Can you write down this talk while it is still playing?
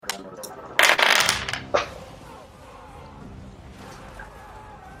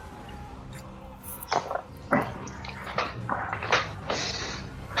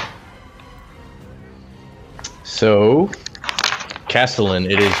So, Castellan,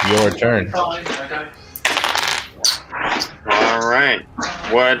 it is your turn. All right.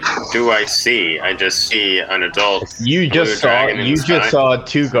 What do I see? I just see an adult. You just sky. saw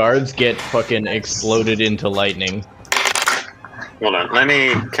 2 guards get fucking exploded into lightning. Hold on.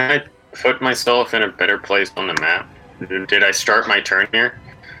 Can I put myself in a better place on the map? Did I start my turn here?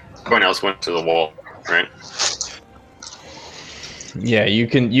 Everyone else went to the wall, right? Yeah, you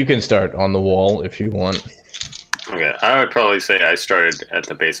can start on the wall if you want. Okay, I would probably say I started at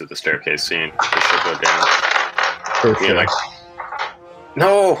the base of the staircase, seeing the ship go down. For sure. Like,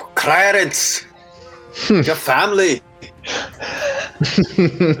 no, Clarence, your family.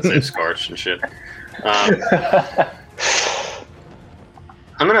 Save scorch and shit.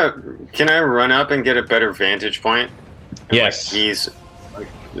 Can I run up and get a better vantage point? Yes.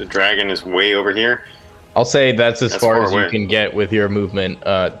 The dragon is way over here. I'll say that's as far as you can get with your movement.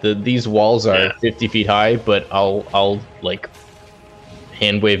 These walls are 50 feet high, but I'll like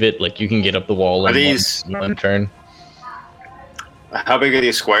hand wave it. Like you can get up the wall in one turn. How big are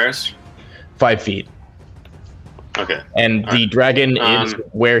these squares? 5 feet. Okay. And the dragon is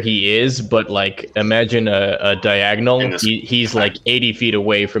where he is, but like imagine a diagonal. He's like 80 feet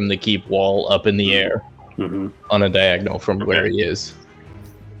away from the keep wall, up in the air, on a diagonal from where he is.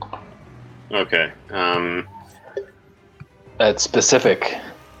 Okay. That's specific.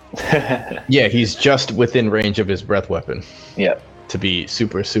 Yeah, he's just within range of his breath weapon. Yeah. To be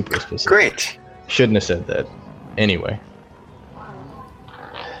super, super specific. Great. Shouldn't have said that. Anyway.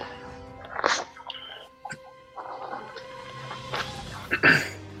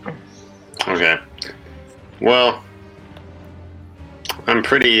 Okay. Well, I'm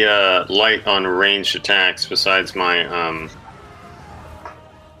pretty light on ranged attacks besides my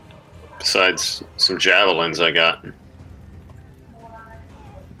besides some javelins I got.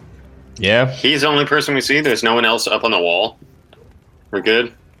 Yeah. He's the only person we see. There's no one else up on the wall. We're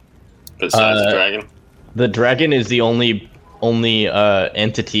good. Besides the dragon. The dragon is the only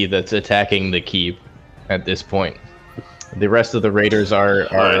entity that's attacking the keep at this point. The rest of the raiders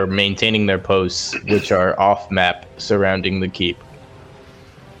are maintaining their posts, which are off map surrounding the keep.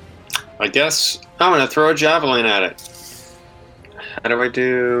 I guess I'm gonna throw a javelin at it. How do I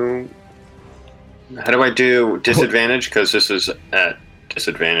do disadvantage? Because this is at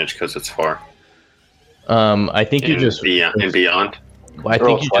disadvantage because it's far. I think you just and beyond. I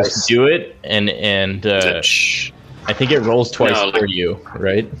think you just do it, and I think it rolls twice for you,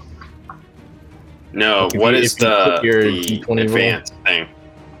 right? No, like what is the advanced thing?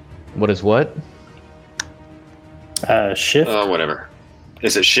 What is what? Shift. Oh, whatever.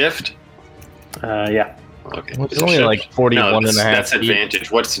 Is it shift? Yeah. Okay. Well, it's only shift? Like 41 and a half. That's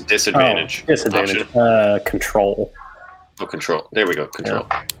advantage. What's disadvantage? Disadvantage. Control. Oh, control. There we go. Control.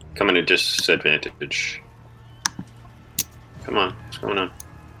 Yeah. Coming to disadvantage. Come on. What's going on?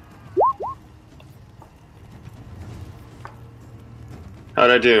 How'd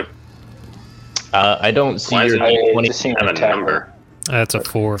I do? I don't see your D20 have a number. That's a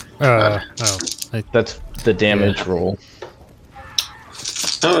 4. That's the damage roll.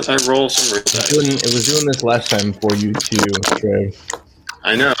 Oh, I rolled some it was doing this last time for you too, Trey.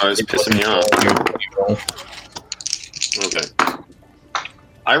 I know, I was pissing me off. Okay.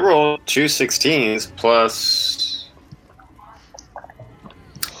 I rolled 2 16s plus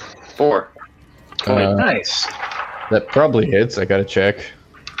 4. Nice. That probably hits. I gotta check.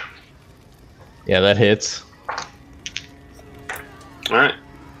 Yeah, that hits. Alright.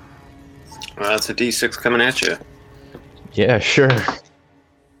 Well, that's a D6 coming at you. Yeah, sure.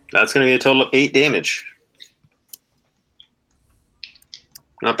 That's going to be a total of 8 damage.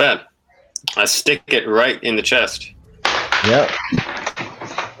 Not bad. I stick it right in the chest. Yep.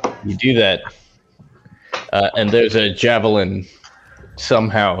 You do that. And there's a javelin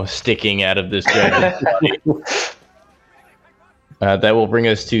somehow sticking out of this dragon's body. That will bring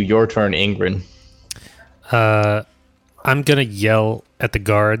us to your turn, Ingrid. I'm going to yell at the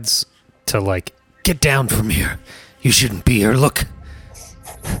guards to, like, get down from here. You shouldn't be here. Look.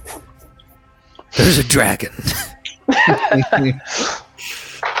 There's a dragon.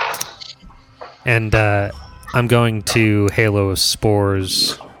 And I'm going to Halo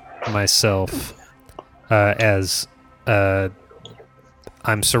Spores myself as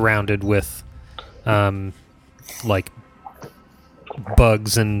I'm surrounded with, like,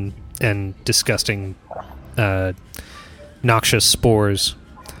 bugs and disgusting noxious spores,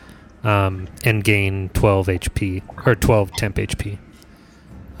 and gain 12 HP or 12 temp HP.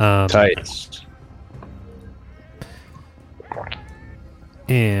 Tight.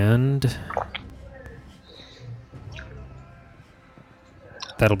 And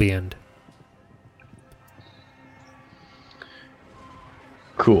that'll be end.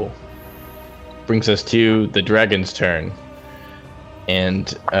 Cool. Brings us to the dragon's turn.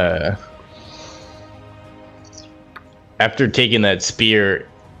 And after taking that spear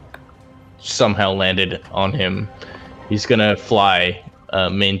somehow landed on him, he's going to fly,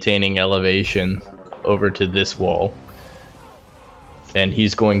 maintaining elevation over to this wall. And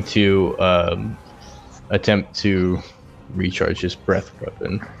he's going to attempt to recharge his breath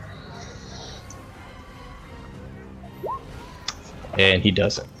weapon. And he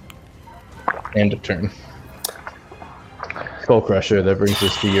doesn't. End of turn. Skull Crusher, that brings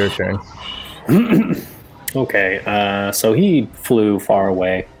us to your turn. Okay, so he flew far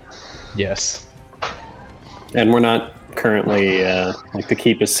away. Yes. And we're not currently, like the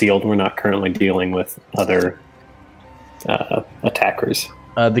keep is sealed, we're not currently dealing with other attackers.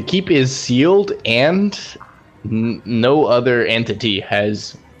 The keep is sealed, and no other entity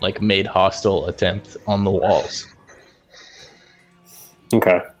has like made hostile attempts on the walls.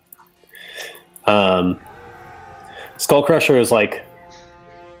 Okay. Skull Crusher is like,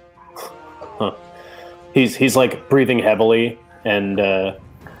 he's like breathing heavily and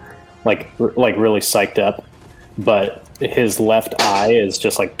like really psyched up, but his left eye is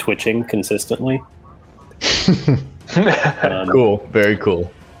just like twitching consistently. Cool, very cool.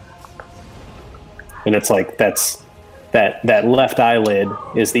 And it's like that left eyelid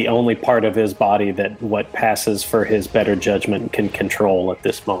is the only part of his body that what passes for his better judgment can control at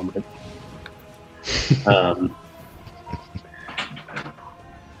this moment.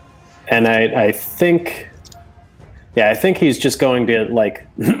 And I think he's just going to like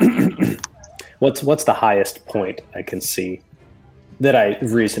what's the highest point I can see that I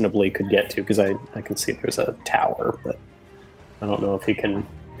reasonably could get to, because I can see there's a tower, but I don't know if he can.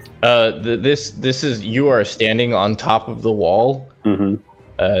 This is, you are standing on top of the wall.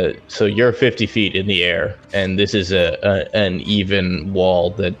 Mm-hmm. So you're 50 feet in the air, and this is an even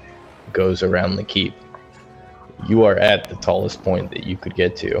wall that goes around the keep. You are at the tallest point that you could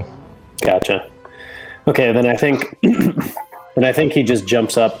get to. Gotcha. Okay, then I think he just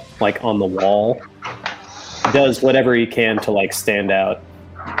jumps up like on the wall, does whatever he can to like stand out.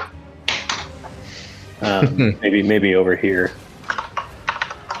 Maybe over here.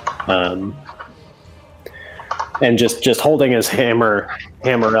 And just holding his hammer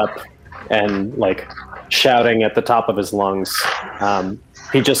up and like shouting at the top of his lungs,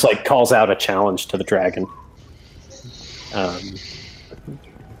 he just like calls out a challenge to the dragon.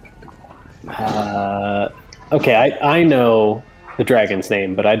 Okay, I know the dragon's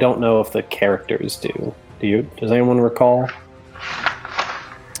name, but I don't know if the characters do. Does anyone recall?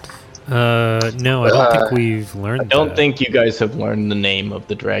 No, I don't think we've learned. I don't think you guys have learned the name of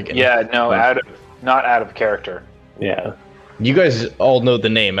the dragon. Yeah, no, not out of character. Yeah. You guys all know the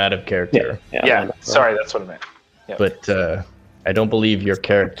name out of character. Yeah, sorry, that's what I meant. Yep. But I don't believe your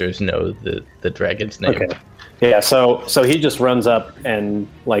characters know the dragon's name. Okay. Yeah, so he just runs up and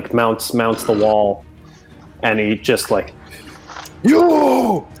like mounts the wall, and he just like,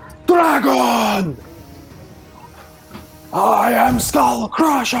 "You dragon! I am Skull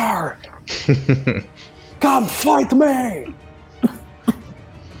Crusher! Come fight me!"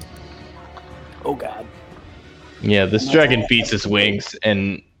 Oh god. Yeah, this dragon beats his wings,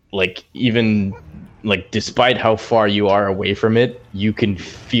 and like even like despite how far you are away from it, you can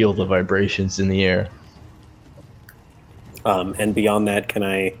feel the vibrations in the air. And beyond that, can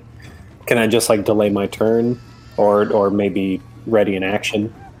I just like delay my turn, or maybe ready in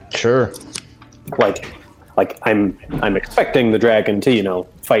action? Sure. Like I'm expecting the dragon to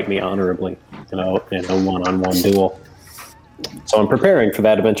fight me honorably, in a one-on-one duel. So I'm preparing for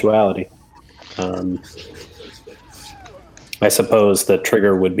that eventuality. I suppose the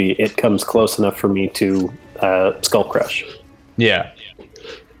trigger would be it comes close enough for me to Skull Crush. Yeah.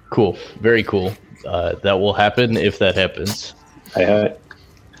 Cool. Very cool. That will happen if that happens.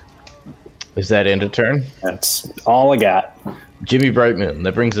 Is that end of turn? That's all I got. Jimmy Brightman,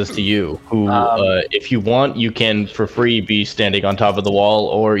 that brings us to you, who, if you want, you can, for free, be standing on top of the wall,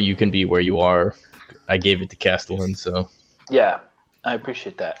 or you can be where you are. I gave it to Castellan, so... Yeah, I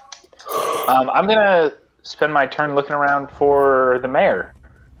appreciate that. I'm going to spend my turn looking around for the mayor.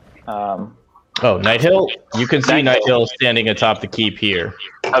 Night Hill? You can see Night Hill standing atop the keep here.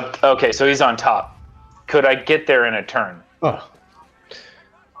 Okay, so he's on top. Could I get there in a turn?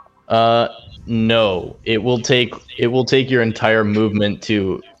 No. It will take your entire movement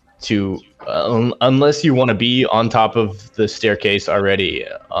to unless you want to be on top of the staircase already,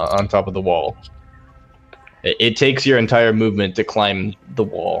 on top of the wall. It takes your entire movement to climb the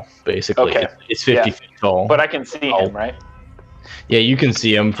wall, basically. Okay. It's 50 feet tall. But I can see him, right? Yeah, you can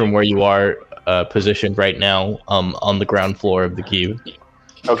see him from where you are positioned right now, on the ground floor of the keep.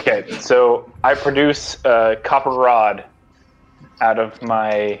 Okay, so I produce a copper rod out of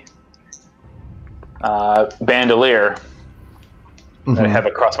my bandolier that I have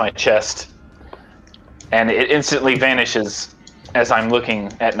across my chest, and it instantly vanishes as I'm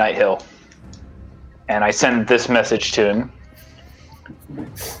looking at Night Hill. And I send this message to him.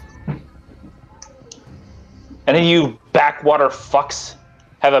 Any of you backwater fucks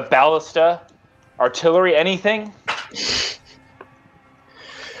have a ballista, artillery, anything?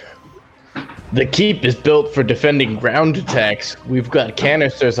 The keep is built for defending ground attacks. We've got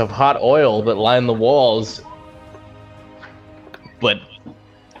canisters of hot oil that line the walls, but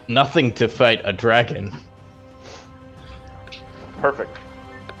nothing to fight a dragon. Perfect.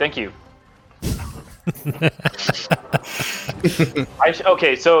 Thank you.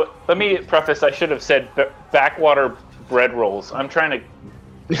 Okay, so let me preface. I should have said backwater bread rolls. I'm trying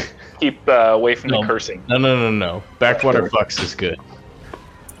to keep away from the cursing. No. Backwater fucks is good.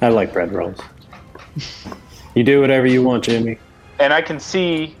 I like bread rolls. You do whatever you want, Jimmy. And I can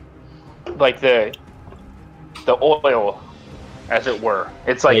see, like, the oil, as it were.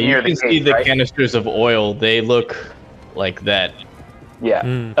 It's like near the you can see gate, the right? canisters of oil. They look like that.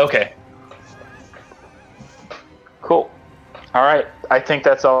 Yeah. Okay. Cool. All right. I think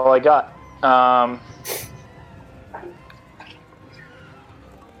that's all I got.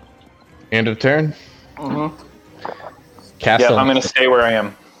 End of turn. Yeah, Castellan, I'm gonna stay where I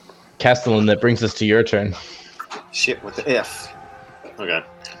am. Castellan, that brings us to your turn. Shit with the F. Okay.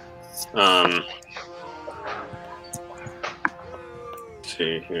 Let's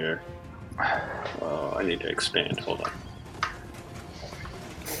see here. Oh, I need to expand. Hold on.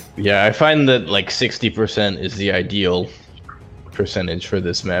 Yeah, I find that like 60% is the ideal percentage for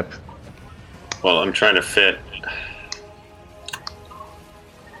this map. Well, I'm trying to fit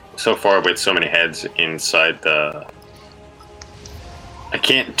so far with so many heads inside the... I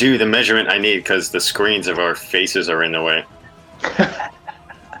can't do the measurement I need because the screens of our faces are in the way.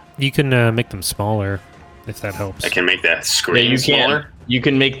 You can make them smaller, if that helps. I can make that screen smaller? You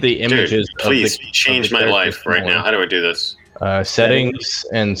can make the images. Dude, please change my life right now. How do I do this? Settings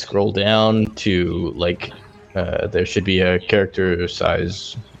and scroll down to like there should be a character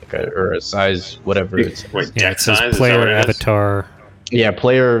size or a size whatever it's. Wait, Yeah, deck it says size? player Is that what it is? avatar. Yeah,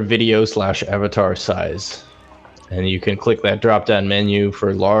 player video / avatar size, and you can click that drop down menu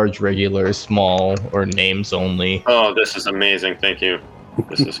for large, regular, small, or names only. Oh, this is amazing. Thank you.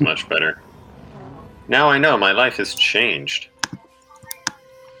 This is much better. Now I know my life has changed.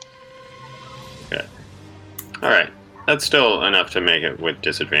 Okay. All right. That's still enough to make it with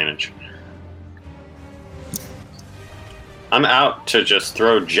disadvantage. I'm out to just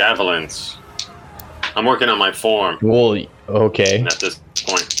throw javelins. I'm working on my form Well, okay, at this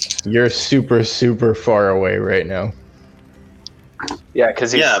point. you're super, super far away right now. Yeah,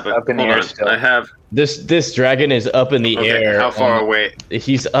 because he's Yeah, but up in the hold air on. still. I have... This dragon is up in the Okay, air. how far away?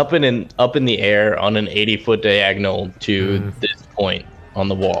 He's up in the air on an 80-foot diagonal to this point on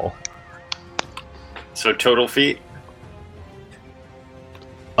the wall. So total feet?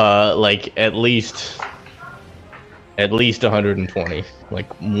 Like at least 120.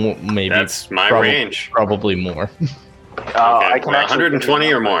 Like maybe. That's my probably, range. Probably more. Okay, I can well, actually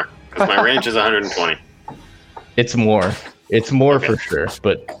 120 or more? Because my range is 120. It's more. It's more Okay. for sure,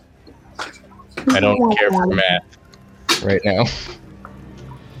 but I don't care for math right now.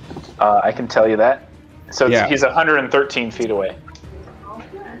 I can tell you that. So Yeah. he's 113 feet away.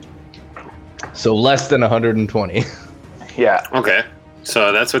 So less than 120. Yeah. Okay,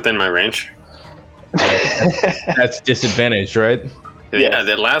 so that's within my range. That's disadvantaged, right? Yeah,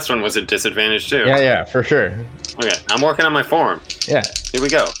 that last one was a disadvantage too. Yeah, for sure. Okay, I'm working on my form. Yeah, Here we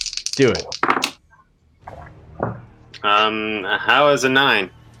go. do it. How is a 9?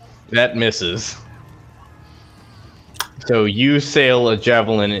 That misses. So you sail a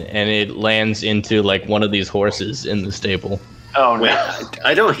javelin and it lands into like one of these horses in the stable. Oh Wait, no.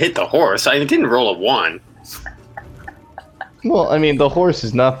 I don't hit the horse. I didn't roll a 1. Well, I mean, the horse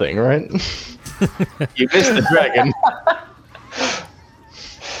is nothing, right? You missed the dragon.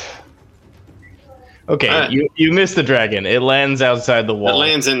 Okay, you missed the dragon. It lands outside the It wall.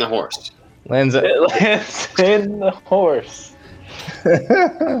 lands in the horse. Lands. It lands in the horse.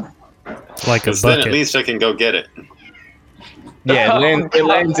 Like a 'Cause then at bucket. least I can go get it. Yeah, Oh, it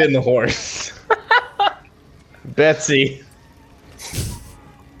lands in the horse. Betsy.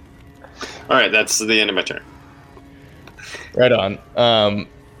 All right, that's the end of my turn. Right on.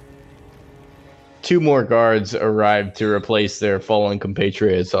 2 more guards arrived to replace their fallen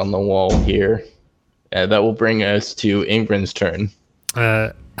compatriots on the wall here. That will bring us to Ingrid's turn.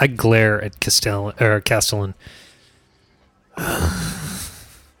 I glare at Castellan.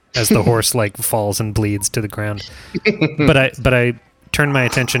 as the horse like falls and bleeds to the ground. But I turn my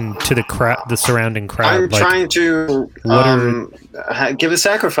attention to the surrounding crowd. I'm trying to give a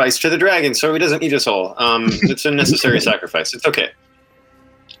sacrifice to the dragon so he doesn't eat us all. It's a necessary sacrifice. It's okay.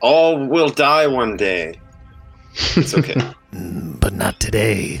 All will die one day. It's okay. But not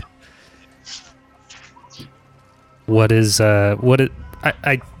today.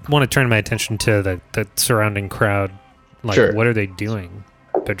 I want to turn my attention to the surrounding crowd. Like, Sure. What are they doing?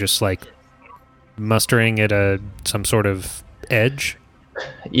 They're just like mustering at some sort of edge.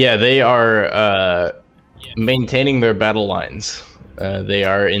 Yeah, they are maintaining their battle lines. They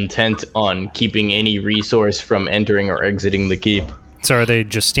are intent on keeping any resource from entering or exiting the keep. So are they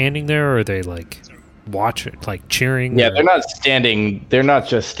just standing there, or are they like cheering? Yeah, or- they're not standing. They're not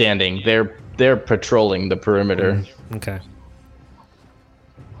just standing. They're patrolling the perimeter. Okay.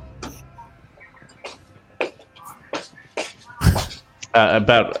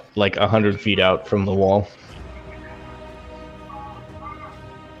 About like 100 feet out from the wall.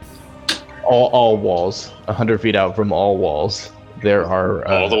 All walls. 100 feet out from all walls. There are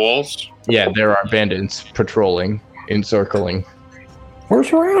All the walls? yeah, there are bandits patrolling, encircling. We're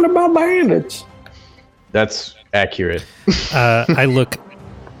surrounded by bandits. That's accurate. I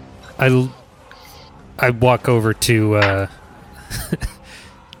walk over to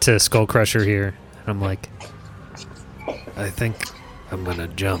to Skullcrusher here. I'm like, I think I'm gonna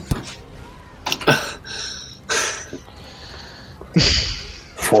jump.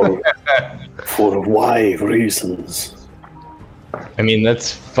 For why reasons? I mean,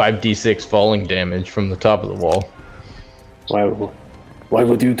 that's 5d6 falling damage from the top of the wall. Why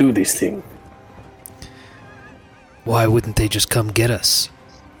would you do this thing? Why wouldn't they just come get us?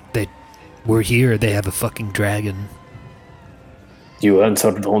 We're here. They have a fucking dragon. You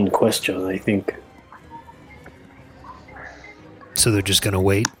answered one question, I think. So they're just gonna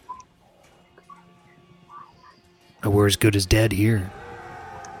wait? We're as good as dead here.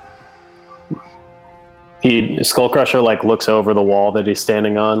 Skullcrusher like looks over the wall that he's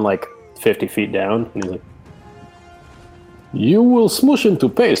standing on, like 50 feet down, and he's like, "You will smush into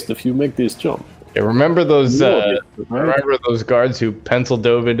paste if you make this jump." Yeah, remember those Right? remember those guards who pencil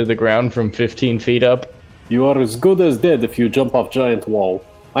dove into the ground from 15 feet up? You are as good as dead if you jump off giant wall.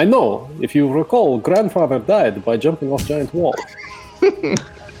 I know. If you recall, grandfather died by jumping off giant wall.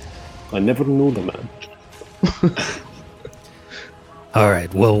 I never knew the man. All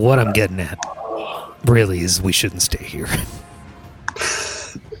right. Well, what I'm getting at really is we shouldn't stay here.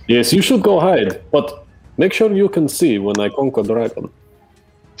 Yes, you should go hide, but make sure you can see when I conquer dragon.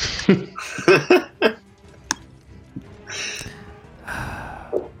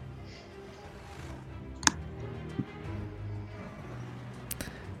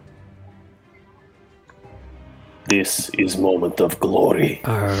 This is moment of glory.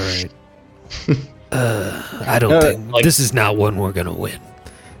 All right. I don't think this is not one we're gonna win.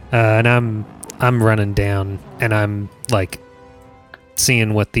 And I'm running down, and I'm like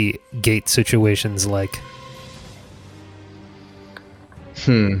seeing what the gate situation's like.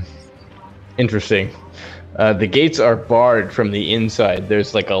 Interesting. The gates are barred from the inside.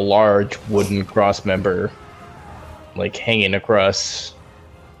 There's like a large wooden cross member like hanging across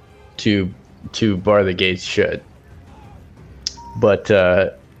to bar the gates shut.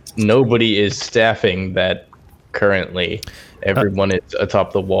 But nobody is staffing that currently. Everyone is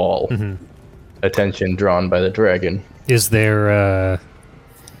atop the wall. Mm-hmm. Attention drawn by the dragon. Is there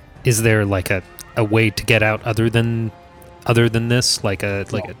like a way to get out other than this, like a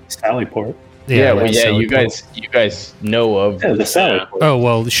Sally port. like you Sallyport? guys know of. Yeah, the Sally port. Oh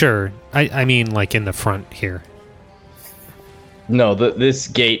well, sure. I mean like in the front here. No, this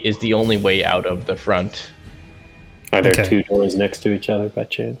gate is the only way out of the front. Are there Okay. two doors next to each other by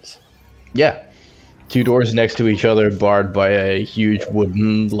chance? Yeah. Two doors next to each other, barred by a huge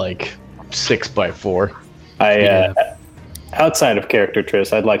wooden, like, 6x4. Yeah. Outside of character,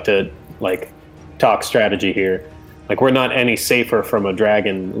 Tris, I'd like to, like, talk strategy here. Like, we're not any safer from a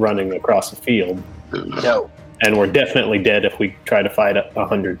dragon running across a field. No. And we're definitely dead if we try to fight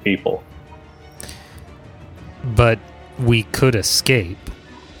 100 people. But we could escape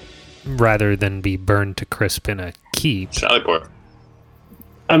rather than be burned to crisp in a keep. Sallyport.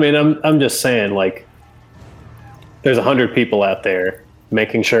 I mean, I'm just saying, like, there's 100 people out there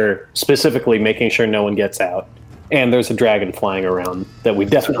specifically making sure no one gets out. And there's a dragon flying around that we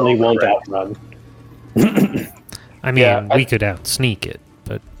definitely won't outrun. I mean, Yeah, we could out sneak it,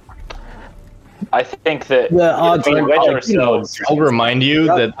 but I think that The odds if we are, wedge like, ourselves. I'll remind you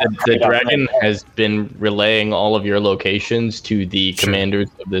that the Yeah. dragon has been relaying all of your locations to the Sure. commanders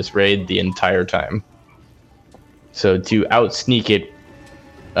of this raid the entire time. So to out sneak it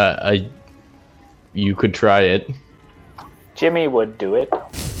You could try it. Jimmy would do it.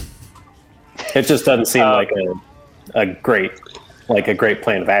 It just doesn't seem like a great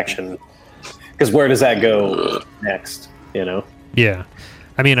plan of action. Because where does that go next? You know? Yeah.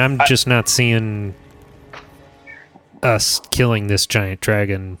 I mean, I'm just not seeing us killing this giant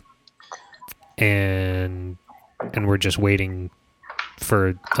dragon, and we're just waiting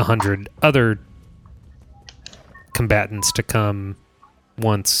for 100 other combatants to come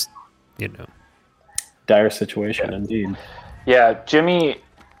once, you know. Dire situation, indeed. Yeah, Jimmy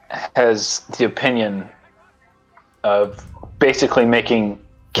has the opinion of basically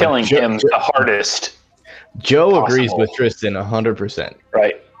killing him the hardest. Joe possible. agrees with Tristan 100%.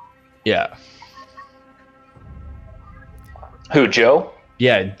 Right. Yeah. Who, Joe?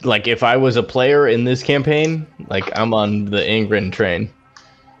 Yeah, like if I was a player in this campaign, like I'm on the Ingrid train.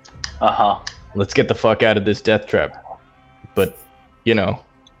 Uh-huh. Let's get the fuck out of this death trap. But, you know.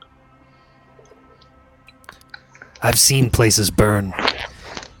 I've seen places burn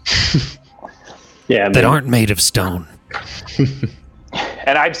Yeah, that aren't made of stone.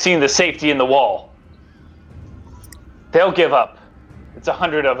 And I've seen the safety in the wall. They'll give up. It's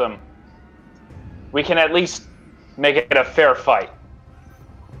 100 of them. We can at least make it a fair fight.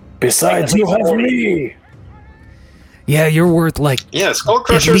 Besides, you have me. Yeah, you're worth like Yeah, Skull at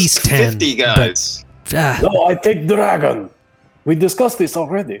Crusher's least 10 50 guys. But, No, I take dragon. We discussed this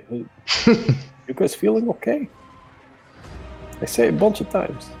already. You guys feeling okay? I say a bunch of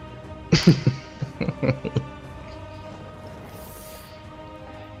times.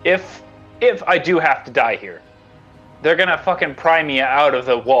 If I do have to die here, they're gonna fucking pry me out of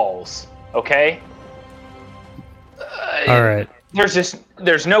the walls, okay? all right.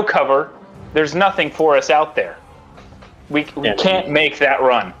 There's no cover. There's nothing for us out there. We can't make that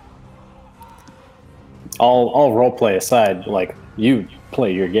run. All roleplay aside, like you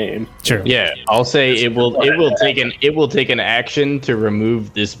play your game. Sure. Yeah, I'll say it will take an action to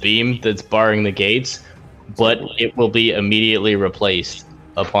remove this beam that's barring the gates, but it will be immediately replaced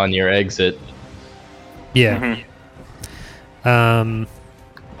upon your exit. Yeah.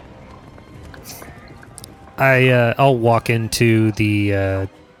 I'll walk into the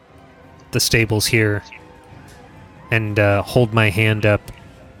stables here and hold my hand up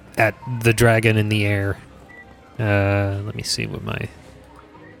at the dragon in the air. Let me see what my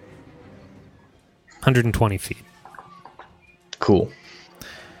 120 feet. Cool.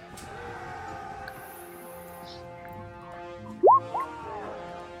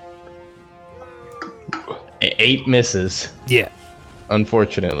 Eight misses, Yeah.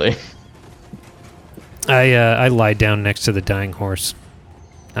 unfortunately. I lie down next to the dying horse.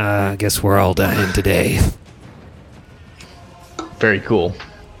 I guess we're all dying today. Very cool.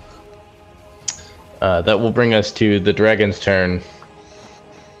 That will bring us to the dragon's turn,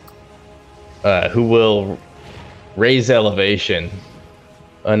 who will raise elevation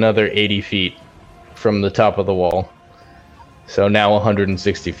another 80 feet from the top of the wall. So now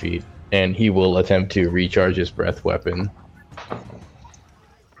 160 feet, and he will attempt to recharge his breath weapon.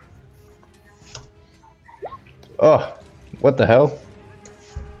 Oh, what the hell?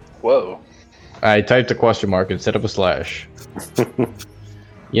 Whoa. I typed a question mark instead of a slash.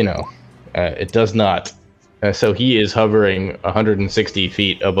 You know, it does not. So he is hovering 160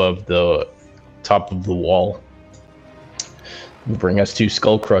 feet above the top of the wall. Will bring us to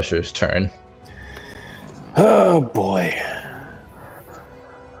Skull Crusher's turn. Oh boy.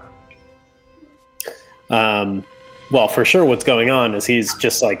 Well, for sure what's going on is he's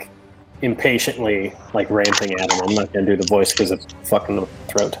just like impatiently like ranting at him. I'm not gonna do the voice because it's fucking the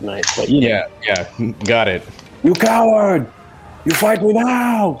throat tonight. But Yeah, got it. You coward! You fight me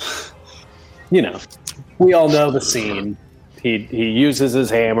now! You know, we all know the scene. He uses his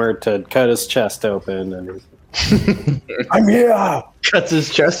hammer to cut his chest open, and he's, I'm here! Cuts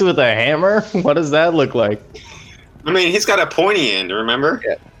his chest with a hammer? What does that look like? I mean, he's got a pointy end, remember?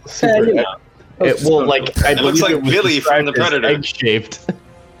 Yeah, super. you know. It looks like Billy from The Predator. Egg-shaped.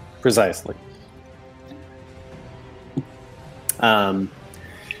 Precisely.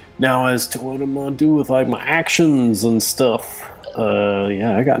 Now as to what I'm gonna do with like my actions and stuff,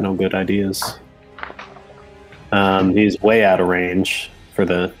 yeah, I got no good ideas. He's way out of range for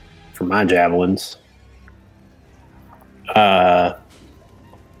my javelins.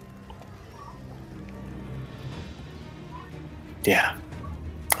 Yeah,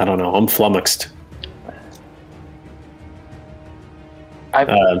 I don't know. I'm flummoxed. I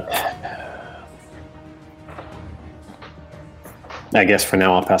guess for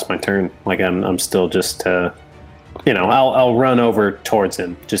now I'll pass my turn. Like I'm still just, I'll run over towards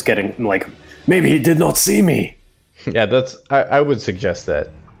him, just getting like maybe he did not see me. Yeah, I would suggest that.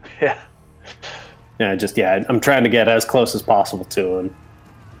 Yeah. I'm trying to get as close as possible to him.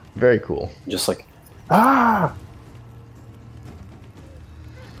 Very cool. Just like,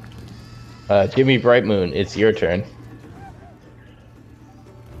 Jimmy Brightmoon, it's your turn.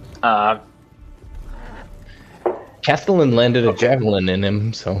 Castellan landed a javelin in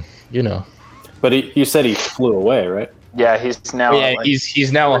him, so you know. But you said he flew away, right? Yeah, he's now.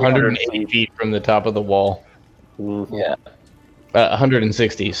 He's now 180 feet from the top of the wall. Mm-hmm. Yeah.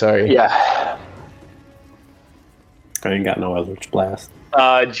 160. Sorry. Yeah. I ain't got no Eldritch Blast.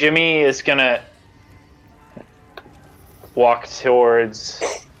 Jimmy is gonna walk towards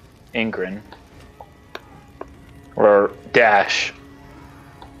Ingrid. Or dash.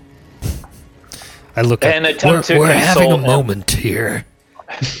 I look And at. attempt to We're having a console him. moment here.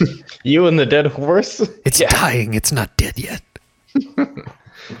 You and the dead horse? It's dying. It's not dead yet.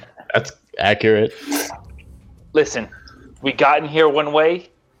 That's accurate. Listen, we got in here one way,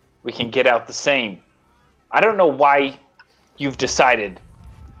 we can get out the same. I don't know why you've decided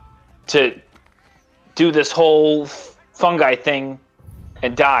to do this whole fungi thing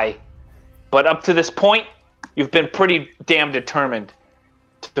and die, but up to this point, you've been pretty damn determined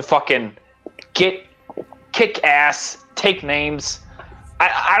to fucking kick ass, take names.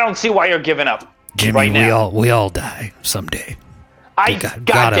 I don't see why you're giving up. Jimmy, right now. we all die someday. I gotta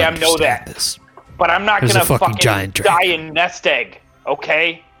goddamn know understand that. this. But I'm not There's gonna a fucking fucking giant die dragon. in nest egg,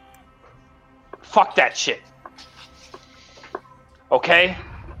 okay? Fuck that shit. Okay?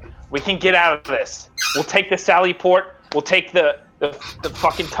 We can get out of this. We'll take the Sally Port. We'll take the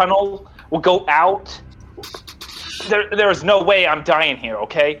fucking tunnel. We'll go out. There's no way I'm dying here,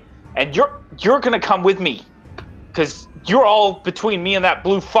 okay? And you're gonna come with me, because you're all between me and that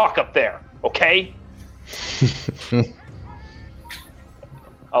blue fuck up there, okay?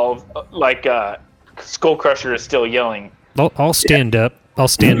 Oh, like Skull Crusher is still yelling. I'll stand up. I'll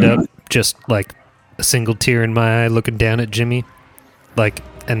stand up, just like a single tear in my eye, looking down at Jimmy, like,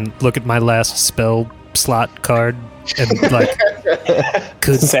 and look at my last spell slot card, and like,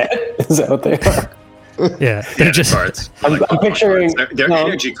 Is that what they are? Yeah, they're just cards. I'm picturing They're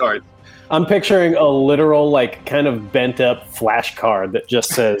energy cards. I'm picturing a literal, like, kind of bent up flash card that just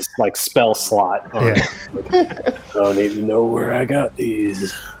says, like, spell slot on Yeah. it. I don't even know where I got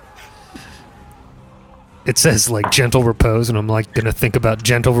these. It says like gentle repose, and I'm like gonna think about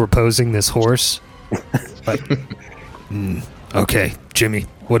gentle reposing this horse. Like, okay, Jimmy,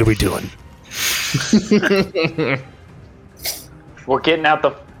 what are we doing? We're getting out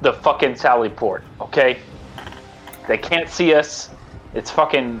the fucking Sally Port, okay? They can't see us. It's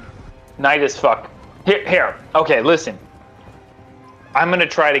fucking night as fuck. Here. Okay, listen. I'm gonna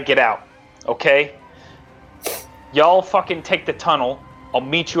try to get out, okay? Y'all fucking take the tunnel. I'll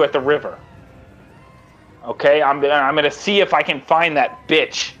meet you at the river. Okay, I'm gonna see if I can find that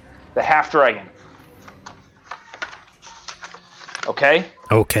bitch, the half dragon. Okay?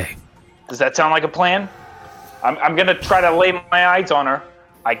 Okay. Does that sound like a plan? I'm gonna try to lay my eyes on her.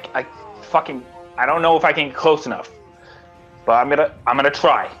 I don't know if I can get close enough, but I'm gonna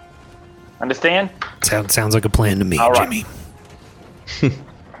try. Understand? Sounds like a plan to me, All right. Jimmy.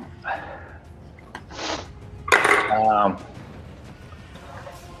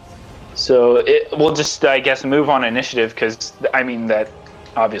 So we'll just, I guess, move on initiative, because I mean that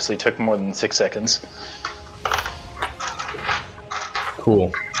obviously took more than 6 seconds.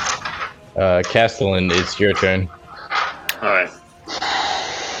 Cool. Castellan, it's your turn. All right.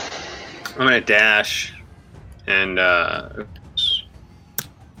 I'm gonna dash, and oops.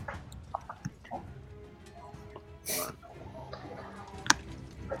 Hold on.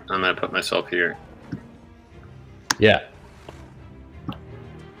 I'm gonna put myself here. Yeah.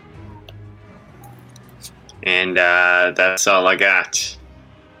 And that's all I got.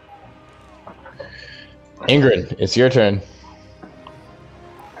 Ingrid, it's your turn.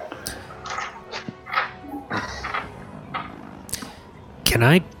 Can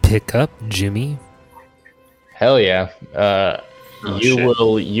I pick up Jimmy? Hell yeah. You shit.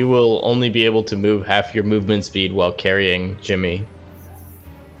 will only be able to move half your movement speed while carrying Jimmy.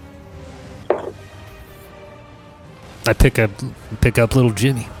 I pick up little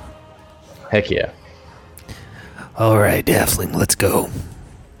Jimmy. Heck yeah. All right, Halfling, let's go.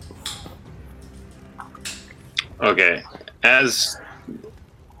 Okay. As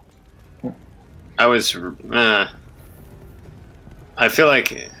I was, I feel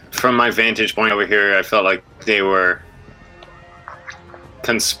like from my vantage point over here, I felt like they were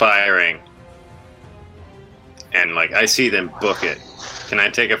conspiring. And like, I see them book it. Can I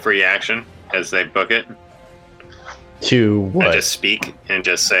take a free action as they book it? To I what? just speak and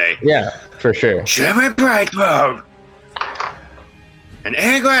just say, Yeah, for sure. Jimmy Brightbone! And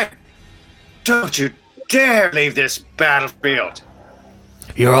Egret, don't you dare leave this battlefield.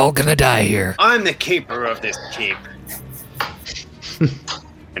 You're all gonna die here. I'm the keeper of this keep.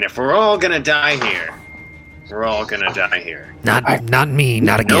 And if we're all gonna die here, we're all gonna die here. Not me,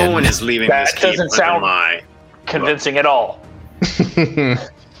 not again. No one is leaving That this keep doesn't under sound my... convincing at all.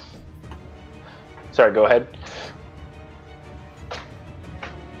 Sorry, go ahead.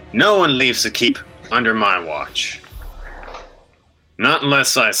 No one leaves the keep under my watch. Not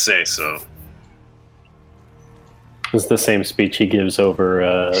unless I say so. It's the same speech he gives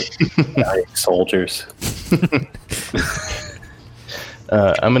over dying soldiers.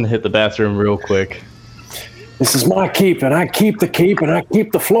 I'm gonna hit the bathroom real quick. This is my keep, and I keep the keep, and I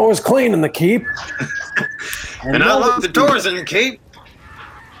keep the floors clean in the keep. And I lock the doors in the keep.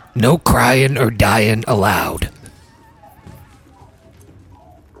 No crying or dying allowed.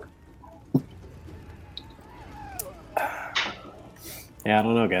 Yeah, I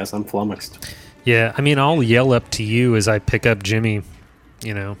don't know, guys. I'm flummoxed. Yeah, I mean, I'll yell up to you as I pick up Jimmy.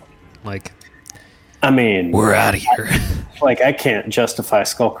 You know, like, I mean, we're out of here. like, I can't justify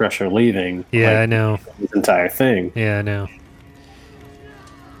Skullcrusher leaving. Yeah, like, I know. this entire thing. Yeah, I know.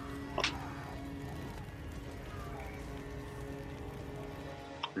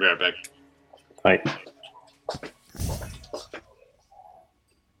 Be right back. Like,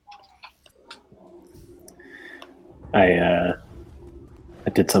 I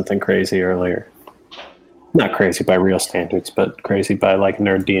did something crazy earlier. Not crazy by real standards, but crazy by like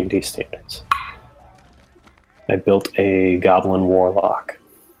nerd D&D standards. I built a goblin warlock.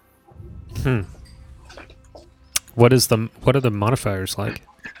 What are the modifiers like?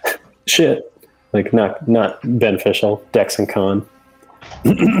 Shit, like not beneficial. Dex and con,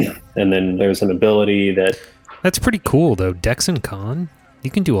 and then there's an ability that That's pretty cool though. Dex and Con.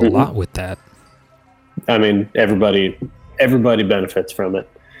 You can do a lot with that. I mean everybody benefits from it.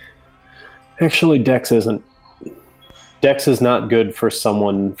 Actually, Dex isn't. Dex is not good for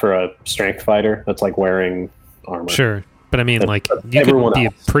a strength fighter that's like wearing armor. Sure, but I mean, like, you could be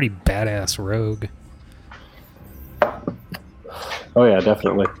a pretty badass rogue. Oh yeah,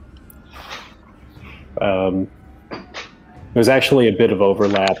 definitely. There's actually a bit of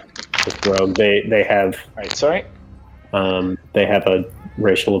overlap with rogue. They have Right, sorry. they have a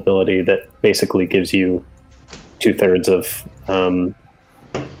racial ability that basically gives you 2/3 of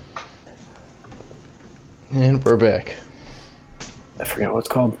And we're back. I forget what it's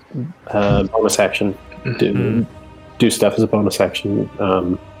called. Bonus action. Do stuff as a bonus action.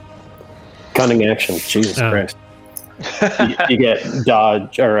 Cunning action. Jesus Christ. You get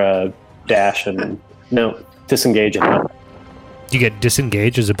dodge or dash and disengage and hide. You get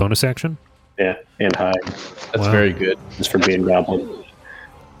disengage as a bonus action. Yeah, and hide. That's very good. Just for being goblin.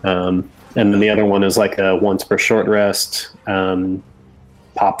 And then the other one is like a once per short rest.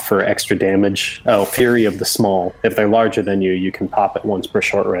 Pop for extra damage. Oh, Fury of the Small. If they're larger than you, you can pop it once per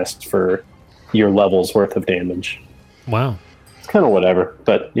short rest for your level's worth of damage. Wow. It's kind of whatever,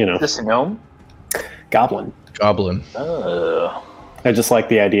 but This a gnome? goblin. Goblin. I just like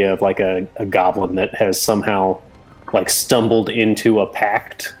the idea of like a goblin that has somehow like stumbled into a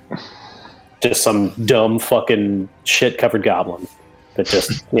pact. Just some dumb fucking shit covered goblin that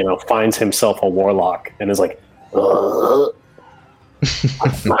just finds himself a warlock and is like, ugh.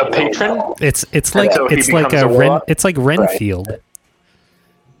 A patron? It's So he like becomes a a warlock? It's like Renfield.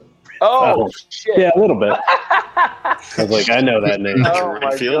 Oh, shit. Yeah, a little bit. I was like, I know that name. Oh, my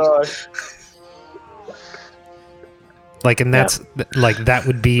Renfield? gosh. Like, and that's like that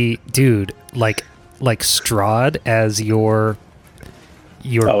would be, dude. Like Strahd as your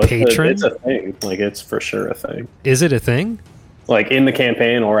patron. It's a thing. Like, it's for sure a thing. Is it a thing? Like in the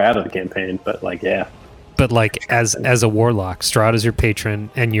campaign or out of the campaign, but like, yeah. But like as a warlock, Strahd is your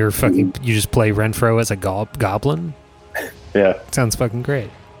patron, and you're fucking you just play Renfro as a goblin. Yeah. Sounds fucking great.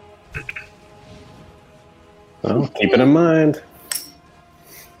 Well, keep it in mind.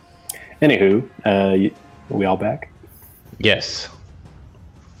 Anywho, are we all back? Yes.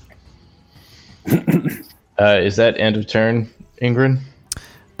 Is that end of turn, Ingrid?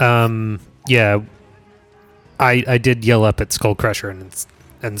 Yeah. I did yell up at Skullcrusher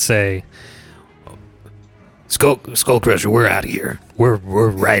and say, Skullcrusher, we're out of here. We're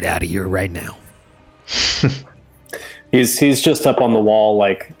right out of here right now. He's just up on the wall,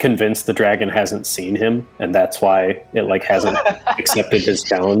 like convinced the dragon hasn't seen him, and that's why it like hasn't accepted his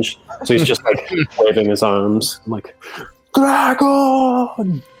challenge. So he's just like waving his arms, like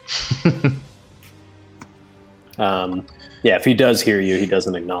dragon. Yeah, if he does hear you, he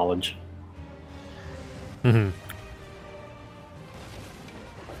doesn't acknowledge. Mm-hmm.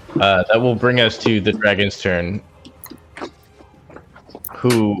 That will bring us to the dragon's turn.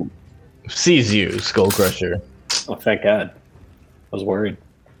 who sees you, Skullcrusher. Oh, thank God. I was worried.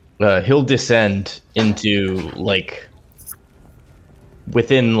 He'll descend into, like,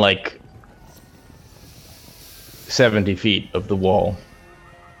 within, like, 70 feet of the wall.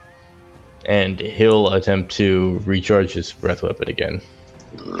 And he'll attempt to recharge his breath weapon again.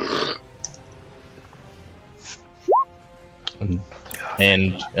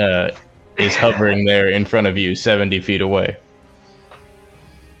 And is hovering there in front of you, 70 feet away.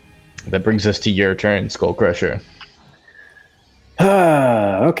 That brings us to your turn, Skullcrusher.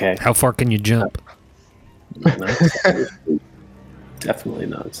 Okay. How far can you jump? Definitely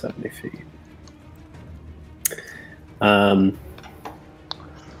not 70 feet.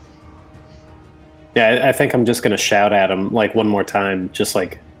 Yeah, I think I'm just going to shout at him like one more time, just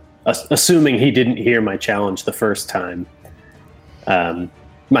like assuming he didn't hear my challenge the first time.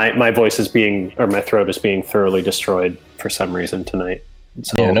 My voice is being, or my throat is being thoroughly destroyed for some reason tonight.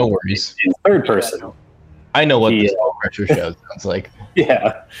 So Yeah, no worries. in third person. I know what the Skullcrusher show sounds like.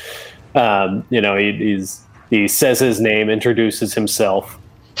 Yeah. He says his name, introduces himself,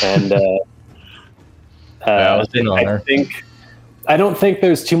 and It's an honor. I don't think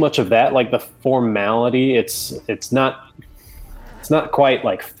there's too much of that. Like the formality, it's not quite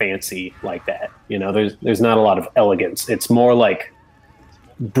like fancy like that. You know, there's not a lot of elegance. It's more like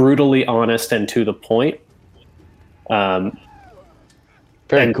brutally honest and to the point.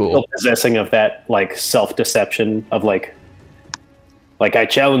 Very and cool. still possessing of that like self-deception of like I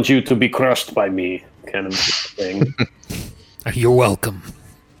challenge you to be crushed by me kind of thing. You're welcome.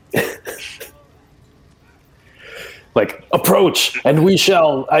 Like approach and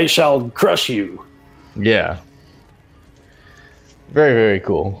I shall crush you. Yeah. Very, very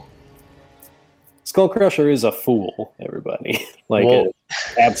cool. Skullcrusher is a fool, everybody. Like Well- an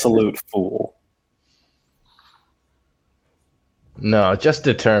absolute fool. No, just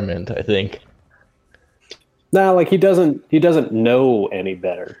determined, I think. Nah, like he doesn't know any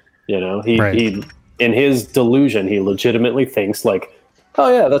better. You know, he in his delusion, he legitimately thinks like,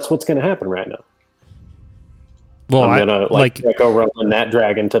 oh yeah, that's what's gonna happen right now. Well, I'm gonna go run that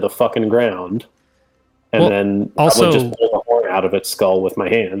dragon to the fucking ground, and then also probably just pull the horn out of its skull with my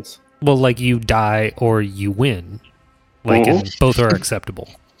hands. well, like you die or you win, like and both are acceptable,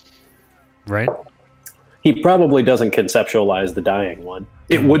 right? He probably doesn't conceptualize the dying one.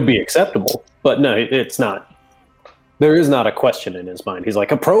 It would be acceptable, but no, it's not. There is not a question in his mind. He's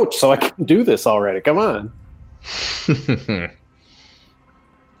like, approach, so I can do this already. Come on.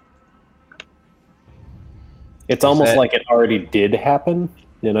 It's almost like it already did happen,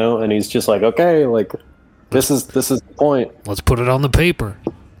 you know, and he's just like, okay, like this is the point. Let's put it on the paper.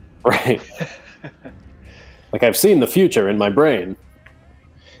 Right. Like I've seen the future in my brain.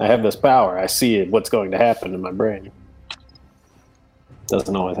 I have this power. I see what's going to happen in my brain.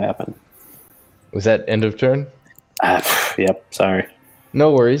 Doesn't always happen. Was that end of turn? Yep, sorry.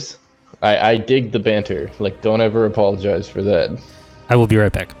 No worries. I dig the banter. Like, don't ever apologize for that. I will be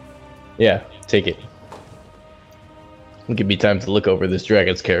right back. Yeah, take it. It'll give me time to look over this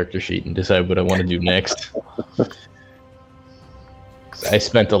dragon's character sheet and decide what I want to do next. 'Cause I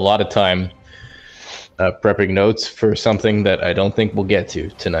spent a lot of time prepping notes for something that I don't think we'll get to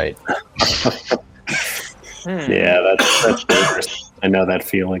tonight. Yeah, that's dangerous. I know that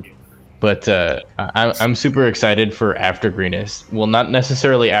feeling. But I'm super excited for after Greenest. Well, not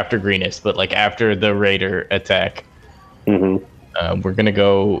necessarily after Greenest, but like after the Raider attack. Mm-hmm. We're gonna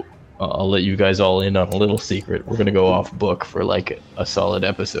go. I'll let you guys all in on a little secret. We're gonna go off book for like a solid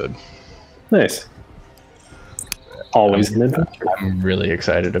episode. Nice. Always an adventure. I'm really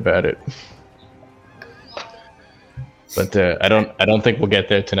excited about it. But I don't think we'll get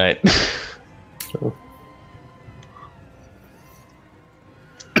there tonight.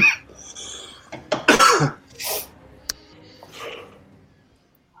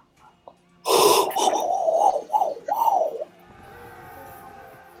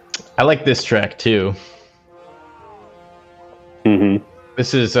 I like this track too. Mm-hmm.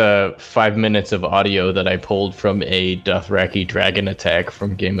 This is 5 minutes of audio that I pulled from a Dothraki dragon attack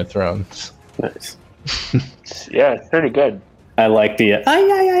from Game of Thrones. Nice. Yeah, it's pretty good. I like the Yeah,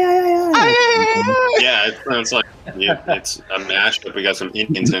 it sounds like it's a mashup. We got some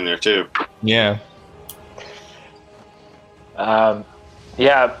Indians in there too. Yeah.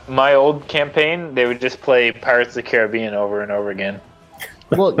 Yeah, my old campaign, they would just play Pirates of the Caribbean over and over again.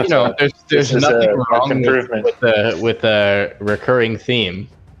 Well, you know, there's This is nothing a wrong improvement. with a recurring theme,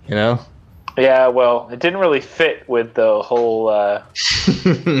 you know? Yeah, well, it didn't really fit with the whole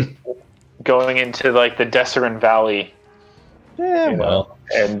going into like the Desserin Valley, Yeah, you well.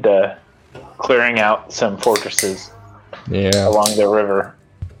 know, and clearing out some fortresses. Yeah. along the river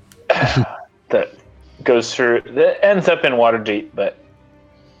that goes through, that ends up in Waterdeep, but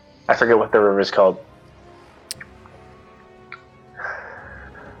I forget what the river is called.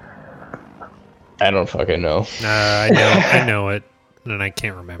 I don't fucking know. I know it, and I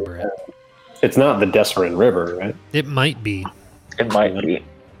can't remember it. It's not the Desserin River, right? It might be. It might be.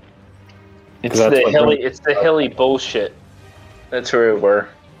 It's that's the what hilly. It's the hilly bullshit. That's where we were.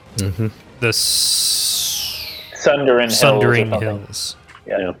 Mm-hmm. The Sundering Sundering Hills. Hills.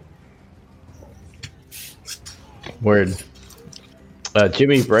 Yeah. Word.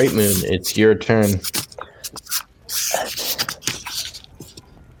 Jimmy Brightmoon, it's your turn.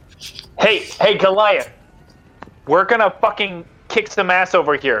 Hey, Goliath. We're gonna fucking kick some ass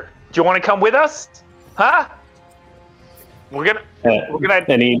over here. Do you want to come with us? Huh? We're gonna.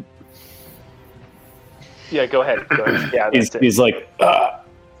 And Yeah, go ahead. Yeah, he's like, that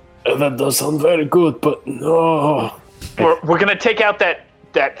does sound very good, but no. We're gonna take out that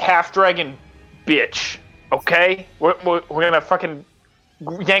half dragon bitch. Okay? We're gonna fucking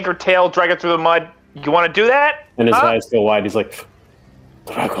yank her tail, drag her through the mud. You want to do that? And his eyes go wide. He's like,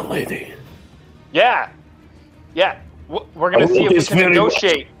 Dragon Lady. Yeah. We're gonna see if we can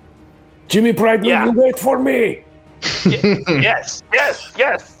negotiate. Jimmy Brightman, Yeah. you wait for me. Yes.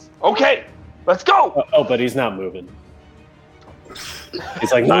 Okay, let's go. Oh, but he's not moving.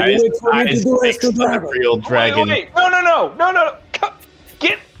 He's like, no, you wait for me to do it. The real dragon. Wait. No.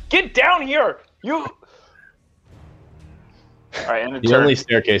 Get down here. You. All right, end of The turn. only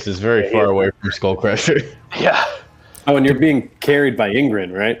staircase is very far away from Skullcrusher. Yeah. Oh, and you're being carried by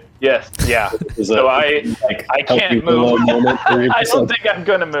Ingrid, right? Yes. Yeah. So I can't move. I don't think I'm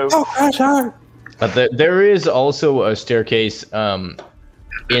gonna move. But there is also a staircase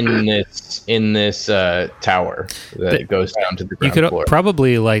in this tower that goes down to the You ground could floor.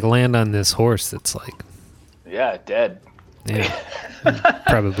 probably like land on this horse that's like, Yeah, dead. yeah,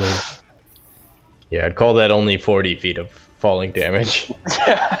 probably. Yeah, I'd call that only 40 feet of falling damage.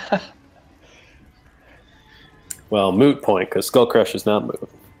 Well, moot point, because Skullcrusher's not moving.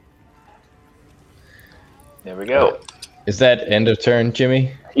 There we go. Is that end of turn,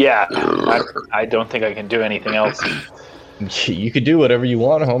 Jimmy? Yeah, I don't think I can do anything else. You could do whatever you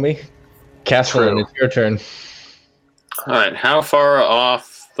want, homie. Castellan, it's your turn. All right, how far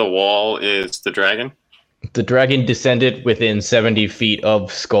off the wall is the dragon? The dragon descended within 70 feet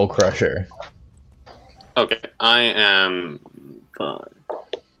of Skullcrusher. Okay, I am fine.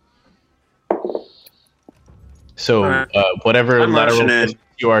 So Alright. whatever I'm lateral rushing in. distance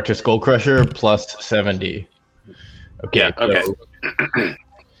you are to Skullcrusher plus 70. Okay. Yeah, okay. So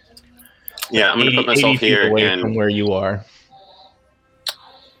Yeah, I'm gonna 80 put myself 80 feet here away and from where you are.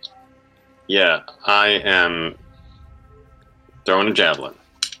 yeah, I am throwing a javelin.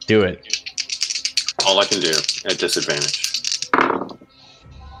 Do it. All I can do at disadvantage.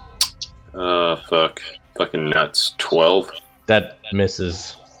 Fuck. Fucking nuts. 12. That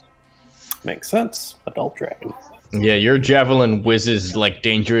misses. Makes sense. Adult dragon. Yeah, your javelin whizzes like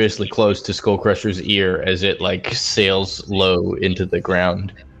dangerously close to Skullcrusher's ear as it like sails low into the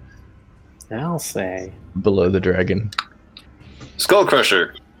ground I'll say. below the dragon.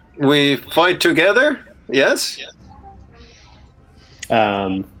 Skullcrusher, we fight together? Yes?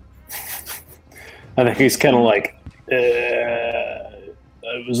 I think he's kind of like,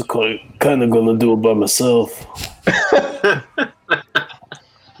 I was kind of gonna do it by myself.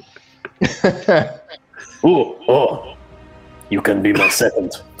 Oh, you can be my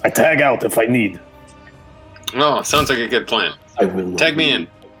second. I tag out if I need. Oh, sounds like a good plan. I will. Tag me in.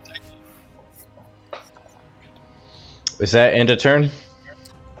 Is that end of turn?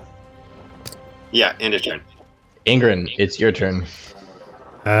 Yeah, end of turn. Ingrid, it's your turn.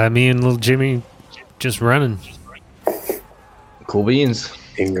 Me and little Jimmy just running. Cool beans.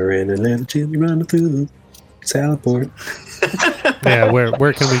 Finger in and let Jimmy run through the salad Yeah,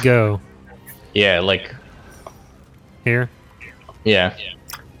 where can we go? Yeah, like Here? yeah.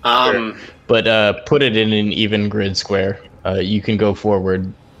 But put it in an even grid square. You can go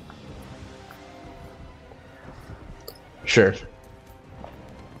forward. Sure.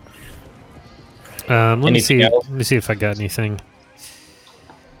 Let me Anything see. else? Let me see if I got anything.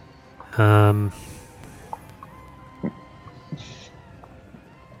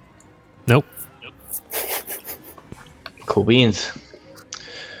 Nope. Cool beans.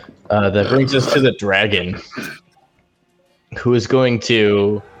 That brings us to the dragon, who is going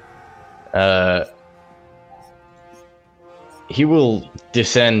to. He will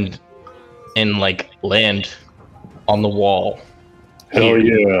descend and like land on the wall. Oh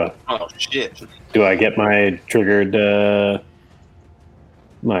yeah. Oh, shit. Do I get my triggered,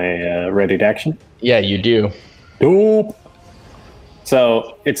 my ready to action? Yeah, you do. Dope.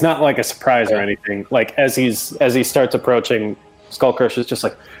 So it's not like a surprise or anything. Like as he starts approaching, Skullcrusher's just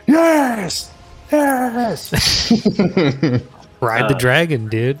like, yes, yes. Ride the dragon,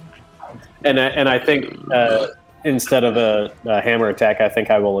 dude. And I think instead of a hammer attack, I think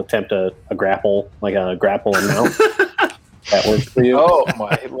I will attempt a grapple, like a grapple and mount. That works for you? Oh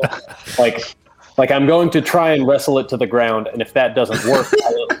my! Like I'm going to try and wrestle it to the ground, and if that doesn't work, I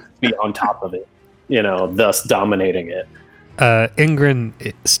will be on top of it, thus dominating it.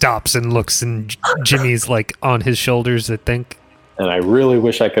 Ingrid stops and looks, and Jimmy's like on his shoulders, I think. And I really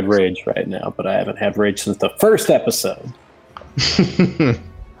wish I could rage right now, but I haven't had rage since the first episode.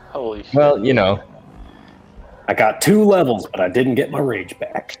 Holy shit. Well, I got 2 levels, but I didn't get my rage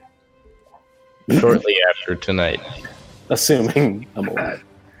back. shortly after tonight. Assuming I'm alive.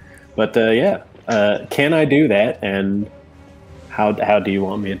 But yeah, can I do that? And how do you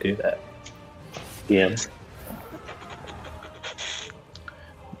want me to do that? Yeah.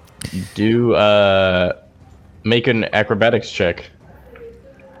 Do make an acrobatics check.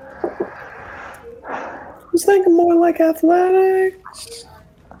 I was thinking more like athletics.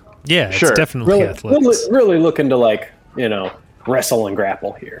 Yeah, Sure. it's definitely Really, athletics. really looking to wrestle and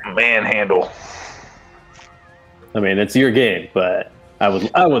grapple here. Manhandle. I mean, it's your game, but I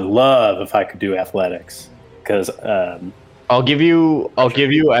would love if I could do athletics because I'll give you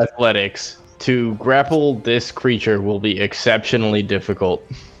athletics. To grapple this creature will be exceptionally difficult.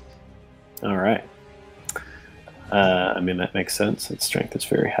 all right. I mean that makes sense. Its strength is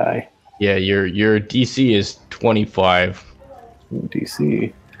very high. Yeah, your DC is 25.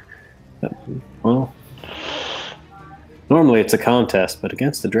 DC. Well, normally it's a contest, but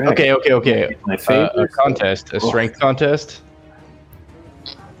against the dragon. Okay. My favorite. A contest, a strength contest.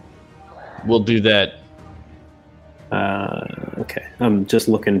 We'll do that. Okay, I'm just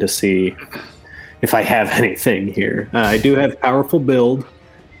looking to see if I have anything here. I do have powerful build,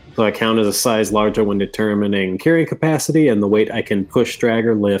 so I count as a size larger when determining carrying capacity, and the weight I can push, drag,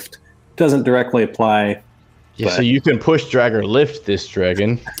 or lift doesn't directly apply. Yeah, so you can push, drag, or lift this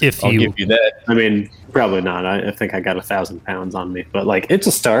dragon. I'll give you that. I mean, probably not. I think I got 1,000 pounds on me, but it's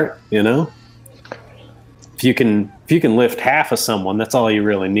a start, If you can lift half of someone, that's all you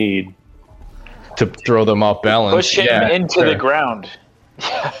really need. To throw them off balance. Push him into the ground.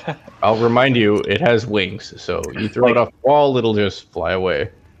 I'll remind you, it has wings, so you throw it off the wall, it'll just fly away.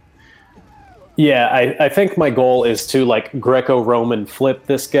 Yeah, I think my goal is to Greco-Roman flip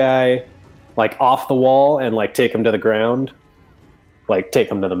this guy off the wall and take him to the ground, take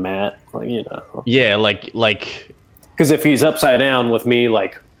him to the mat, Yeah, like. Because if he's upside down with me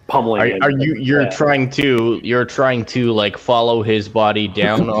pummeling him, Are you? You're trying to follow his body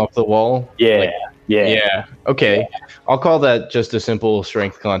down off the wall. Yeah. Okay, I'll call that just a simple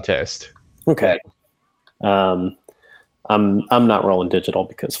strength contest. Okay. I'm not rolling digital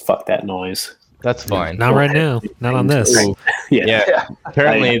because fuck that noise. That's fine. Not right now. Not on this. Ooh. Yeah.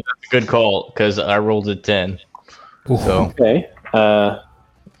 Apparently that's a good call because I rolled a 10. So Okay.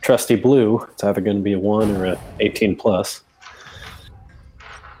 Trusty blue. It's either going to be a 1 or a 18 plus.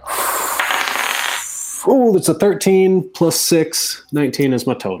 Oh, it's a 13 plus 6. 19 is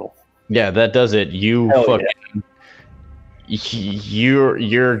my total. yeah, that does it. You Hell fucking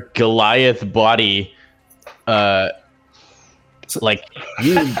your Goliath body. You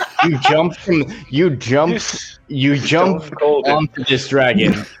jump onto this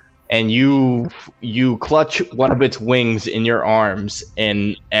dragon and you clutch one of its wings in your arms,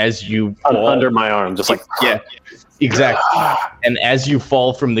 and as you fall, Under my arm, just yeah, exactly. And as you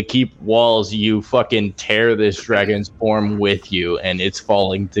fall from the keep walls, you fucking tear this dragon's form with you, and it's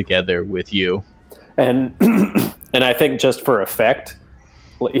falling together with you. and and I think just for effect,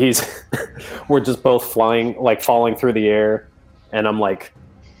 we're just both flying, falling through the air, and I'm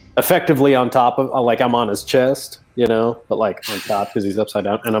effectively on top of, I'm on his chest, but on top because he's upside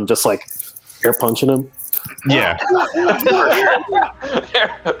down, and I'm just air punching him. Yeah.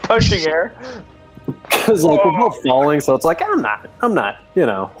 Punching air. Because we're both falling, so it's I'm not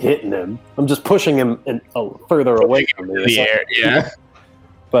hitting him. I'm just pushing him further away from me. The air, yeah.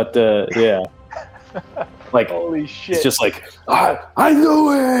 But yeah, Holy shit. it's just I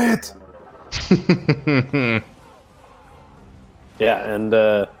knew it. Yeah, and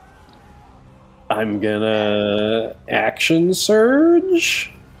I'm gonna action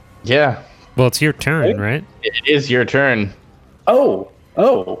surge. Yeah. Well, it's your turn, right? It is your turn. Oh,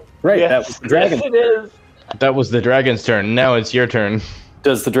 right. Yes. That was the dragon. Yes, it is. That was the dragon's turn. Now it's your turn.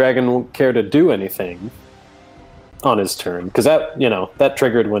 Does the dragon care to do anything on his turn? Because that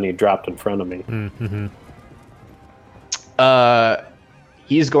triggered when he dropped in front of me. Mm-hmm.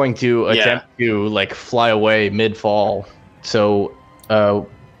 he's going to attempt to like fly away mid-fall. So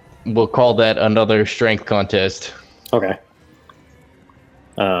we'll call that another strength contest. Okay.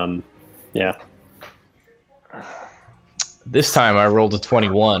 Yeah. This time I rolled a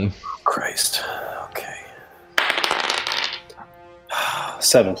 21. Christ. Okay.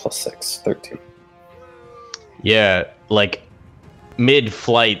 7 plus 6, 13. Yeah, like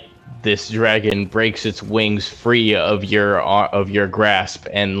mid-flight, this dragon breaks its wings free of your grasp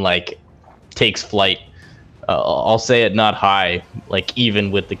and like takes flight. I'll say it not high, like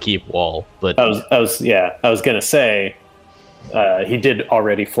even with the keep wall, but I was gonna say he did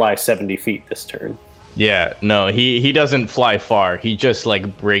already fly 70 feet this turn. yeah, no, he doesn't fly far. He just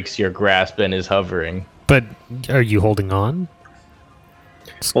like breaks your grasp and is hovering. But are you holding on?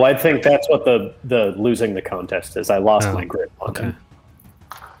 Well, I think that's what the losing the contest is. I lost my grip on him.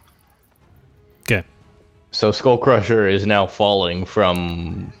 Okay. So Skull Crusher is now falling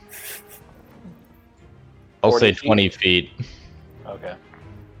from, I'll say 20 feet. Okay.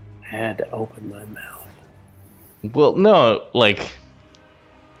 I had to open my mouth. Well, no, like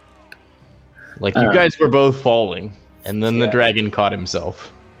you guys were both falling, and then the dragon caught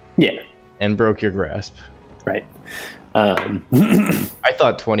himself. Yeah. And broke your grasp. Right. I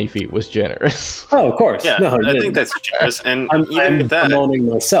thought 20 feet was generous. Oh, of course. Yeah, No, I think that's generous. And I'm even with that, promoting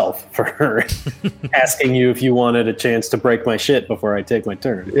myself for asking you if you wanted a chance to break my shit before I take my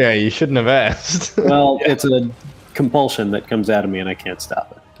turn. Yeah, you shouldn't have asked. Well, it's a compulsion that comes out of me, and I can't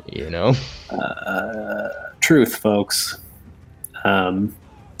stop it. You know? Truth, folks. Yeah.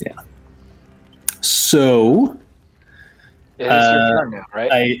 So, It is your turn now,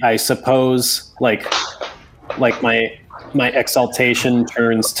 right? I suppose, like my exaltation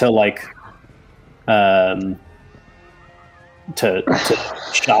turns to like to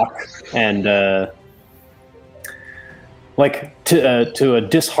shock and like to a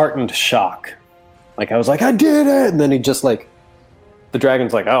disheartened shock. Like I was like, I did it, and then he just like the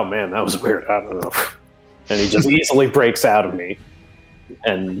dragon's like, oh man, that was weird. I don't know, and he just easily breaks out of me,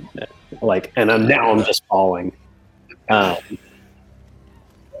 and I'm just falling.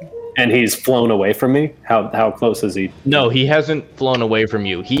 And he's flown away from me. How close is he? No, he hasn't flown away from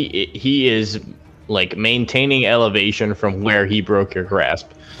you. He is like maintaining elevation from where he broke your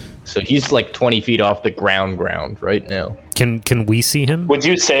grasp. So he's like 20 feet off the ground right now. Can we see him? Would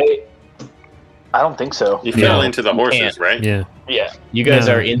you say? I don't think so. you fell into the horses, right? Yeah. Yeah. You guys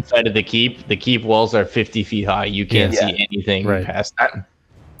No. are inside of the keep. The keep walls are 50 feet high. You can't Yeah. see anything Right. past that.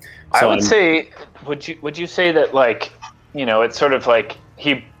 I So would I'm- say, would you say that like, it's sort of like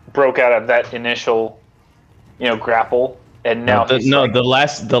he broke out of that initial, grapple, and now he's like, the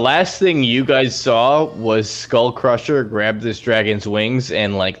last thing you guys saw was Skull Crusher grab this dragon's wings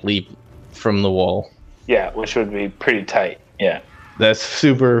and like leap from the wall. yeah, which would be pretty tight. Yeah. That's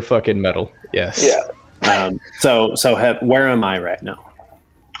super fucking metal. Yes. Yeah. So where am I right now?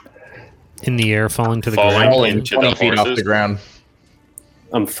 In the air, falling to the Falling. ground. Falling Into 20 the feet off horses. the ground.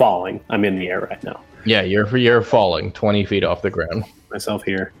 I'm falling. I'm in the air right now. Yeah, you're falling 20 feet off the ground. Myself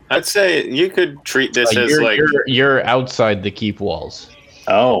here. I'd say you could treat this as You're, like you're outside the keep walls.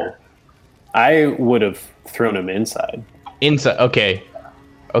 Oh, I would have thrown him inside Inside. Okay.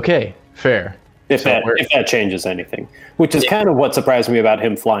 Fair. if So we're- that changes anything. Which is kind of what surprised me about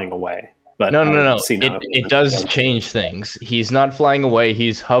him flying away. But No. see now It does change things. He's not flying away.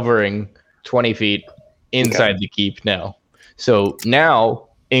 He's hovering 20 feet inside the keep now. So now,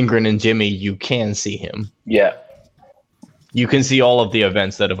 Ingrid and Jimmy, you can see him. Yeah. You can see all of the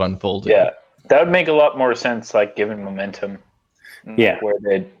events that have unfolded. Yeah. That would make a lot more sense, like given momentum. Yeah. Where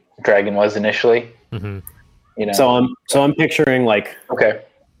the dragon was initially. Hmm. So I'm picturing like Okay.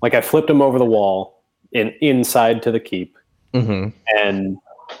 I flipped him over the wall inside to the keep Mm-hmm. and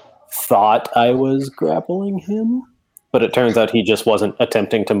thought I was grappling him, but it turns out he just wasn't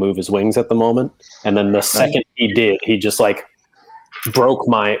attempting to move his wings at the moment. And then the second he did, he just like broke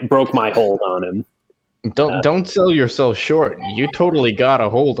my hold on him. Don't sell yourself short. You totally got a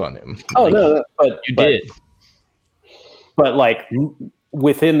hold on him. Oh Like, no, but you did. But like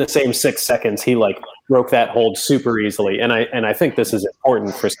within the same 6 seconds, he like broke that hold super easily. And I think this is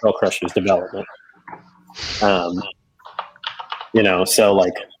important for Skull Crusher's development. So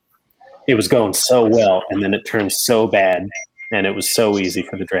like it was going so well, and then it turned so bad, and it was so easy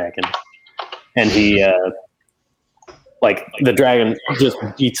for the dragon. And he the dragon just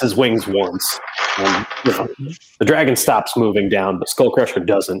beats his wings once. And, the dragon stops moving down, but Skull Crusher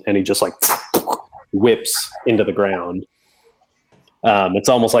doesn't, and he just like whips into the ground. It's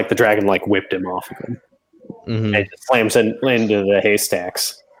almost like the dragon like whipped him off of him. Mhm. And it just slams into the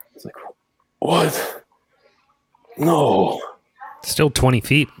haystacks. It's like, what? No. Still 20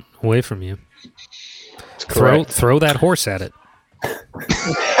 feet away from you. Throw that horse at it.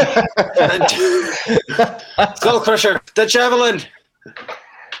 Skull Crusher, the javelin.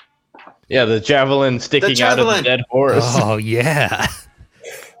 Yeah, the javelin sticking out of the dead horse. Oh, yeah.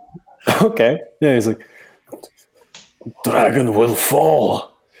 Okay. Yeah, he's like, dragon will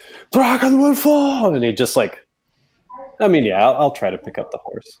fall. Dragon will fall. And he just like, I mean, yeah, I'll try to pick up the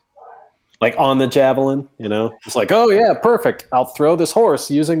horse. Like on the javelin, you know? It's like, oh, yeah, perfect. I'll throw this horse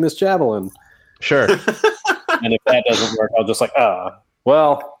using this javelin. Sure. And if that doesn't work, I'll just like,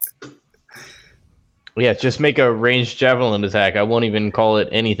 well. Yeah, just make a ranged javelin attack. I won't even call it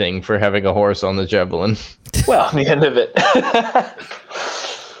anything for having a horse on the javelin. Well, The end of it.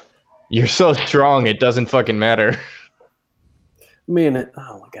 You're so strong, it doesn't fucking matter. I mean, oh,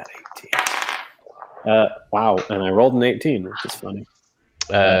 I got 18. Wow, and I rolled an 18, which is funny.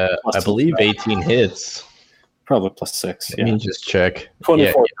 I believe 18 hits. Probably plus 6. Let me just check.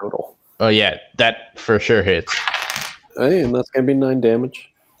 24 total. Oh, yeah, that for sure hits. Hey, and that's going to be 9 damage.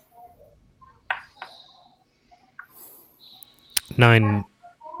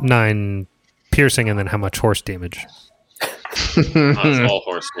 9 piercing, and then how much horse damage? That's all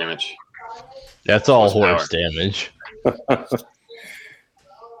horse damage. That's all Horsepower. horse damage.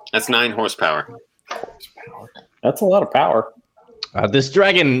 That's 9 horsepower. That's a lot of power. This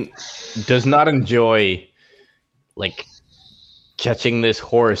dragon does not enjoy, like, catching this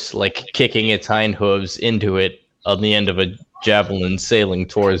horse, like, kicking its hind hooves into it on the end of a javelin sailing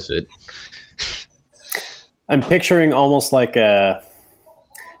towards it. I'm picturing almost like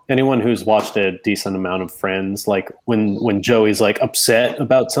anyone who's watched a decent amount of Friends, like when Joey's like upset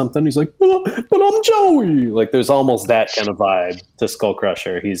about something, he's like, but I'm Joey. Like there's almost that kind of vibe to Skull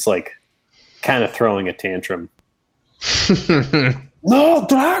Crusher. He's like kind of throwing a tantrum. No,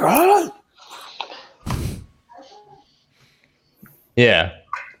 dragon! Yeah.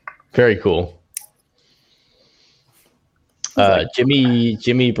 Very cool.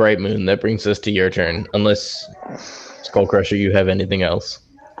 Jimmy Bright Moon, that brings us to your turn. Unless, Skull Crusher, you have anything else.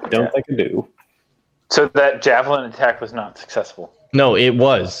 Don't think I do. So that javelin attack was not successful. No, it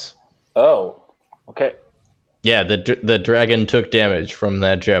was. Oh, okay. Yeah, the dragon took damage from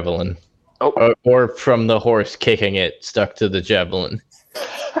that javelin. Oh. Or from the horse kicking it stuck to the javelin.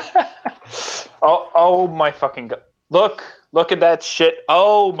 Oh my fucking god. Look at that shit.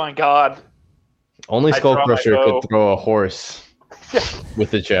 Oh my god. Only I Skull draw my Crusher bow. could throw a horse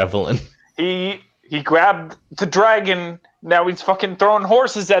with a javelin. He grabbed the dragon. Now he's fucking throwing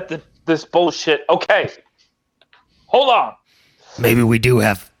horses at this bullshit. Okay. Hold on. Maybe we do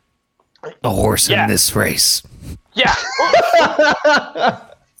have a horse Yeah. in this race. Yeah.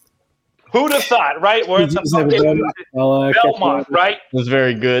 Who'd have thought, right? We're at the fucking Belmont, right? It was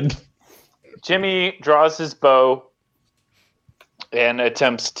very good. Jimmy draws his bow and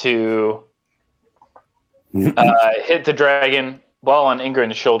attempts to hit the dragon while on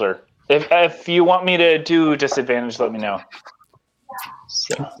Ingrid's shoulder. If you want me to do disadvantage, let me know.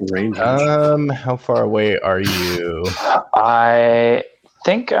 How far away are you? I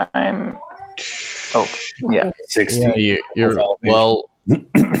think I'm. Oh, yeah. 60. Yeah, you're well,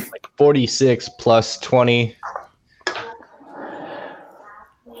 like 46 plus 20.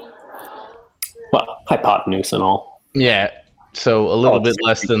 Well, hypotenuse and all. Yeah, so a little bit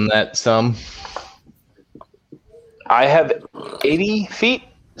less than that sum. I have 80 feet,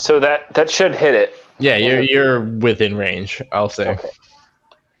 so that should hit it. Yeah, you're within range, I'll say. Okay.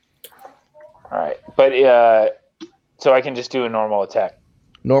 All right, but so I can just do a normal attack.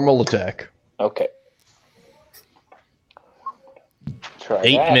 Normal attack. Okay. Try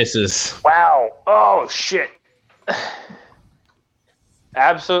 8 that. misses. Wow. Oh shit.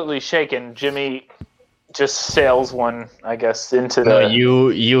 Absolutely shaken. Jimmy just sails one, I guess, into No, the.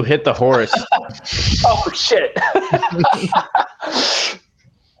 you hit the horse. Oh shit.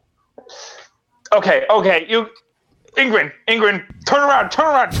 Okay. You, Ingrid, turn around.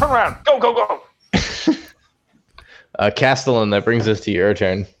 Go. Castellan, that brings us to your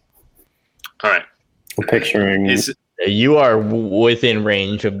turn. All right. I'm picturing. You are within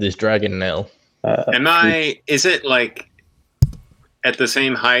range of this dragon now. Is it like at the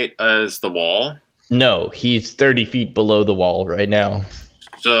same height as the wall? No, he's 30 feet below the wall right now.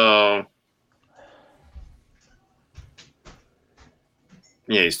 So,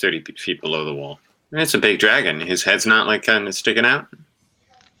 yeah, he's 30 feet below the wall. It's a big dragon. His head's not like kind of sticking out.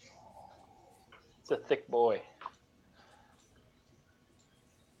 It's a thick boy.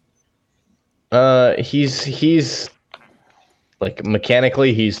 He's like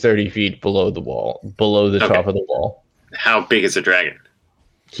mechanically he's 30 feet below the wall, below the top of the wall. How big is a dragon?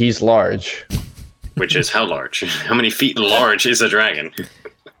 He's large. which is how large? How many feet large is a dragon?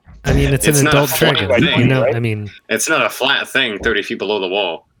 I mean, it's an not a adult dragon. flat thing, You know, right? I mean, It's not a flat thing 30 feet below the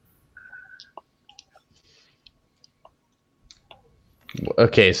wall.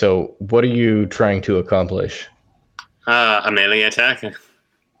 Okay, so what are you trying to accomplish? A melee attack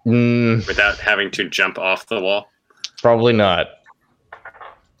without having to jump off the wall. Probably not.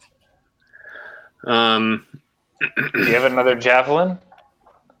 Um, Do you have another javelin?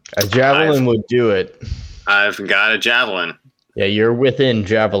 A javelin would do it. I've got a javelin. Yeah, you're within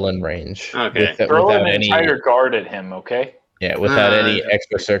javelin range. Okay. Throw without an any, entire guard at him, okay? yeah, without any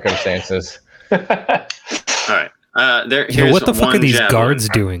extra circumstances. All right. Here's yo, what the fuck are one these javelin. guards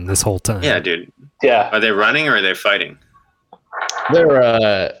doing this whole time? Yeah, dude. Yeah. Are they running or are they fighting?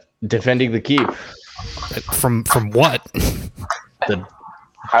 They're defending the keep. From what?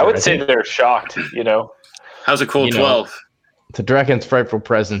 I would say they're shocked, you know? How's a cool You know, 12? The dragon's frightful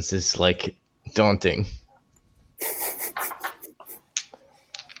presence is like daunting.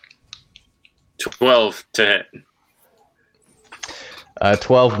 12 to hit.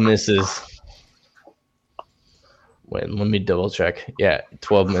 12 misses. Wait, let me double check. Yeah,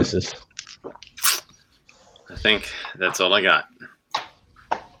 12 misses. I think that's all I got.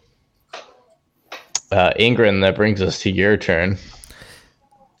 Ingrid, that brings us to your turn.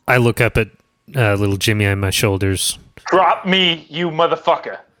 I look up at little Jimmy on my shoulders. Drop me, you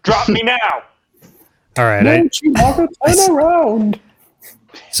motherfucker. Drop me now. All right. Turn around.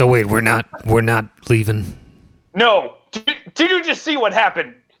 So wait, we're not leaving. No. Did you just see what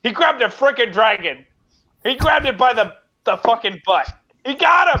happened? He grabbed a frickin' dragon. He grabbed it by the fucking butt. He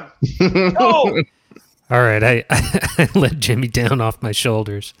got him. No. All right. I let Jimmy down off my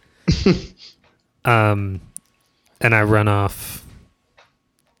shoulders. And I run off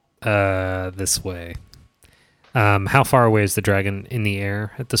this way. How far away is the dragon in the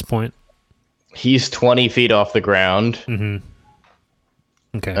air at this point? He's 20 feet off the ground. Mm-hmm.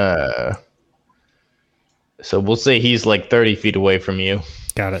 Okay. So we'll say he's like 30 feet away from you.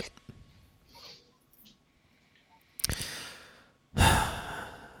 Got it. I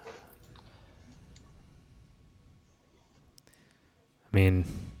mean,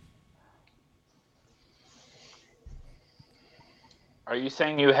 Are you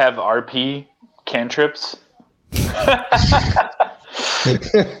saying you have RP cantrips?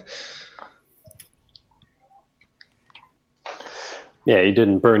 Yeah, you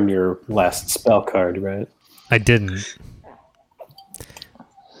didn't burn your last spell card, right? I didn't.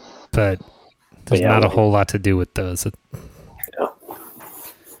 But there's yeah, not a like- whole lot to do with those.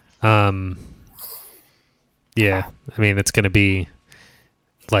 Yeah, I mean, it's going to be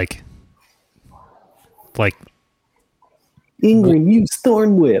like Ingrid, use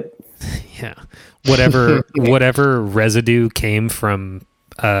Thorn Whip. yeah, whatever residue came from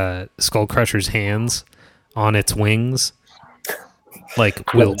Skullcrusher's hands on its wings,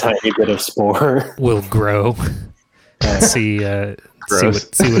 like With a tiny bit of spore. will grow. see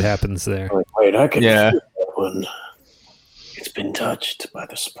what happens there. Like, wait, I can Yeah. feel that one. It's been touched by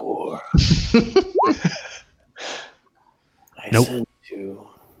the spore. Nope. Sent you.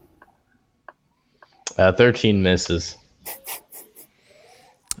 13 misses.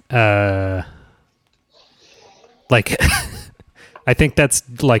 Like I think that's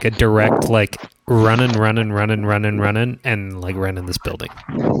like a direct like running, and like running this building.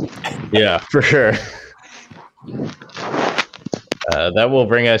 Yeah, for sure. That will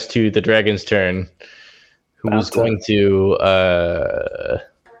bring us to the dragon's turn, who is going to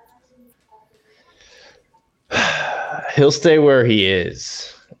he'll stay where he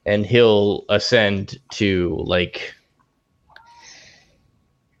is, and he'll ascend to like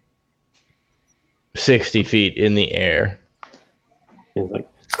 60 feet in the air. He's like,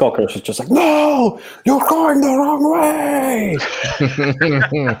 Skullcrusher's just like, no, you're going the wrong way.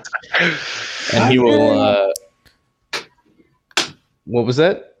 And he will what was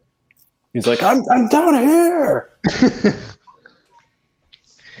that? He's like, I'm down here.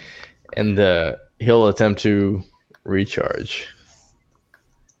 And he'll attempt to recharge.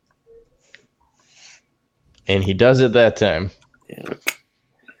 And he does it that time. Yeah.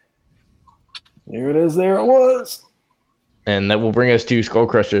 There it is. There it was. And that will bring us to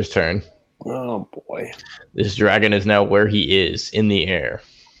Skullcrusher's turn. Oh boy. This dragon is now where he is in the air.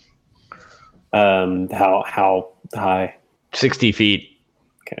 How high? 60 feet.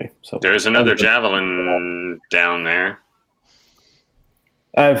 Okay, so There's another javelin down there.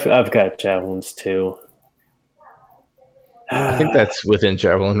 I've got javelins too. I think that's within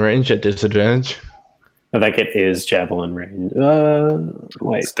javelin range at disadvantage. I think it is javelin range.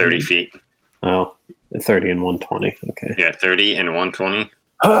 Wait, It's 30 feet. Oh, 30 and 120. Okay. Yeah, 30 and 120.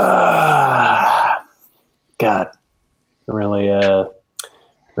 God, I really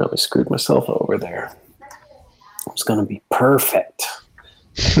screwed myself over there. It was going to be perfect.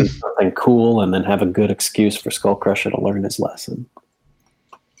 Do something cool and then have a good excuse for Skullcrusher to learn his lesson.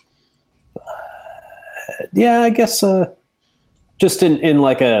 Yeah, I guess just in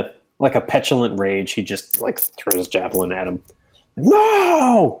like a petulant rage, he just like throws his javelin at him.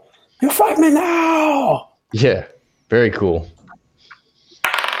 No! You fight me now! Yeah, very cool.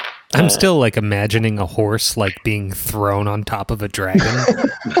 I'm still like imagining a horse like being thrown on top of a dragon.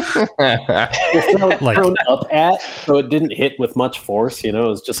 thrown up at, so it didn't hit with much force. You know, it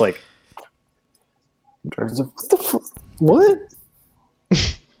was just like, what?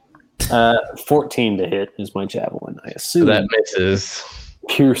 14 to hit is my javelin. I assume That misses.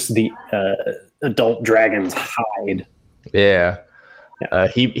 Pierce the adult dragon's hide. Yeah.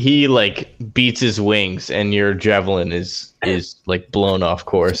 He like beats his wings, and your javelin is like blown off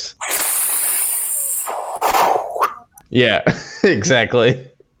course. Yeah, exactly.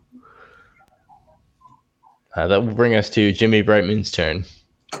 That will bring us to Jimmy Brightman's turn.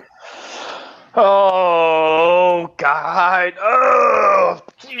 Oh God! Oh,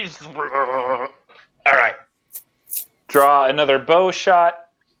 jeez! All right. Draw another bow shot.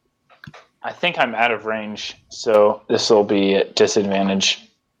 I think I'm out of range, so this will be at disadvantage.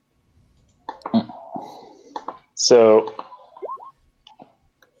 So,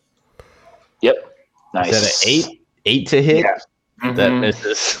 yep, nice. Is that an 8 to hit? Yeah. Mm-hmm. That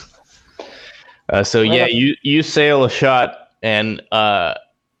misses. So yeah, you sail a shot, and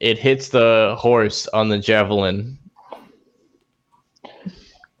it hits the horse on the javelin.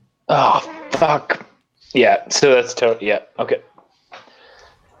 Oh fuck! Yeah, so that's yeah. Okay.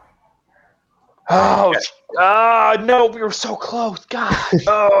 Oh, no, we were so close. God.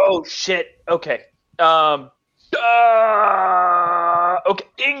 Oh, shit. Okay. Okay.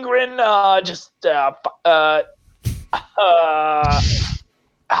 Ingrid, just, hide,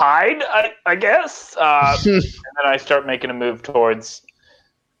 I guess. And then I start making a move towards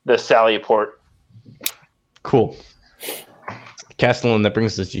the Sally port. Cool. Castellan, that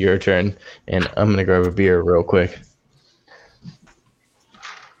brings us to your turn, and I'm going to grab a beer real quick.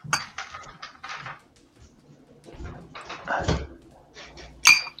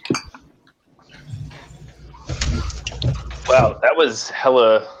 Wow, that was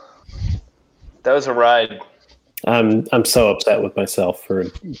hella. That was a ride. I'm so upset with myself for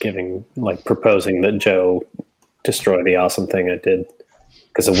proposing that Joe destroy the awesome thing I did,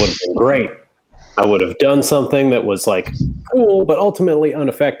 because it would have been great. I would have done something that was like cool, but ultimately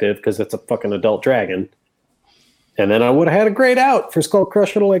ineffective because it's a fucking adult dragon. And then I would have had a great out for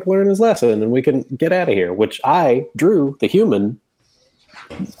Skullcrusher to like learn his lesson, and we can get out of here. Which I, Drew, the human,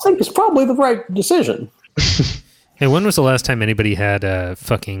 think is probably the right decision. Hey, when was the last time anybody had a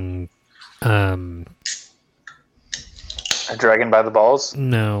fucking A dragon by the balls?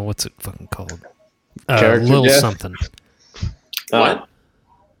 no, what's it fucking called? Character Little death? something. What?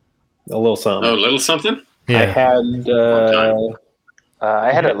 A little something. Oh, little something? Yeah.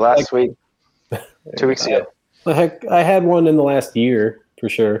 I had it last week. 2 weeks ago. I had one in the last year for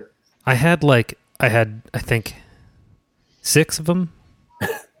sure. I had I think 6 of them.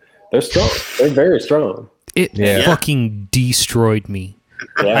 They're strong. They're very strong. It Yeah. fucking destroyed me.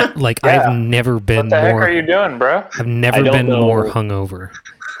 Yeah. I've never been What the heck more. are you doing, bro? I've never I don't been know. more hungover.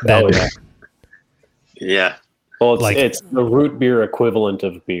 Oh, yeah. Yeah. Well, Like- it's the root beer equivalent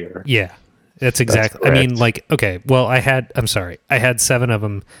of beer. Yeah, that's exactly. I mean, okay. Well, I had 7 of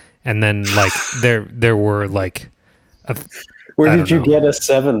them, and then there were like. Where I did don't you know. get a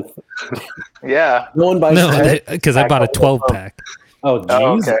 7th? Yeah. No one buys No, because I bought a 12 pack. Oh,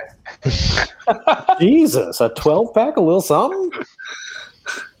 Oh, Jesus. okay. Jesus, a 12 pack, a little something?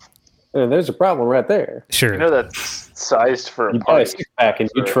 There's a problem right there. Sure. You know that's sized for a You buy a party. 6-pack and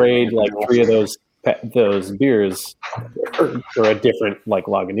you trade like 3 of those beers for a different like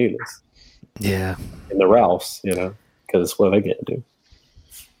Lagunitas Yeah. in the Ralphs, because what are they going to do?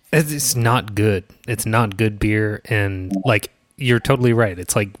 It's not good. It's not good beer, and you're totally right.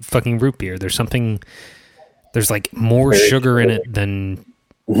 It's like fucking root beer. There's like more sugar in it than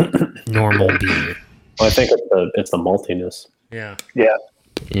normal beer. Well, I think it's the maltiness. Yeah. Yeah.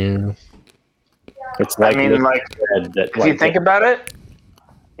 Yeah. It's I mean, like, that, if you think about it,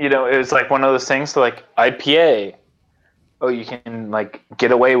 it was like one of those things like IPA. Oh, you can like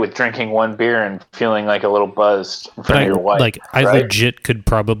get away with drinking one beer and feeling like a little buzzed in front of your wife. I right? legit could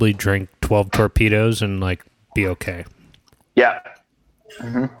probably drink 12 torpedoes and be okay. Yeah.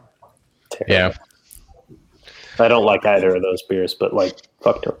 Yeah. I don't like either of those beers, but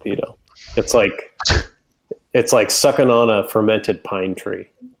fuck torpedo. It's like sucking on a fermented pine tree.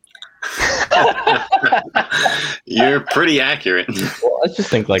 You're pretty accurate. Well, I just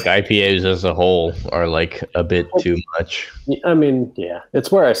think like IPAs as a whole are like a bit too much. I mean, yeah,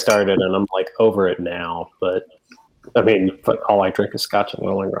 it's where I started, and I'm like over it now. But I mean, but all I drink is Scotch and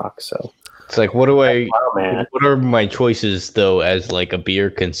Rolling Rock. So It's like, what do I? oh, man. What are my choices though? As like a beer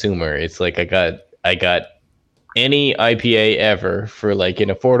consumer, it's like I got any IPA ever for like an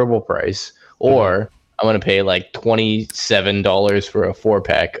affordable price, or I'm gonna pay like $27 for a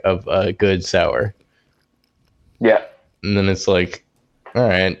 4-pack of a good sour, Yeah. and then it's like, all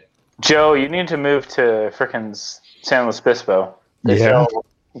right, Joe, you need to move to frickin' San Luis Obispo. They Yeah. sell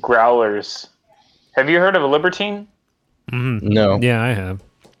growlers. Have you heard of a Libertine? no, Yeah, I have.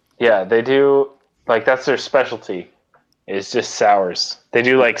 Yeah, they do. Like, that's their specialty. Is just sours. They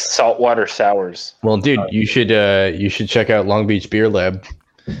do like saltwater sours. well, dude, you should check out Long Beach Beer Lab.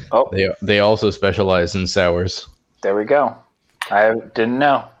 Oh, They also specialize in sours. there we go. I didn't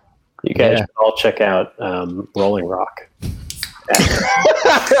know. You guys Yeah. should all check out Rolling Rock.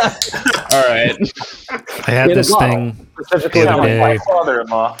 All right. I had In a this bottle. thing. Specifically, The other Sound like day. my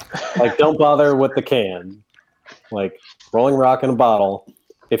father-in-law. like, don't bother with the can. Like, Rolling Rock in a bottle.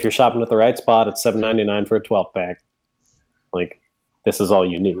 If you're shopping at the right spot, it's $7.99 for a 12-pack. Like, this is all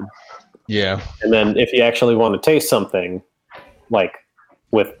you need. Yeah. And then if you actually want to taste something, like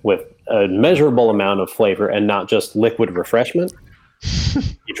with a measurable amount of flavor and not just liquid refreshment,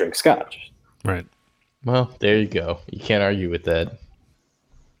 you drink Scotch. Right. Well, there you go. You can't argue with that.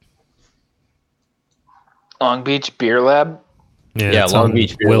 Long Beach Beer Lab. Yeah, it's Long on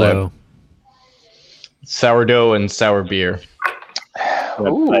Beach Beer Willow. Lab. Sourdough and sour beer.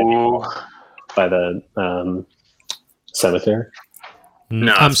 Ooh. By the cemetery.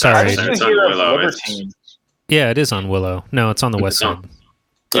 No, I'm it's sorry. not. Did It's you on hear of Willow. Libertine? Yeah, it is on Willow. No, it's on the west It's on- side.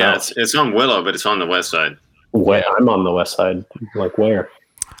 Yeah, it's on Willow, but it's on the west side. Where I'm on the west side. Like where?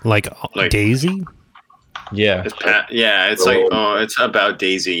 Like, Like- Daisy? Yeah. It's like it's about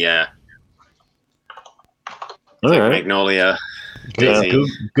Daisy. Yeah, All like right. Magnolia. Yeah, Daisy.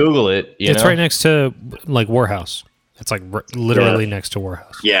 Google it. It's right next to like Warhouse. It's like literally Yeah. next to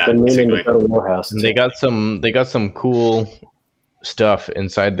Warhouse. Yeah, Been meaning to basically. go to Morehouse. And they got some cool stuff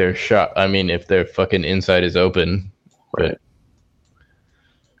inside their shop. I mean, if their fucking inside is open, but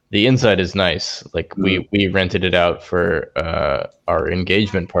the inside is nice. Like we rented it out for our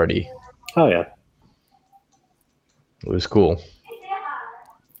engagement party. Oh yeah, It was cool.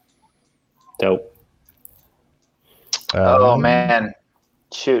 dope. Oh man,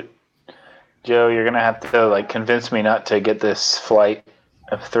 shoot, Joe, you're gonna have to like convince me not to get this flight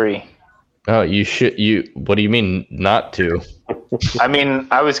of 3. Oh, you should. What do you mean not to? I mean,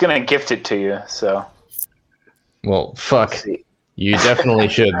 I was gonna gift it to you, so. Well, fuck. Let's see. You definitely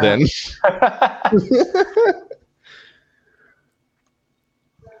should then.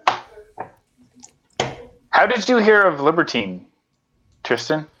 How did you hear of Libertine,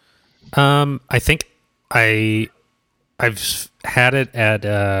 Tristan? I think I've had it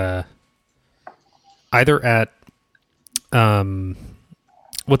at either at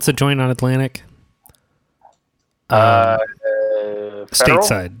what's the joint on Atlantic? Federal?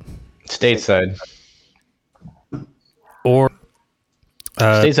 Stateside. Stateside. Or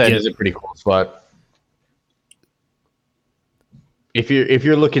Stateside yeah, is a pretty cool spot. If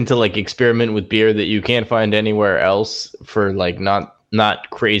you're looking to like experiment with beer that you can't find anywhere else for like not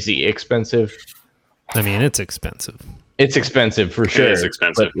crazy expensive. I mean, it's expensive. It's expensive for sure. is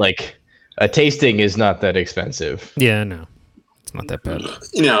expensive. But like a tasting is not that expensive. Yeah, no, it's not that bad.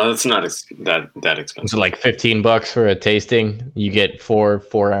 No, it's not that It's expensive. like $15 for a tasting. You get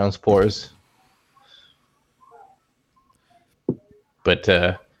 4-ounce pours.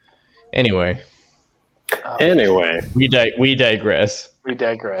 But anyway, Anyway, we digress. We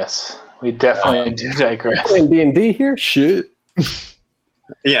digress. We definitely do digress. playing D&D here. Shit.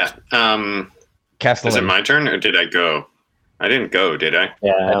 Yeah. Is Castellan. it my turn or did I go? I didn't go, did I?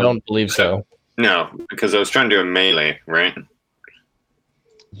 Yeah, I don't believe so. No, because I was trying to do a melee, right?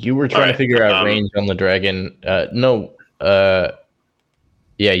 You were trying to Alright, figure out range on the dragon.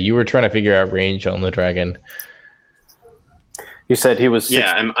 Yeah, you were trying to figure out range on the dragon. You said he was.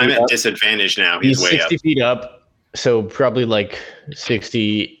 Yeah, 60 I'm feet at up. disadvantage now. He's way 60 up. feet up, so probably like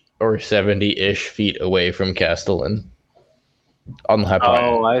 60 or 70-ish feet away from Castellan. On the high point.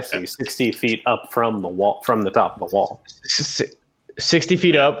 Oh, I see. 60 feet up from the wall, from the top of the wall. 60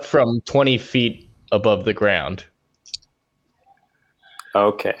 feet up from 20 feet above the ground.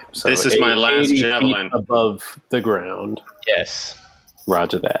 Okay, so This is my last 80 feet javelin. above the ground. Yes.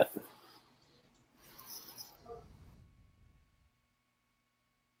 Roger that.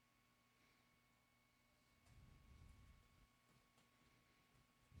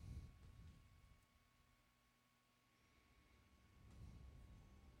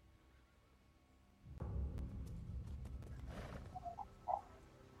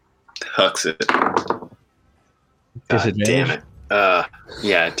 cucks it. God Disadvantage? damn it.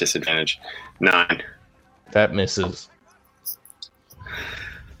 Yeah, disadvantage. 9. That misses.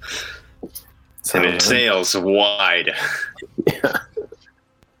 And it sails wide. Yeah.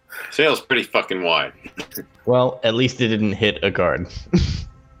 Sails pretty fucking wide. Well, at least it didn't hit a guard.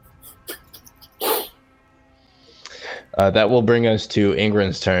 That will bring us to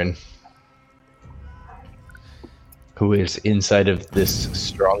Ingrin's turn, who is inside of this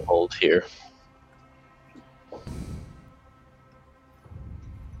stronghold here.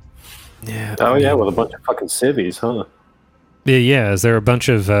 Yeah. Oh yeah, with a bunch of fucking civvies, huh? Yeah. Is there a bunch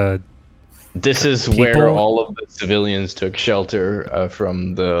of This is People? where all of the civilians took shelter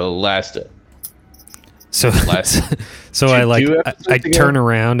from the last. so Last so I like two I episodes ago? turn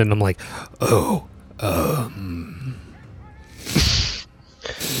around and I'm like, oh,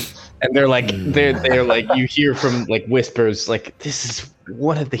 And they're like, they're like, you hear from like whispers, like, this is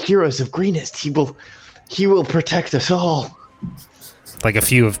one of the heroes of Greenest. He will protect us all. like a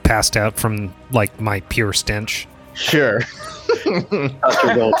few have passed out from like my pure stench. Sure.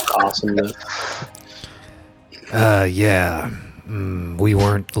 Dr. Bill's awesomeness. Yeah. We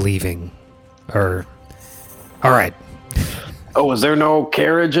weren't leaving. Or all right. Oh, is there no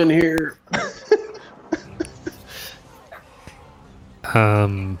carriage in here?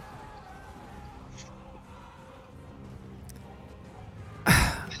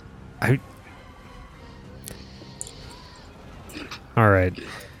 All right.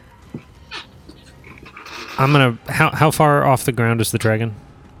 I'm gonna. How far off the ground is the dragon?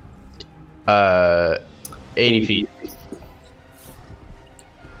 80 feet.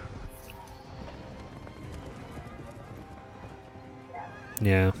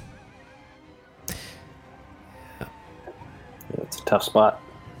 Yeah. It's a tough spot.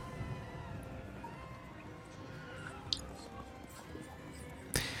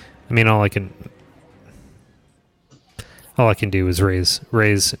 I mean, all I can do is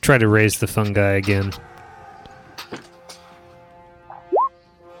try to raise the fungi again.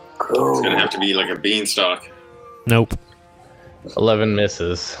 It's gonna have to be like a beanstalk. Nope. 11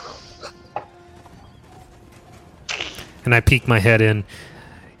 misses. And I peek my head in.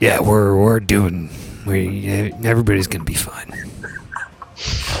 Yeah, we're doing. Everybody's gonna be fine.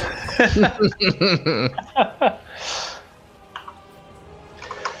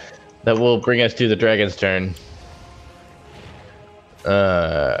 That will bring us to the dragon's turn.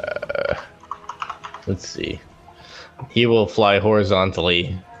 Let's see. He will fly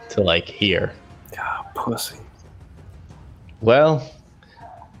horizontally to like here. God, pussy. Well,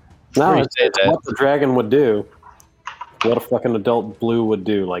 No, before you it's say that, what the dragon would do. What a fucking adult blue would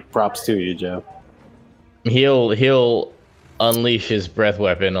do. Like, props to you, Joe. he'll unleash his breath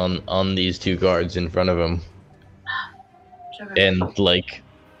weapon on these two guards in front of him, and like,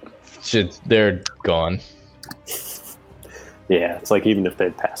 they're gone. Yeah, it's like even if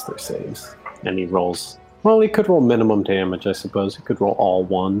they'd pass their saves and he rolls, well, he could roll minimum damage, I suppose. He could roll all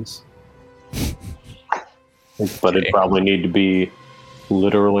ones. But it'd probably need to be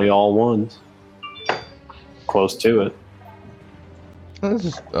literally all ones. Close to it.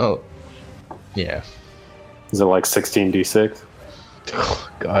 Oh, yeah. Is it like 16d6? Oh,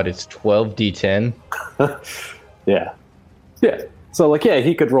 God, it's 12d10. Yeah. Yeah. So, like, yeah,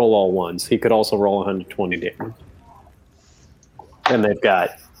 he could roll all ones. He could also roll 120 damage. And they've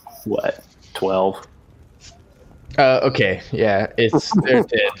got, what, 12? Okay, yeah, they're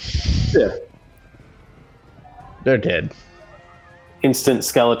dead. Yeah. They're dead. Instant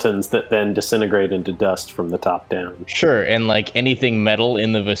skeletons that then disintegrate into dust from the top down. Sure, and like anything metal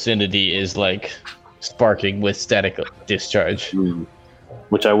in the vicinity is like sparking with static discharge.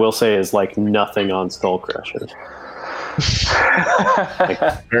 Which I will say is like nothing on Skull Crusher.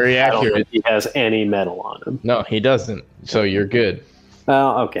 Very I don't accurate. think he has any metal on him. No, he doesn't. So you're good.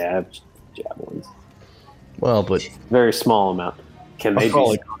 Oh, okay, I have javelins. Well, but Very small amount. Can they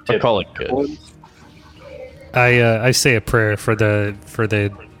I'll be call it good. I say a prayer for the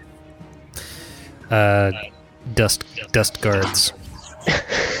dust guards.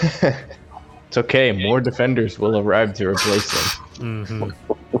 It's okay. More defenders will arrive to replace them. Mm-hmm.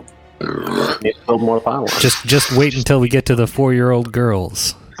 Need to build more pylons. Just wait until we get to the 4-year-old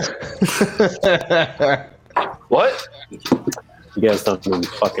girls. What? You guys don't even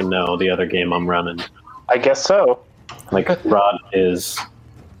fucking know the other game I'm running. I guess so. Like, Rod is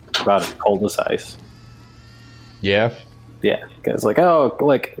cold as ice. Yeah. Yeah, guys like, oh,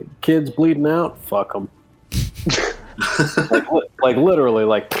 like, kids bleeding out? Fuck them. like, literally,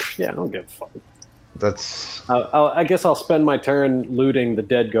 like, yeah, I don't give a fuck. That's I guess I'll spend my turn looting the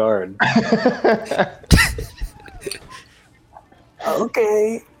dead guard.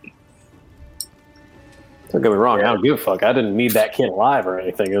 Okay. Don't get me wrong, I don't give a fuck. I didn't need that kid alive or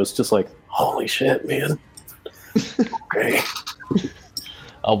anything. It was just like, holy shit, man. Okay.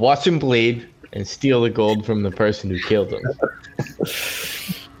 I'll watch him bleed and steal the gold from the person who killed him.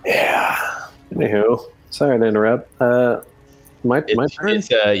 Yeah. Anywho, sorry to interrupt. My turn? It's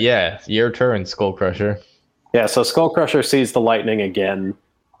your turn, Skull Crusher. Yeah, so Skull Crusher sees the lightning again,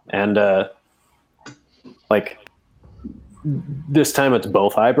 and this time it's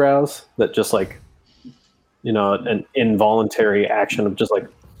both eyebrows that just an involuntary action of just like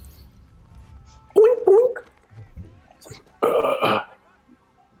boink, boink.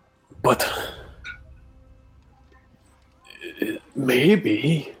 But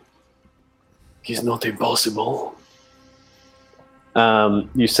maybe he's not impossible.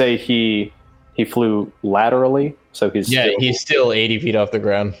 You say he flew laterally, so he's still 80 feet off the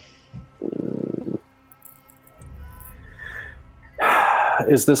ground.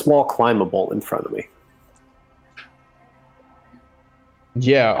 Is this wall climbable in front of me?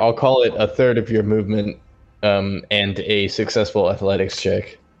 Yeah, I'll call it a third of your movement, and a successful athletics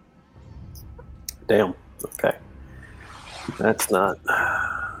check. Damn. Okay. That's not.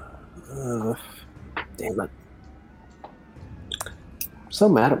 Damn it. I'm so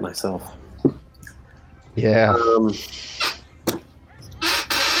mad at myself. Yeah.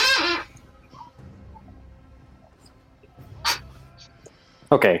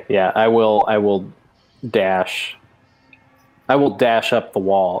 Okay. Yeah, I will dash. I will dash up the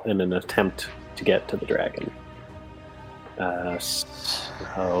wall in an attempt to get to the dragon.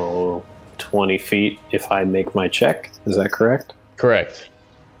 So 20 feet if I make my check. Is that correct? Correct.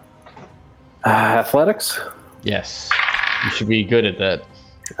 Athletics? Yes. You should be good at that.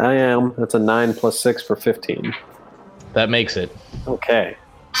 I am. That's a 9 plus 6 for 15. That makes it. Okay.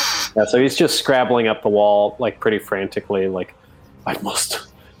 Yeah, so he's just scrabbling up the wall, pretty frantically, I must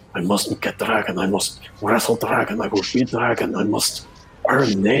get dragon, I must wrestle dragon, I will beat dragon, I must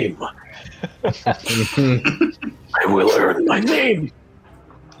earn name. I will earn my name.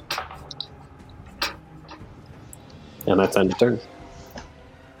 And that's end of turn.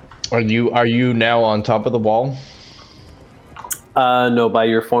 Are you now on top of the wall? No, by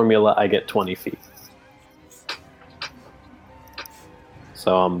your formula, I get 20 feet.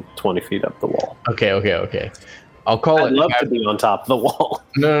 So I'm 20 feet up the wall. Okay. I'll call it. I'd love to be on top of the wall.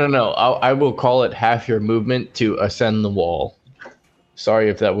 No. I will call it half your movement to ascend the wall. Sorry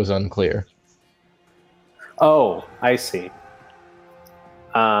if that was unclear. Oh, I see.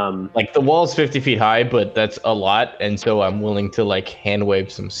 The wall's 50 feet high, but that's a lot, and so I'm willing to hand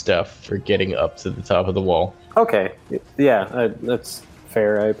wave some stuff for getting up to the top of the wall. Okay, yeah, that's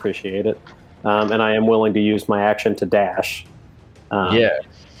fair. I appreciate it, and I am willing to use my action to dash. Yeah.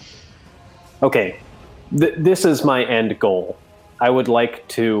 Okay, this is my end goal. I would like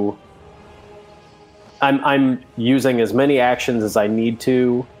to. I'm using as many actions as I need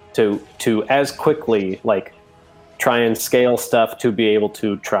to as quickly try and scale stuff to be able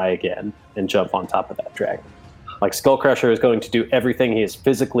to try again and jump on top of that dragon. Skull Crusher is going to do everything he is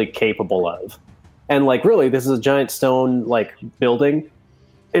physically capable of. And really, this is a giant stone building.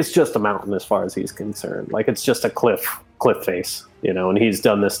 It's just a mountain as far as he's concerned. It's just a cliff face, and he's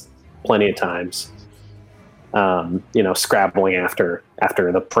done this plenty of times. Scrabbling after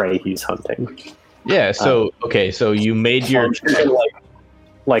the prey he's hunting. Yeah, so so you made your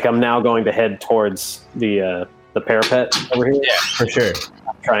I'm now going to head towards the parapet over here. Yeah, for sure.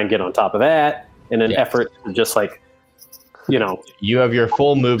 Try and get on top of that in an effort to just You have your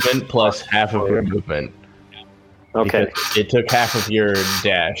full movement plus half of your movement. Okay. Because it took half of your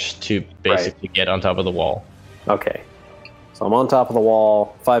dash to basically get on top of the wall. Okay. So I'm on top of the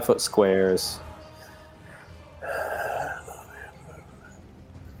wall, 5 foot squares.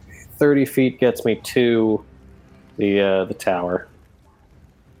 30 feet gets me to the tower.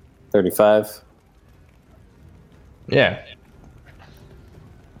 35. Yeah.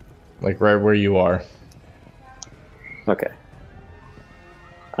 Right where you are. Okay.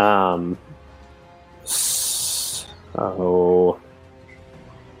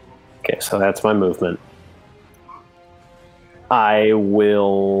 Okay, so that's my movement. I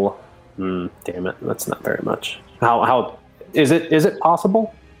will. Damn it, that's not very much. How is it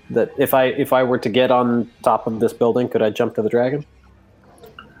possible that if I were to get on top of this building, could I jump to the dragon?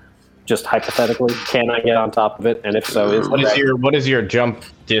 Just hypothetically, can I get on top of it? And if so, what is your jump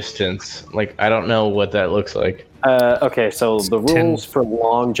distance? I don't know what that looks like. Okay, so the rules for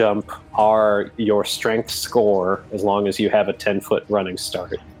long jump are your strength score as long as you have a 10-foot running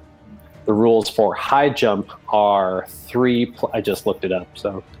start. The rules for high jump are 3. I just looked it up,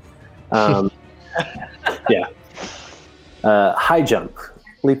 so yeah. High jump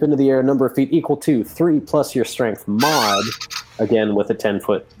Leap into the air a number of feet equal to 3 plus your strength mod, again with a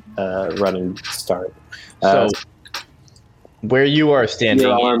 10-foot running start. So, where you are standing,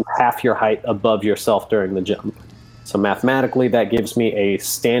 your arm half your height above yourself during the jump. So mathematically, that gives me a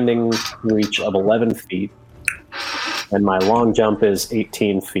standing reach of 11 feet, and my long jump is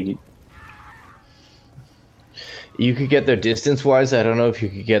 18 feet. you could get there distance-wise. I don't know if you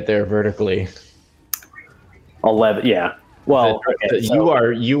could get there vertically. 11, yeah. Well, okay, so,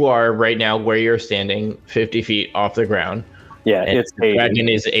 you are right now where you're standing, 50 feet off the ground. yeah, And it's the 80. dragon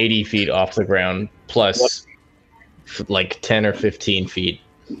is 80 feet off the ground, plus like 10 or 15 feet.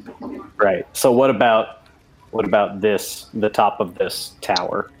 Right. So what about this? The top of this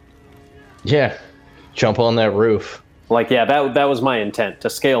tower? Yeah, jump on that roof. Like, yeah, that was my intent, to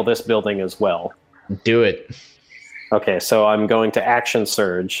scale this building as well. Do it. Okay, so I'm going to action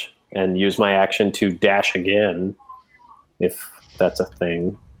surge and use my action to dash again, if that's a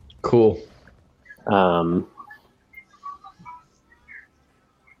thing. Cool.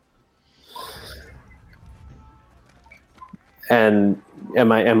 And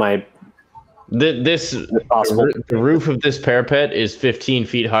am I possible? The roof of this parapet is 15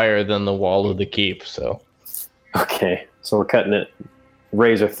 feet higher than the wall of the keep. So Okay, so we're cutting it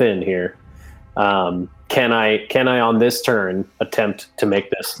razor thin here. Can I on this turn attempt to make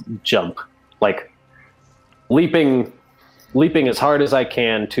this jump, like leaping as hard as I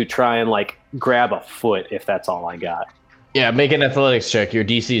can to try and like grab a foot, if that's all I got? yeah, make an athletics check. Your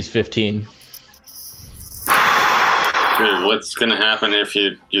DC is 15. Dude, what's gonna happen if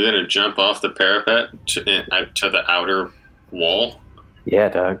you're gonna jump off the parapet to the outer wall? Yeah,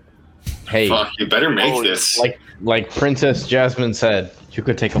 Doug. Hey, Fuck, you better make this. like Princess Jasmine said, you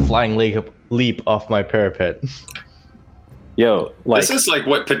could take a flying leap off my parapet. Yo, like, This is like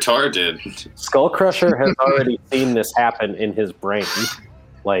what Pitar did. Skull Crusher has already seen this happen in his brain.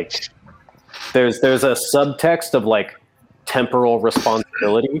 Like, there's a subtext of like temporal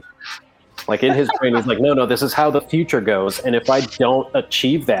responsibility. Like in his brain, he's like, no, this is how the future goes, and if I don't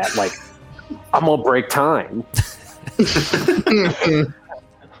achieve that, like, I'm gonna break time.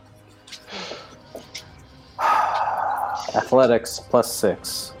 Athletics plus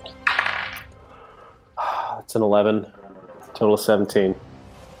 6. It's an 11. Total of 17.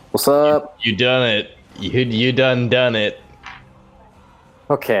 What's up? You done it. You done it.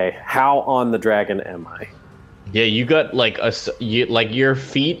 Okay, how on the dragon am I? Yeah, you got like your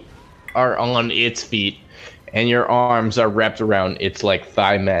feet are on its feet, and your arms are wrapped around its like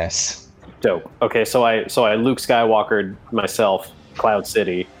thigh mass. Dope. Okay, so I Luke Skywalkered myself, Cloud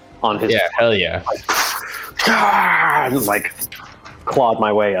City, on his. Yeah, hell yeah. And like clawed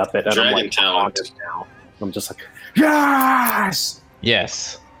my way up it, and Dragon I'm like, talent. now. I'm just like, yes,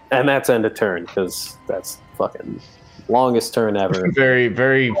 Yes. and that's end of turn because that's fucking longest turn ever. Very,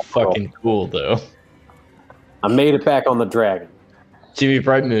 very fucking cool though. I made it back on the dragon. Jimmy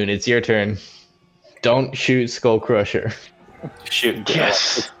Bright Moon, it's your turn. Don't shoot Skull Crusher. Shoot,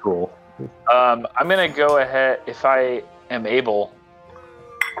 Yes. it's cool. I'm gonna go ahead if I am able.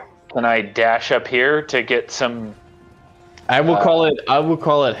 Can I dash up here to get some? I will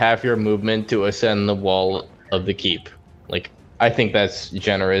call it half your movement to ascend the wall of the keep. Like, I think that's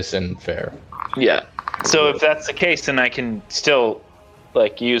generous and fair. Yeah. So if that's the case, then I can still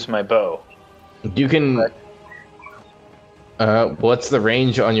like use my bow. You can. What's the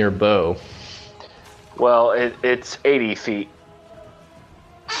range on your bow? Well, it's 80 feet.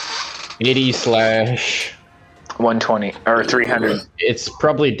 80/. 120 or 300. It's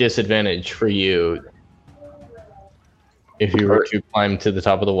probably disadvantage for you if you were to climb to the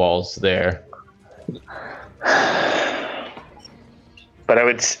top of the walls there. But I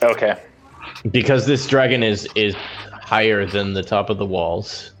would okay. Because this dragon is higher than the top of the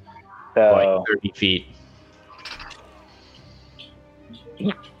walls by 30 feet.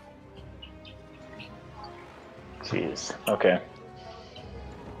 Jeez. Okay.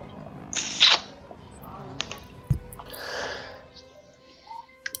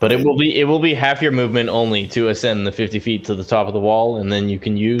 But it will be half your movement only to ascend the 50 feet to the top of the wall, and then you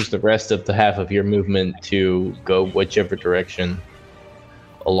can use the rest of the half of your movement to go whichever direction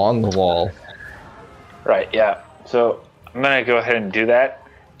along the wall. Right. Yeah. So I'm gonna go ahead and do that.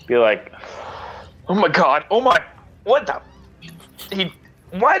 Be like, oh my god. Oh my. What the?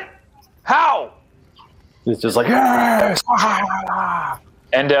 What? How? It's just like, yes!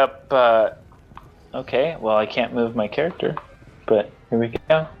 End up. Okay. Well, I can't move my character, but here we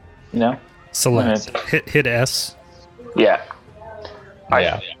go. No. Select. Hit S. Yeah.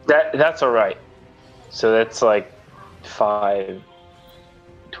 Yeah. That's all right. So that's like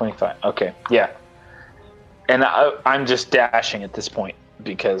 25. Okay. Yeah. And I'm just dashing at this point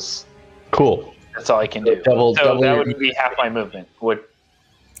because Cool. that's all I can do. Double that your- would be half my movement.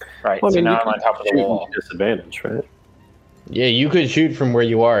 Right. Well, I So mean, now you I'm on can top of the shoot wall. with disadvantage, right? Yeah, you could shoot from where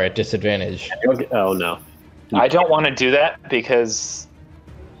you are at disadvantage. Oh no, I don't want to do that because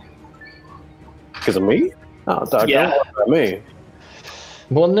because of me. Oh, dog, Yeah. don't worry about me.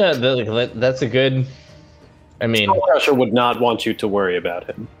 Well, no, that's a good. I mean, Skull Crusher would not want you to worry about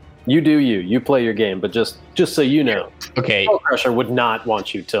him. You do you. You play your game, but just so you know, okay, Skull Crusher would not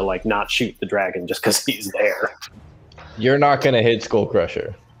want you to like not shoot the dragon just because he's there. you're not gonna hit Skull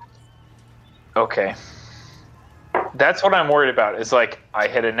Crusher. okay. That's what I'm worried about. Is like I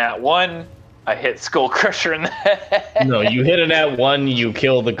hit a nat 1, I hit Skull Crusher in the head. No, you hit it at 1, you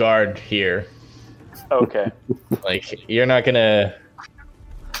kill the guard here. Okay. Like you're not gonna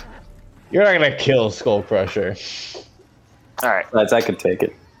kill Skull Crusher. All right. I could take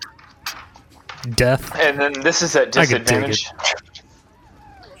it. Death. And then this is at I could take disadvantage.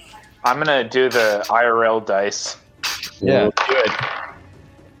 I'm gonna do the IRL dice. Yeah, good.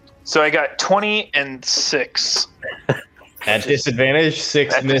 So I got 20 and 6. At disadvantage,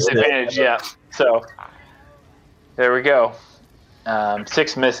 6 At misses. disadvantage, yeah. So there we go.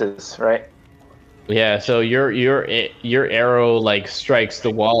 6 misses, right? Yeah, so your arrow like strikes the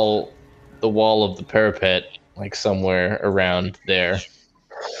wall of the parapet, like somewhere around there.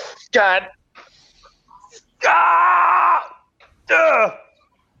 God. Ah! Ugh!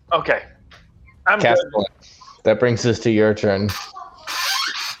 Okay. I'm good. Castellan, that brings us to your turn.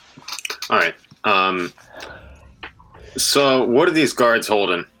 All right. So what are these guards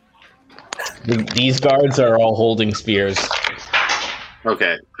holding? These guards are all holding spears.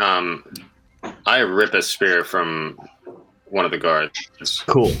 Okay. I rip a spear from one of the guards,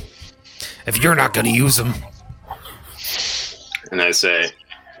 Cool. If you're not going to use them, and I say,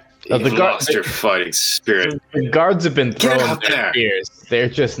 Oh, "You've the guard- lost your fighting spirit." The guards have been Get throwing out their there. spears. They're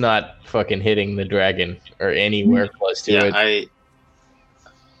just not fucking hitting the dragon or anywhere close to Yeah, it.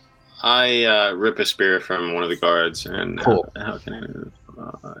 I rip a spear from one of the guards, and Cool. how can I?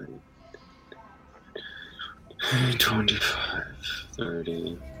 25,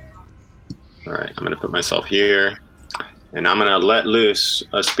 30. All right, I'm gonna put myself here, and I'm gonna let loose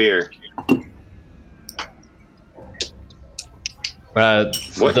a spear.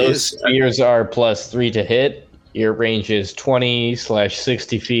 What Those is- spears are +3 to hit. Your range is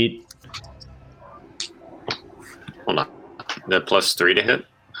 20/60 feet. Hold on, the +3 to hit.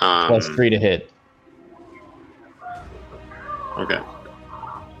 +3 to hit. Okay.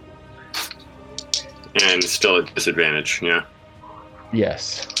 And still at disadvantage, yeah.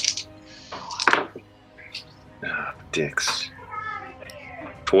 Yes. Ah, dicks.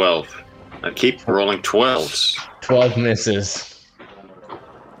 12. I keep rolling 12s. 12 misses.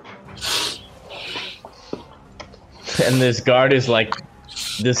 And this guard is like,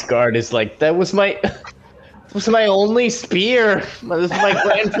 that was my only spear. This was my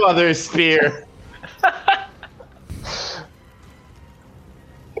grandfather's spear.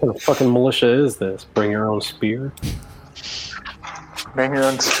 What kind of fucking militia is this? Bring your own spear? Bring your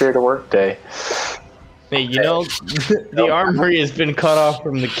own spear to work day. Hey, you know, the armory has been cut off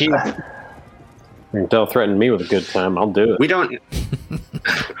from the keep. Don't threaten me with a good time. I'll do it. We don't.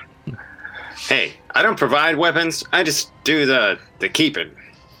 Hey, I don't provide weapons. I just do the keeping.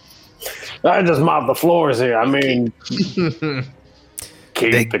 I just mop the floors here. I mean,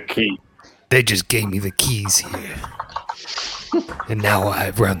 keep the key. they just gave me the keys here. And now I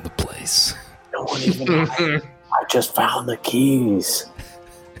run the place. No one even. I just found the keys.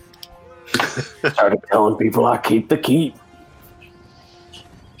 Started telling people I keep the keep.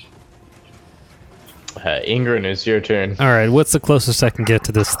 Ingrid, it's your turn. All right, what's the closest I can get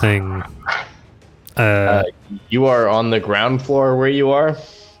to this thing? You are on the ground floor where you are.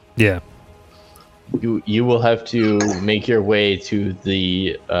 Yeah. You will have to make your way to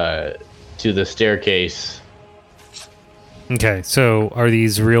the staircase. Okay, so are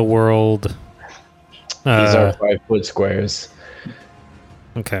these real world? These are 5-foot squares.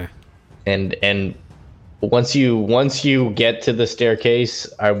 Okay. And once you get to the staircase,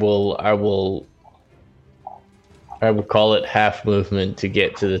 I will call it half movement to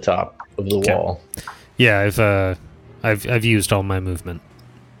get to the top of the Okay. wall. Yeah, I've used all my movement.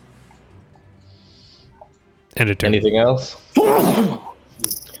 And a turn. Anything else?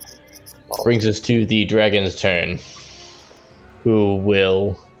 Brings us to the dragon's turn, who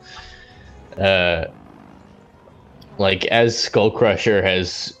will, like as Skullcrusher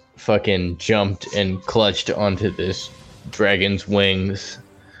has fucking jumped and clutched onto this dragon's wings,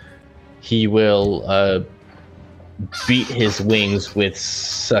 he will beat his wings with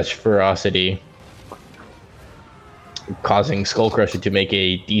such ferocity causing Skullcrusher to make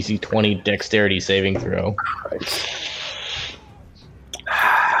a DC 20 Dexterity saving throw. Is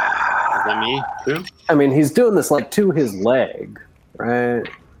that me too? I mean, he's doing this like to his leg, right?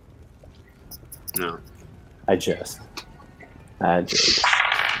 No. I just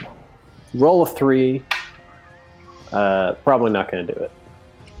roll a 3. Probably not going to do it.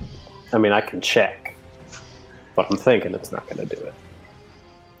 I mean, I can check, but I'm thinking it's not going to do it.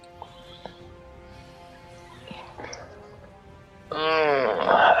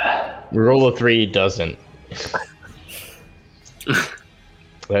 Roll a 3 doesn't.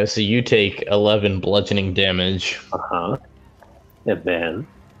 So you take 11 bludgeoning damage.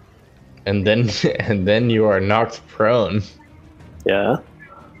 And then you are knocked prone. yeah.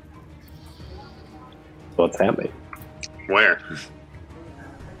 What's happening? Where?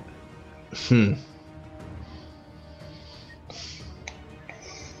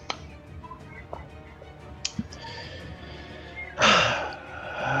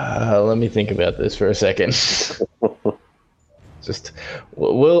 Let me think about this for a second. Just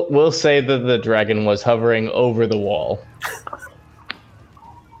we'll say that the dragon was hovering over the wall.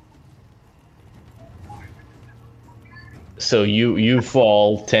 So you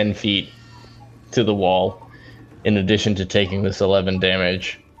fall 10 feet to the wall, in addition to taking this 11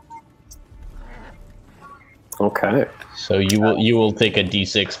 damage. Okay. So you will take a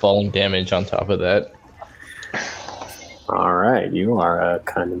d6 falling damage on top of that. All right. You are a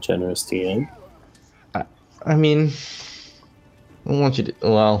kind of generous DM. I mean, I want you to.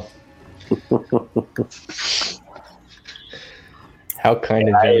 Well, how kind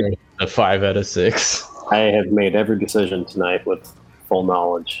of generous? A 5 out of 6. I have made every decision tonight with full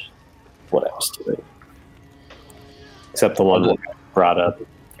knowledge of what I was doing, except the one that brought up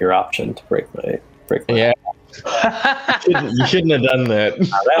your option to break my. Yeah. You shouldn't have done that.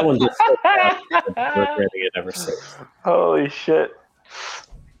 That one just slipped out. I'm regretting it ever since. Holy shit.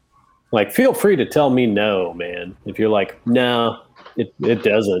 Like, feel free to tell me no, man. If you're like, no, it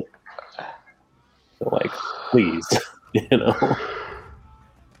doesn't. So, like, please, you know.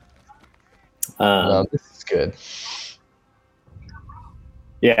 No, this is good.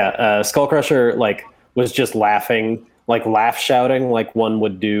 Yeah, Skullcrusher like was just laughing, like laugh shouting, like one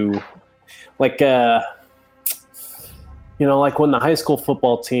would do, like you know, like when the high school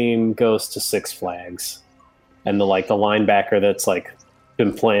football team goes to Six Flags, and the linebacker that's like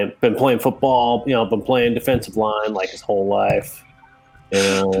been playing football, you know, been playing defensive line like his whole life, you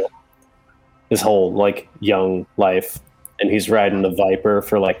know, his whole like young life, and he's riding the Viper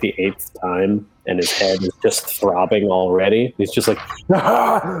for like the 8th time, and his head is just throbbing already. He's just like,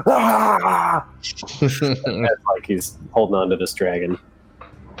 ah, ah! Like he's holding on to this dragon.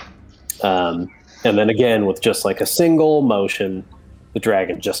 And then again, with just like a single motion, the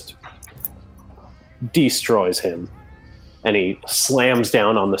dragon just destroys him, and he slams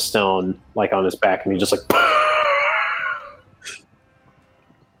down on the stone, like on his back, and he just like.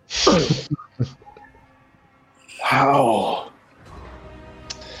 How?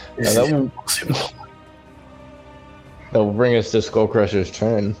 That will bring us to Skullcrusher's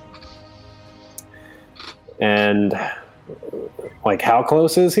turn. And like, how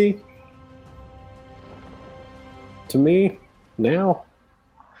close is he to me now?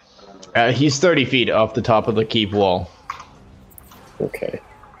 He's 30 feet off the top of the keep wall. Okay.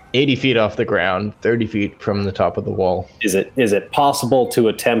 80 feet off the ground, 30 feet from the top of the wall. Is it possible to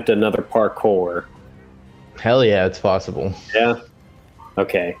attempt another parkour? Hell yeah, it's possible. Yeah.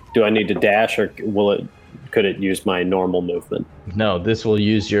 Okay. Do I need to dash, or could it use my normal movement? No, this will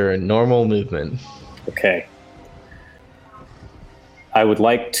use your normal movement. Okay. I would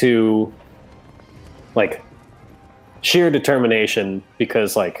like to, like, sheer determination,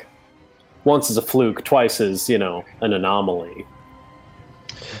 because like once is a fluke, twice is, you know, an anomaly.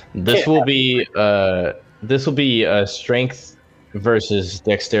 This will be strength versus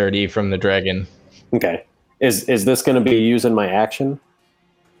dexterity from the dragon. Okay. Is this going to be using my action?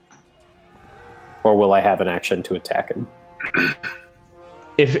 Or will I have an action to attack him?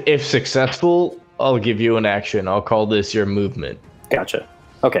 If successful, I'll give you an action. I'll call this your movement. Gotcha.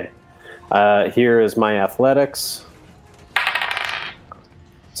 Okay. Here is my athletics.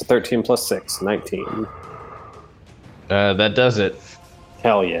 It's a 13 plus 6, 19. That does it.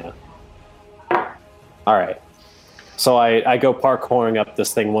 Hell yeah. All right. So I go parkouring up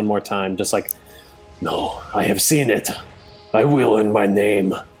this thing one more time, just like, no, I have seen it. I will in my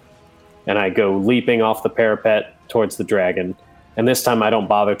name. And I go leaping off the parapet towards the dragon. And this time I don't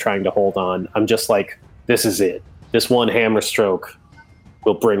bother trying to hold on. I'm just like, this is it. This one hammer stroke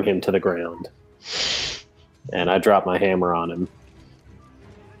will bring him to the ground. And I drop my hammer on him.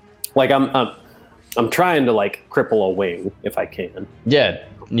 Like I'm I'm trying to like cripple a wing if I can.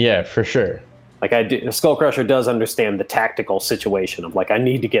 Yeah, for sure. Like Skull Crusher does understand the tactical situation of like I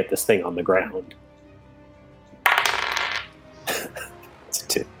need to get this thing on the ground. It's a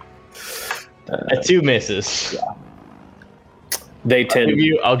 2. A 2 misses. Yeah. They tend.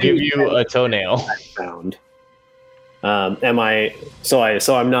 I'll give you a toenail. Found. Am I? So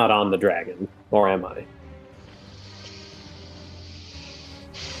I'm not on the dragon, or am I?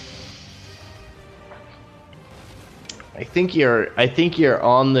 I think you're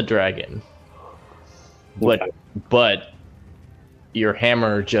on the dragon. But your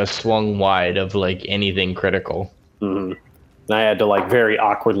hammer just swung wide of like anything critical. Mm-hmm. And I had to like very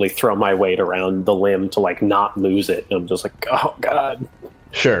awkwardly throw my weight around the limb to like not lose it. And I'm just like, oh god.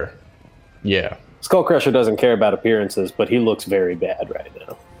 Sure. Yeah. Skull Crusher doesn't care about appearances, but he looks very bad right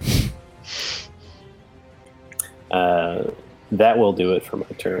now. That will do it for my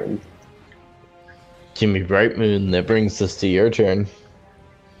turn. Jimmy Brightmoon, that brings us to your turn.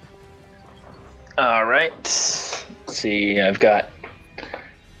 All right. Let's see, that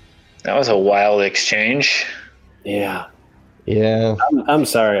was a wild exchange. Yeah. Yeah. I'm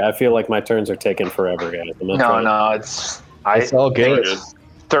sorry. I feel like my turns are taking forever, guys. No, it's all good. It's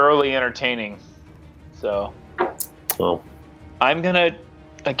thoroughly entertaining. So, well, I'm gonna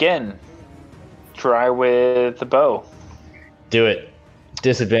again try with the bow. Do it.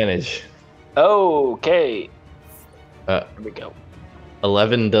 Disadvantage. Okay. Here we go.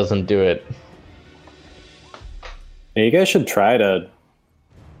 11 doesn't do it. yeah, you guys should try to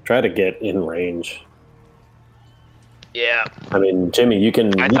get in range. Yeah. I mean, Jimmy, you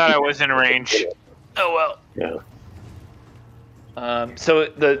can. I thought I was in range. Oh well. Yeah. So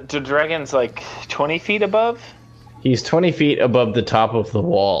the dragon's like 20 feet above? He's 20 feet above the top of the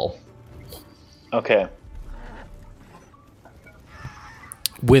wall. Okay.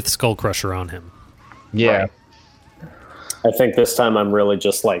 With Skull Crusher on him. Yeah. Right. I think this time I'm really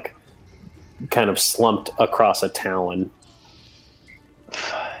just like kind of slumped across a talon.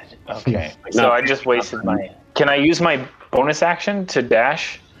 Okay. So I just wasted my... Can I use my bonus action to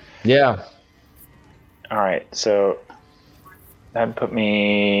dash? Yeah. All right. So that put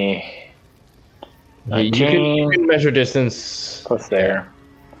me... You can measure distance. Plus there.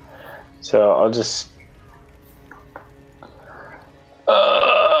 So I'll just...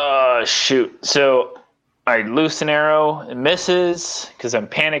 shoot. So I loose an arrow. It misses because I'm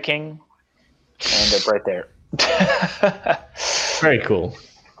panicking. And up right there. Very cool.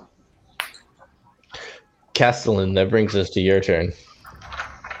 Castellan, that brings us to your turn.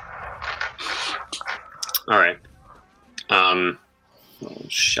 All right.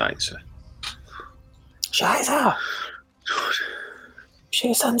 Scheiße. Scheiße.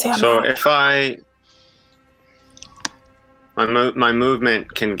 So if my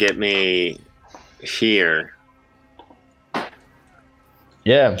movement can get me here.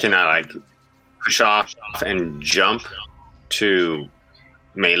 Yeah. Can I like push off and jump to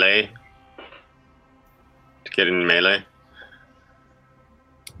melee? To get in melee?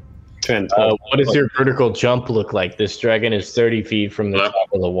 What does your vertical jump look like? This dragon is 30 feet from the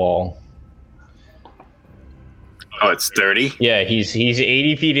top of the wall. Oh, it's 30? Yeah, he's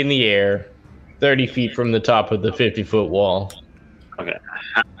 80 feet in the air, 30 feet from the top of the 50-foot wall. Okay.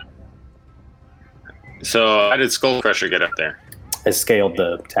 So how did Skull Crusher get up there? I scaled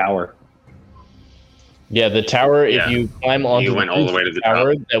the tower. Yeah, the tower, Yeah. if you climb onto You went all the way to the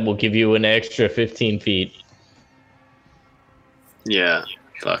tower, top. that will give you an extra 15 feet. Yeah.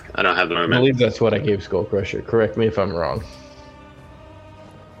 Fuck. I don't have the I movement. believe that's what I gave Skull Crusher. Correct me if I'm wrong.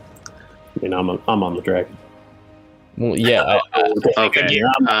 I mean, I'm on the dragon. Well, yeah, Okay. I gave you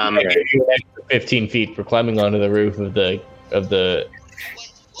an extra 15 feet for climbing onto the roof of the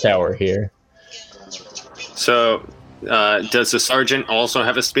tower here. So, does the sergeant also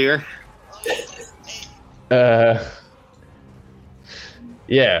have a spear? Yeah,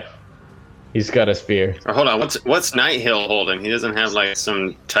 he's got a spear. Or hold on, what's Nighthill holding? He doesn't have like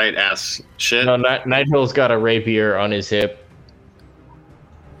some tight ass shit. No, Nighthill's got a rapier on his hip.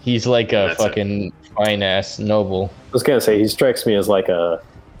 He's like a That's fucking fine ass noble. I was gonna say he strikes me as like a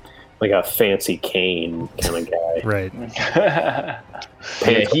fancy cane kind of guy. Right.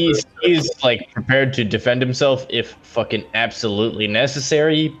 Yeah, he's like prepared to defend himself if fucking absolutely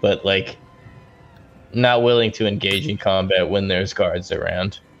necessary, but like not willing to engage in combat when there's guards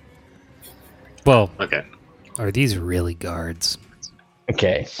around. Well, Okay. are these really guards?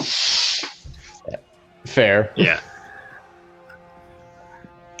 Okay. Yeah. Fair. Yeah.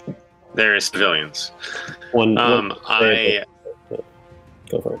 There are civilians. I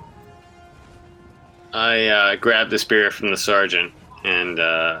go for it. I grab the spear from the sergeant and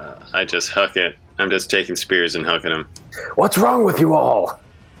I just huck it I'm just taking spears and hooking them. What's wrong with you all?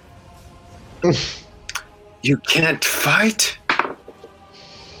 You can't fight?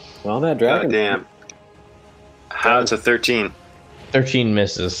 Well, that dragon. God damn. How's a 13? 13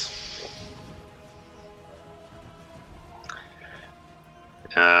 misses.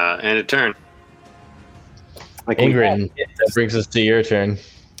 And a turn. Ingrid, that brings us to your turn.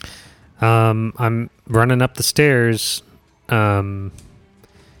 I'm running up the stairs. I'm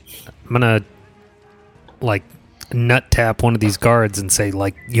gonna like nut tap one of these guards and say,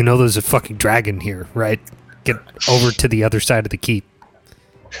 like, you know, there's a fucking dragon here, right? Get over to the other side of the keep.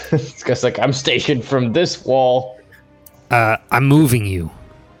 This guy's like, I'm stationed from this wall. I'm moving you.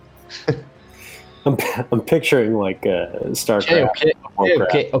 I'm picturing like StarCraft.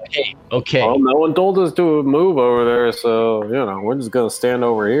 Okay. Well, no one told us to move over there, so you know we're just gonna stand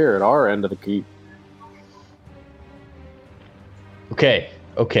over here at our end of the keep. Okay.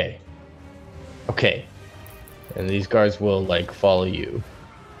 And these guards will like follow you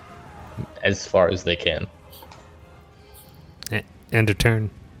as far as they can. End of turn.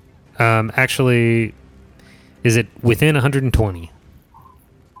 Actually, is it within 120?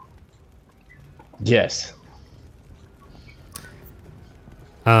 Yes.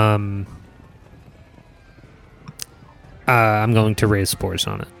 I'm going to raise spores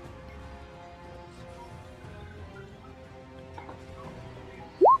on it.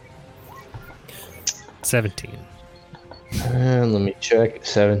 $17. Let me check.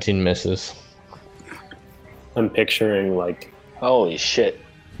 17 misses. I'm picturing like Holy shit.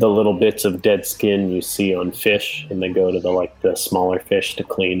 the little bits of dead skin you see on fish, and they go to the smaller fish to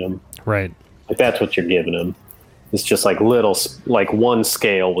clean them. Right. Like that's what you're giving them. It's just like little, like one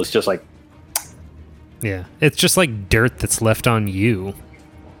scale was just like. Yeah. It's just like dirt that's left on you.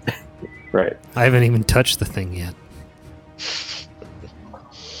 Right. I haven't even touched the thing yet.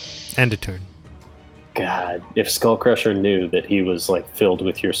 End of turn. God, if Skullcrusher knew that he was like filled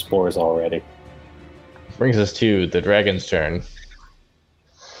with your spores already. Brings us to the dragon's turn.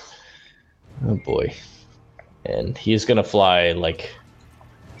 Oh boy. And he's gonna fly like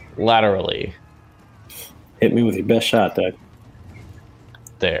laterally. Hit me with your best shot, Doug.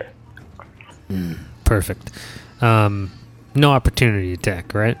 There. Perfect. No opportunity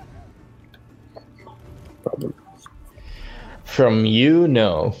attack, right? Problem. From you,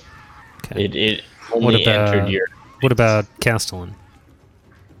 no. Okay. It only entered your. What about Castellan?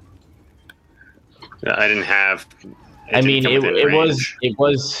 I didn't have. I mean, didn't come within range.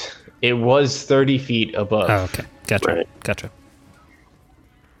 it was 30 feet above. Oh, okay. Gotcha. Right. Gotcha.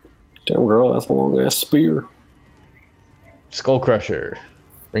 Damn girl, that's a long ass spear. Skullcrusher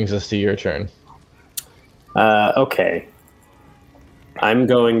brings us to your turn. Okay. I'm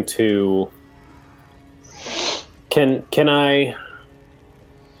going to. Can I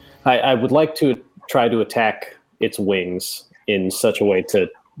would like to try to attack its wings in such a way to,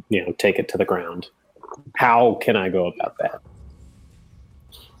 you know, take it to the ground. How can I go about that?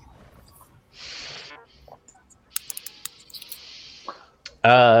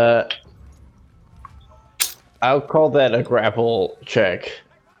 I'll call that a grapple check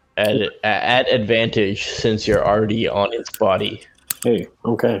at advantage since you're already on its body. Hey,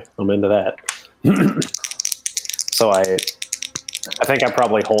 okay, I'm into that. So I think I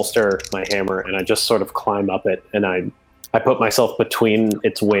probably holster my hammer and I just sort of climb up it, and I put myself between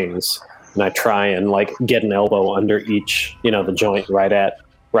its wings, and I try and like get an elbow under each, you know, the joint right at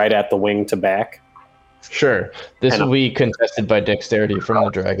the wing to back. Sure. This will be contested by dexterity from the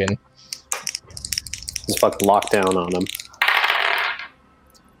dragon. Just fucking lock down on him.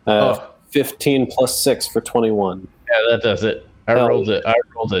 15 plus 6 for 21. Yeah, that does it. I rolled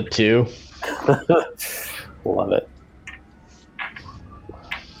a 2. Love it.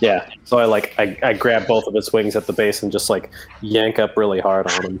 Yeah, so I grab both of its wings at the base and just like yank up really hard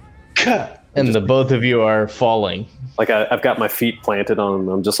on them. And the both of you are falling. Like I've got my feet planted on them.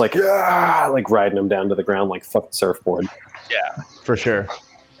 I'm just like, yeah, like riding them down to the ground like fucking surfboard. Yeah, for sure.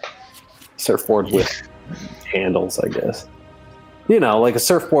 Surfboard with handles, I guess. You know, like a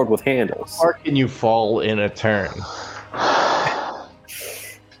surfboard with handles. Or can you fall in a turn?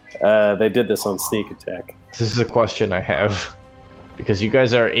 They did this on sneak attack. This is a question I have. Because you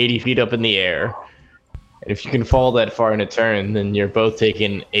guys are 80 feet up in the air. And if you can fall that far in a turn, then you're both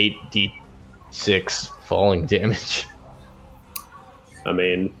taking 8d6 falling damage. I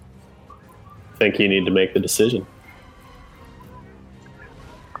mean, I think you need to make the decision.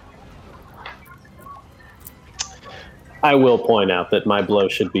 I will point out that my blow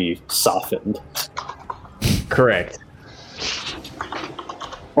should be softened. Correct.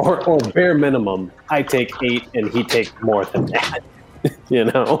 Or bare minimum, I take 8 and he takes more than that. You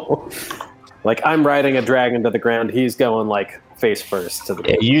know? Like I'm riding a dragon to the ground. He's going like face first to the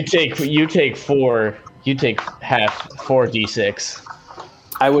ground. You take 4. You take half 4d6.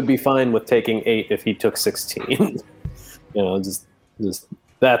 I would be fine with taking 8 if he took 16. Just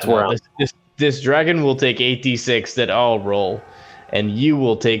that's where I'm. This dragon will take 8d6 that I'll roll, and you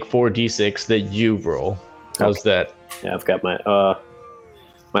will take 4d6 that you roll. How's that? Yeah, I've got my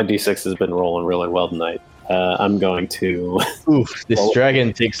d6 has been rolling really well tonight. I'm going to. Oof! This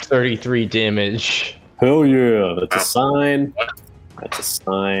dragon takes 33 damage. Hell yeah! That's a sign. That's a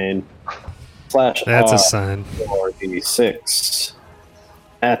sign. Slash. That's a sign. 4d6.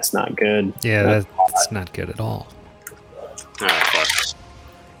 That's not good. Yeah, that's not good at all. Fuck.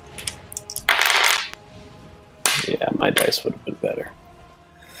 Yeah, my dice would have been better.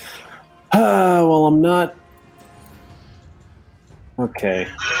 Well, I'm not. Okay.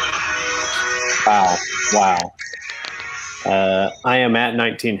 Wow. I am at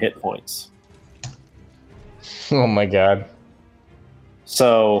 19 hit points. Oh my god!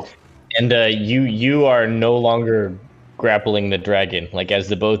 So. And you are no longer grappling the dragon. Like as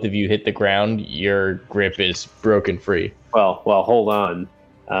the both of you hit the ground, your grip is broken free. Well, hold on.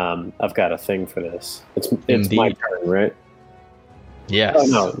 I've got a thing for this. It's my turn, right? Yes. Oh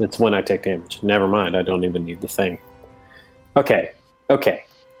no, it's when I take damage. Never mind. I don't even need the thing. Okay.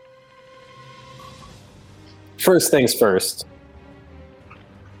 First things first.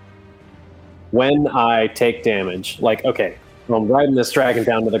 When I take damage, like, okay, I'm riding this dragon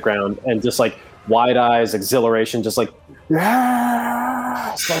down to the ground and just like wide eyes, exhilaration, just like,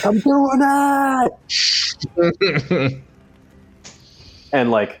 yeah, it's like I'm doing it.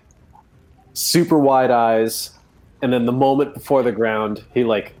 And like super wide eyes. And then the moment before the ground, he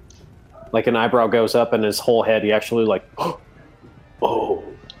like an eyebrow goes up and his whole head, he actually like, oh,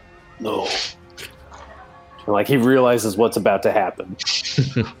 no. And like he realizes what's about to happen.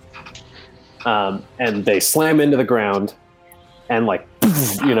 And they slam into the ground and like,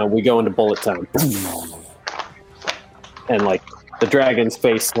 we go into bullet time. And like the dragon's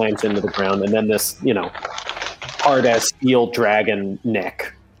face slams into the ground. And then this, hard as steel dragon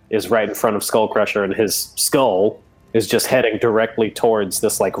neck is right in front of Skullcrusher, and his skull is just heading directly towards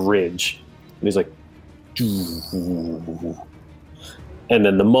this like ridge. And he's like, and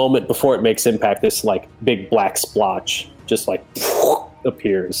then the moment before it makes impact, this like big black splotch just like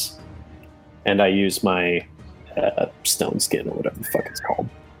appears. And I use my stone skin or whatever the fuck it's called.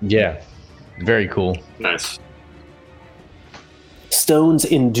 Yeah, very cool. Nice. Stone's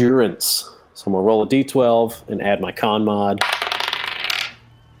endurance. So I'm gonna roll a d12 and add my con mod.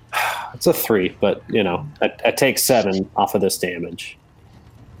 It's a 3, but I take 7 off of this damage.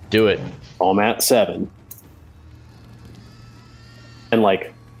 Do it. I'm at 7. And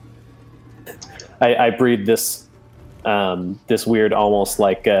like, I breathe this weird, almost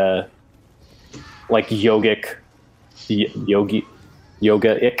like yogic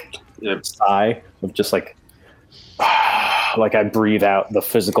sigh of just like I breathe out the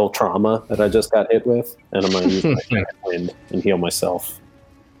physical trauma that I just got hit with, and I'm gonna use my wind and heal myself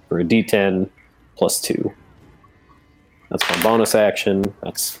for a D10 plus 2. That's my bonus action.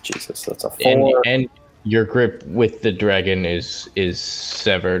 That's a 4. And your grip with the dragon is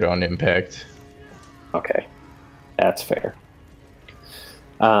severed on impact. Okay, that's fair.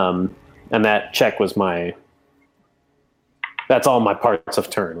 And that check was that's all my parts of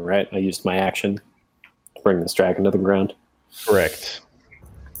turn, right? I used my action to bring this dragon to the ground. Correct.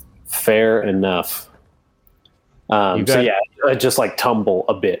 Fair enough. So yeah, I just like tumble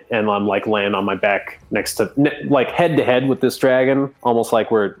a bit, and I'm like laying on my back next to, like head to head with this dragon, almost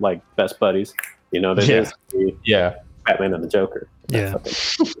like we're like best buddies. There's Batman and the Joker. Yeah.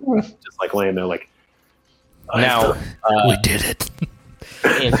 Just like laying there, like. Now we did it.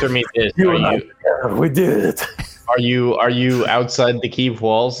 Answer me this: we did it. Are you outside the keep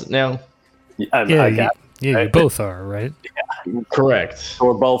walls now? You both are, right? Yeah. Correct. So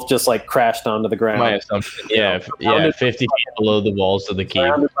we're both just like crashed onto the ground. My assumption. Yeah, 50 feet below the walls of the keep.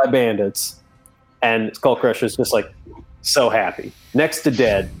 Surrounded by bandits, and Skullcrusher's just like so happy, next to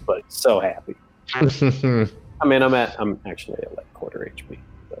dead, but so happy. I mean, I'm actually at like quarter HP,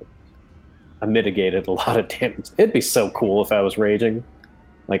 but I mitigated a lot of damage. It'd be so cool if I was raging.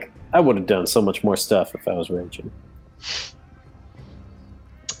 Like, I would have done so much more stuff if I was raging.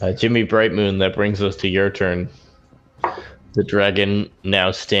 Jimmy Brightmoon, that brings us to your turn. The dragon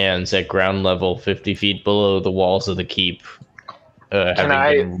now stands at ground level, 50 feet below the walls of the keep, having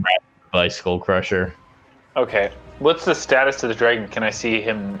been wrapped by Skullcrusher. Okay, what's the status of the dragon? Can I see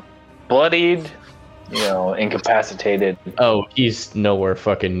him bloodied, incapacitated? Oh, he's nowhere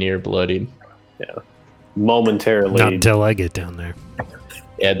fucking near bloodied. Yeah. Momentarily. Not until I get down there.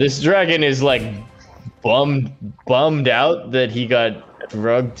 Yeah, this dragon is like bummed out that he got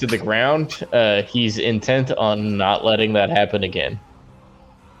drugged to the ground. He's intent on not letting that happen again.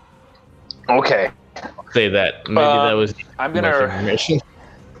 Okay. I'll say that. Maybe that was I'm too much gonna information.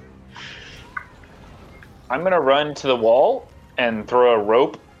 run to the wall and throw a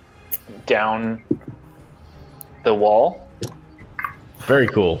rope down the wall. Very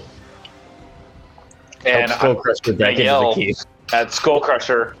cool. And Skull Crusher back into yell the key. at Skull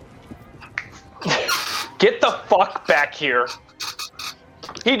Crusher, "Get the fuck back here!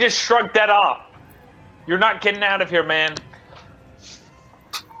 He just shrugged that off. You're not getting out of here, man."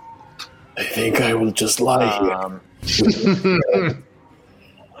 I think I will just lie here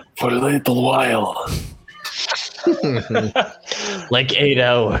for a little while. Like 8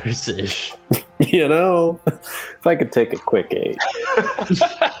 hours ish. You know, if I could take a quick 8.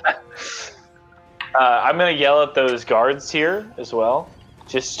 I'm gonna yell at those guards here as well,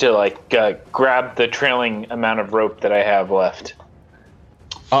 just to like grab the trailing amount of rope that I have left.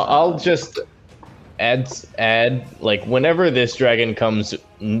 I'll just add like whenever this dragon comes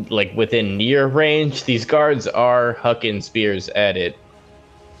like within near range, these guards are hucking spears at it.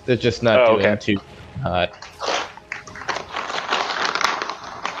 They're just not doing too hot.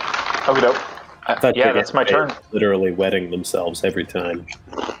 Okay, yeah, that's my turn. Literally wetting themselves every time.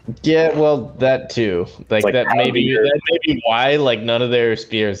 Yeah, well, that too. Like that may be why like none of their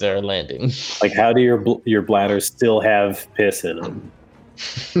spears are landing. Like, how do your bladders still have piss in them?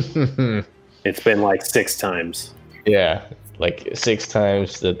 It's been like 6 times. Yeah, like 6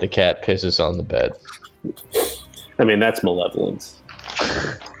 times that the cat pisses on the bed. I mean, that's malevolence.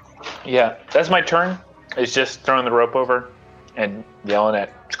 Yeah, that's my turn. It's just throwing the rope over and yelling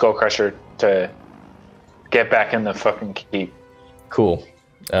at Skull Crusher to get back in the fucking keep. Cool.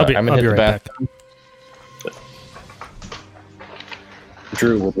 I'll be I'm gonna hit the right back.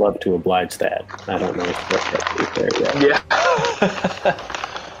 Drew would love to oblige that. I don't know if that's there yet. Yeah.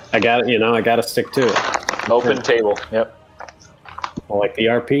 I got to stick to it. Open table. Yep. I like the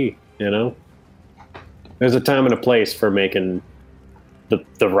RP, you know? There's a time and a place for making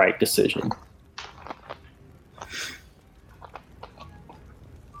the right decision.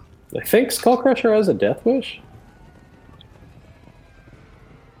 I think Skullcrusher has a death wish.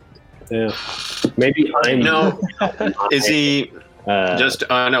 Yeah. Maybe I'm... No. Is he just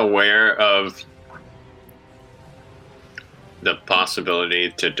unaware of the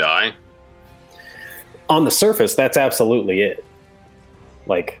possibility to die? On the surface, that's absolutely it.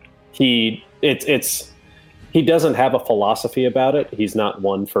 Like, he doesn't have a philosophy about it. He's not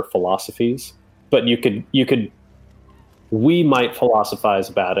one for philosophies. But we might philosophize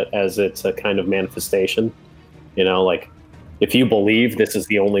about it as it's a kind of manifestation. You know, like, if you believe this is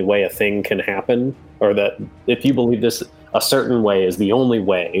the only way a thing can happen, or that if you believe this a certain way is the only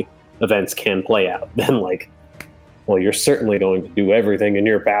way events can play out, then, like, well, you're certainly going to do everything in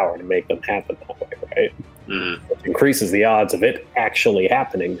your power to make them happen that way, right? Mm-hmm. Which increases the odds of it actually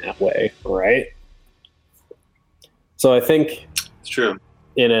happening that way, right? So I think It's true.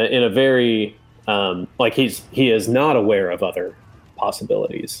 in a very like he is not aware of other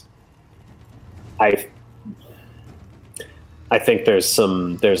possibilities. I think there's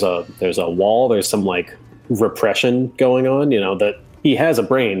a wall, there's some like repression going on, you know, that he has a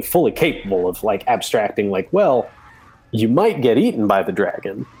brain fully capable of like abstracting like, well, you might get eaten by the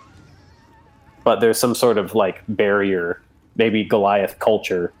dragon, but there's some sort of like barrier, maybe Goliath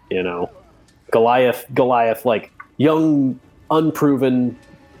culture, you know, Goliath like young, unproven.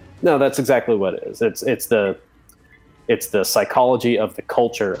 No, that's exactly what it is. It's the psychology of the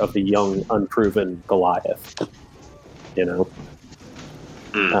culture of the young, unproven Goliath. You know,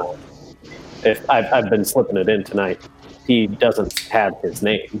 if I've been slipping it in tonight, he doesn't have his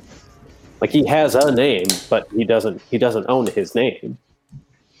name. Like, he has a name, but he doesn't own his name.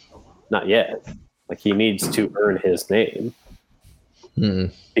 Not yet. Like, he needs to earn his name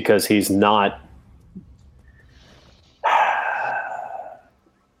because he's not.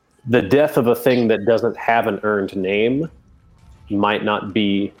 The death of a thing that doesn't have an earned name might not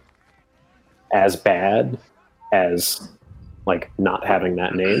be as bad as like not having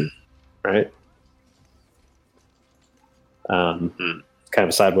that name, right? Kind of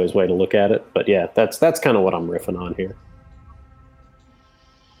a sideways way to look at it, but yeah, that's kind of what I'm riffing on here.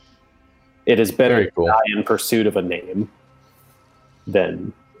 It is better to die in pursuit of a name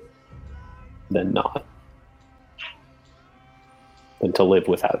than not. Than to live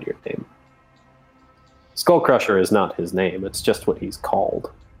without your name. Skullcrusher is not his name, it's just what he's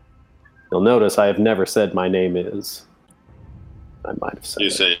called. You'll notice I have never said my name is. I might have said You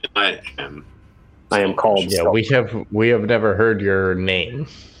it. say I am. I am called. Yeah, we have never heard your name.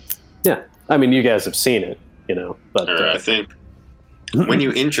 Yeah, I mean, you guys have seen it, but I think when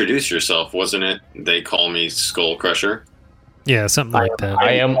you introduce yourself, wasn't it? They call me Skull Crusher. Yeah, something like that.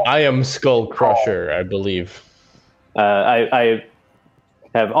 I am Skull Crusher, I believe. I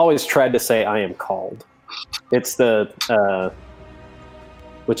have always tried to say I am called. It's the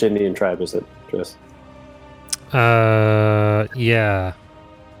which Indian tribe is it, Chris? Yeah.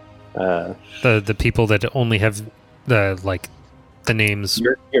 The people that only have the names.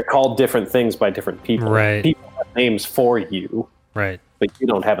 You're called different things by different people. Right. People have names for you. Right. But you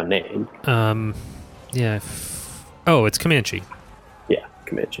don't have a name. Yeah. Oh, it's Comanche. Yeah,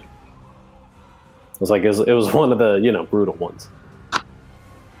 Comanche. It was one of the brutal ones.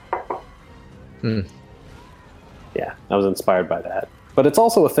 Yeah, I was inspired by that. But it's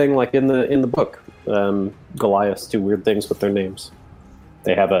also a thing like in the book. Goliaths do weird things with their names.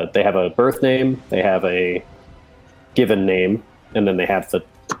 They have a birth name, they have a given name, and then they have the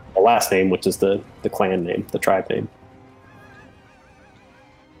last name, which is the clan name, the tribe name.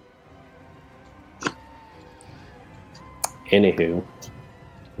 Anywho.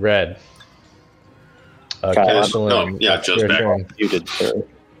 Red. Joe's back. You did, sir.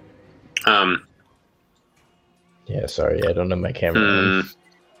 Yeah, sorry, I don't know my camera.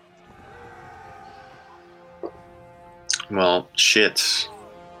 Well, shit.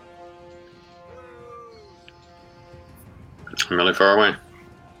 I'm really far away.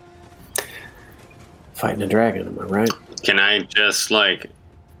 Fighting a dragon, am I right? Can I just are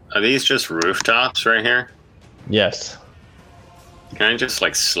these just rooftops right here? Yes. Can I just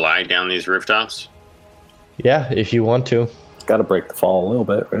slide down these rooftops? Yeah, if you want to. Got to break the fall a little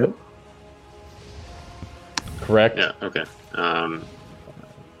bit, right? Correct. Yeah. Okay.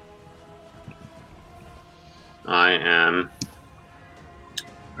 I am.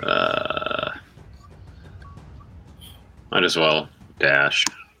 Might as well dash.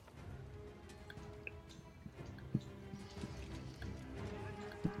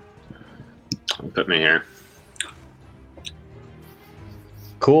 Put me here.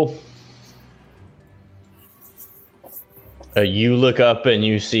 Cool. You look up and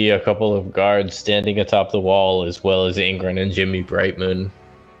you see a couple of guards standing atop the wall, as well as Ingrid and Jimmy Brightmoon,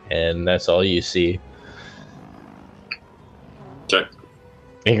 and that's all you see. Okay.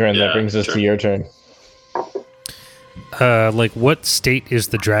 Ingrid, that brings us to your turn. What state is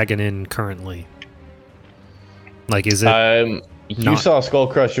the dragon in currently? Is it? You saw Skull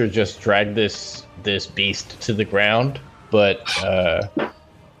Crusher just drag this beast to the ground, but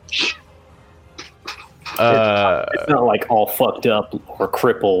it's not all fucked up or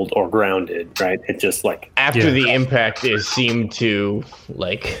crippled or grounded, right? It just after the impact, it seemed to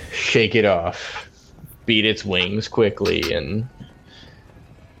shake it off, beat its wings quickly,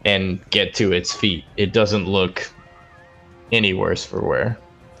 and get to its feet. It doesn't look any worse for wear.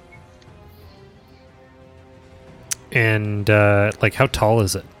 And how tall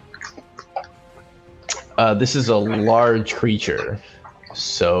is it? This is a large creature,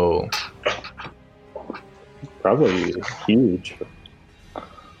 so probably huge.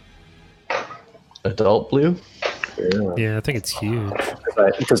 Adult blue? Yeah, I think it's huge.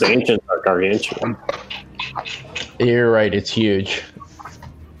 Because ancients are gargantuan. You're right, it's huge.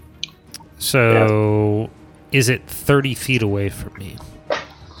 So, is it 30 feet away from me?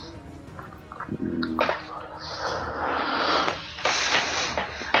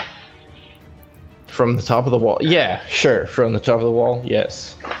 From the top of the wall? Yeah, sure. From the top of the wall,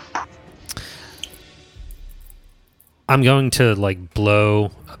 yes. I'm going to blow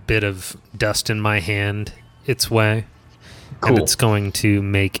a bit of dust in my hand its way. Cool. And it's going to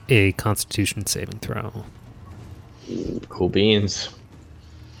make a Constitution saving throw. Cool beans.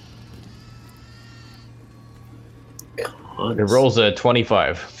 It rolls a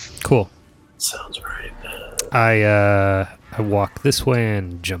 25. Cool. Sounds right. I walk this way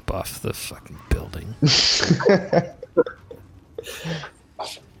and jump off the fucking building.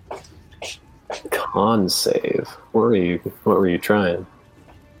 Con save. What were you trying?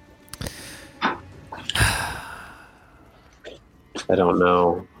 I don't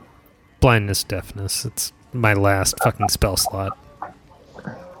know. Blindness, deafness. It's my last fucking spell slot.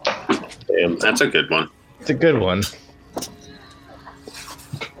 Damn. That's a good one. It's a good one.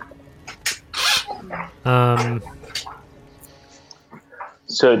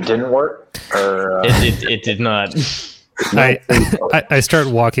 So it didn't work? Or, It did not. I start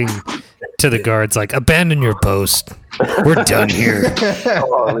walking to the guards abandon your post. We're done here.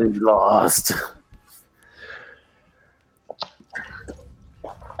 Oh, we lost.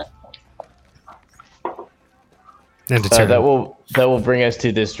 And it's that will bring us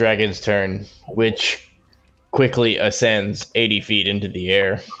to this dragon's turn. which quickly ascends 80 feet into the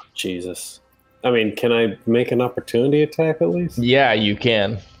air. Jesus. I mean, can I make an opportunity attack at least? Yeah, you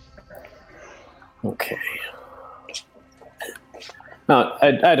can. Okay. No,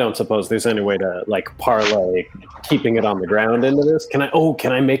 I don't suppose there's any way to like parlay keeping it on the ground into this. Can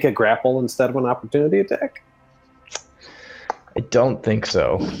I make a grapple instead of an opportunity attack? I don't think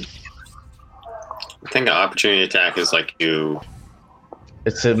so. I think an opportunity attack is like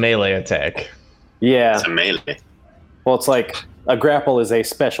It's a melee attack. Yeah. it's a melee. Well, it's like a grapple is a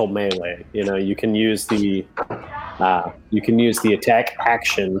special melee. You know, you can use the attack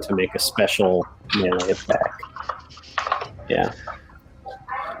action to make a special melee attack. Yeah.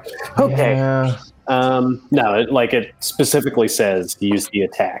 Okay. Yeah. No, it specifically says use the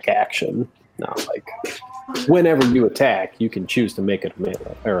attack action. Not like whenever you attack, you can choose to make it a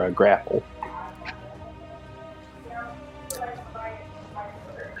melee or a grapple.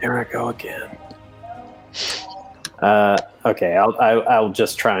 There I go again. Okay, I'll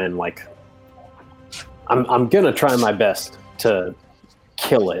just try and like. I'm gonna try my best to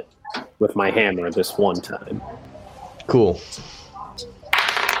kill it with my hammer this one time. Cool.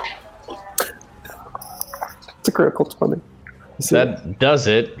 It's a critical 20. That does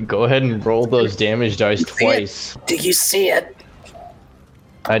it. Go ahead and roll those damage dice twice. Do you see it?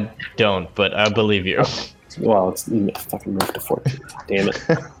 I don't, but I believe you. Well, it's fucking moved to 14. Damn it.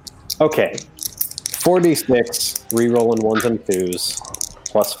 Okay. 4d6, re-rolling 1s and 2s,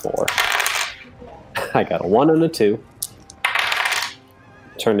 plus 4. I got a 1 and a 2.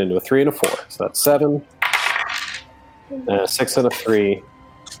 Turned into a 3 and a 4. So that's 7. 6 and a 3.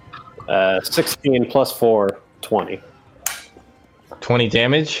 16 plus 4, 20. 20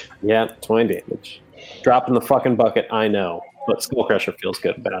 damage? Yeah, 20 damage. Dropping the fucking bucket, I know. But Skullcrusher feels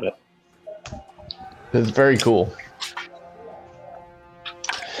good about it. That's very cool.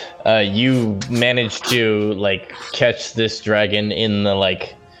 You managed to like catch this dragon in the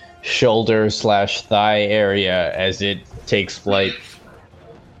like shoulder/thigh area as it takes flight,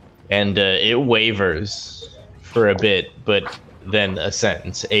 and it wavers for a bit, but then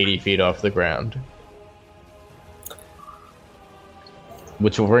ascends 80 feet off the ground,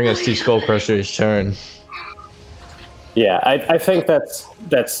 which will bring us to Skullcrusher's turn. Yeah, I think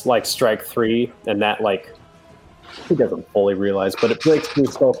that's like strike 3, and that like he doesn't fully realize, but it breaks through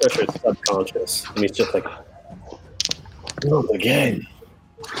Skullcrusher's subconscious, and he's just like, not again.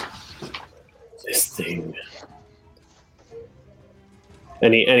 This thing.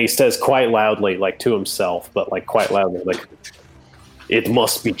 And he says quite loudly, like to himself, but like quite loudly, like, it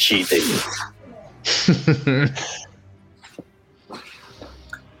must be cheating.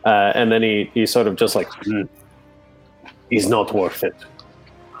 And then he sort of just like, he's not worth it.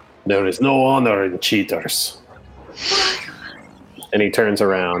 There is no honor in cheaters. And he turns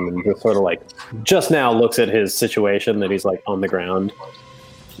around and just sort of like, just now looks at his situation that he's like on the ground.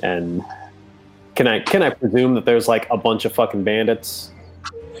 And can I presume that there's like a bunch of fucking bandits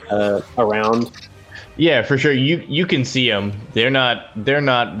around? Yeah, for sure. You can see them. They're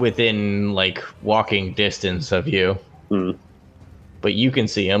not within like walking distance of you, but you can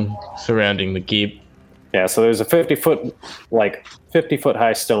see them surrounding the keep. Yeah, so there's a 50 foot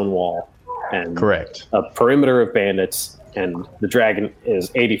high stone wall, and Correct. A perimeter of bandits, and the dragon is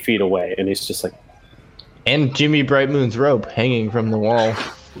 80 feet away, and he's just like, And Jimmy Brightmoon's rope hanging from the wall.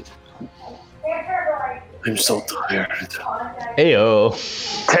 I'm so tired. Ayo.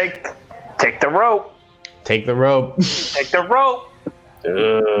 Take the rope. Take the rope. Take the rope.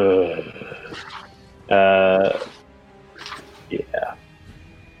 Yeah.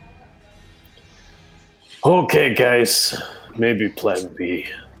 Okay, guys. Maybe plan B.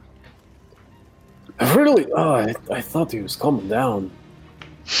 I thought he was coming down.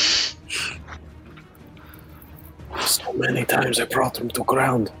 So many times I brought him to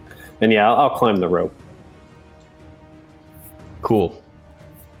ground. And yeah, I'll climb the rope. Cool.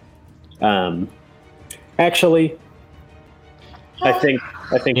 Actually, I think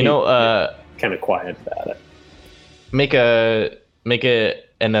You know, kind of quiet about it. make an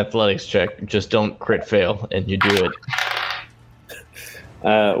athletics check. Just don't crit fail, and you do it.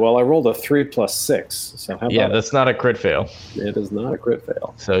 Well, I rolled a 3 plus 6, so how Yeah, about that's not a crit fail. it is not a crit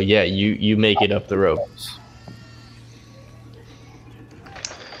fail. So yeah, you make it up the rope.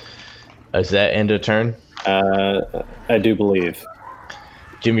 Does that end a turn? I do believe.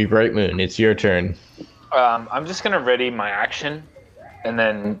 Jimmy Brightmoon, it's your turn. I'm just gonna ready my action, and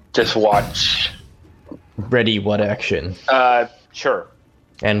then just watch. Ready what action? Sure.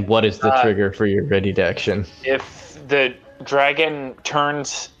 And what is the trigger for your ready to action? If the dragon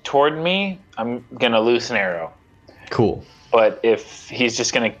turns toward me, I'm gonna loose an arrow. Cool. But if he's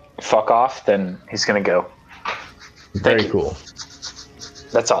just gonna fuck off, then he's gonna go. Very cool.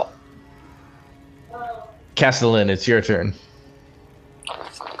 That's all. Castellan, it's your turn.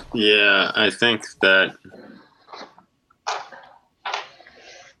 Yeah, I think that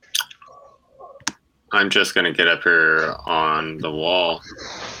I'm just gonna get up here on the wall.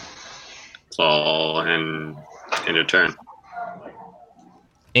 That's all, and end a turn.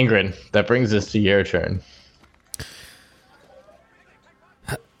 Ingrid, that brings us to your turn.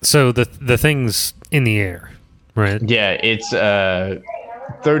 So the thing's in the air, right? Yeah, it's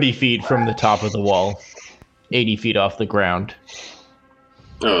 30 feet from the top of the wall, 80 feet off the ground.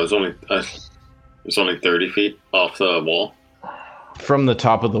 Oh, it's only 30 feet off the wall. From the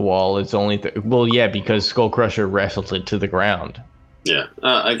top of the wall, it's only because Skullcrusher wrestled it to the ground. Yeah,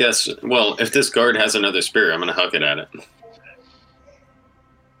 I guess. Well, if this guard has another spear, I'm gonna huck it at it.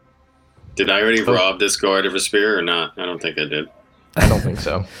 Did I already rob this guard of a spear or not? I don't think I did. I don't think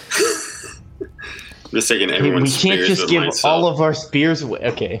so. I'm just taking everyone's spears. We can't just give myself. all of our spears away.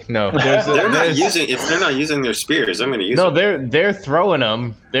 Okay, no. If they're not using their spears, I'm gonna use them. No, they're throwing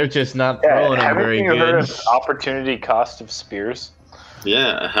them. They're just not throwing them very Haven't you heard good. of opportunity cost of spears?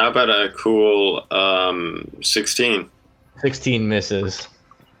 Yeah, how about a cool 16? 16 misses.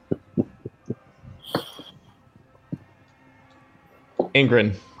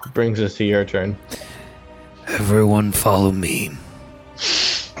 Ingrid, brings us to your turn. Everyone follow me.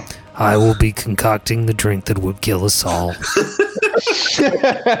 I will be concocting the drink that would kill us all.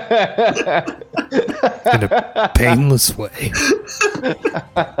 In a painless way.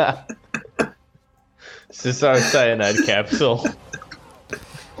 This is our cyanide capsule.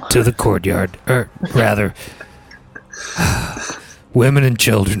 To the courtyard. Or rather, women and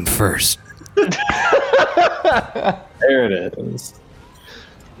children first. There it is.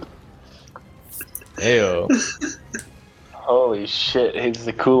 Ayo. Holy shit, he's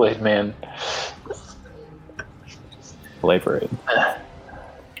the Kool-Aid man. Flavor it.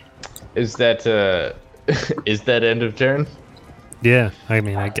 Is that end of turn? Yeah, I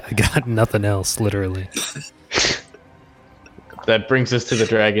mean, I got nothing else, literally. That brings us to the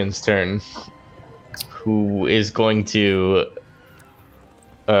dragon's turn, who is going to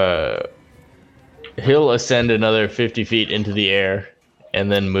he'll ascend another 50 feet into the air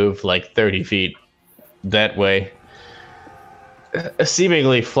and then move like 30 feet that way,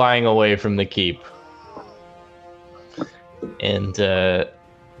 seemingly flying away from the keep. And at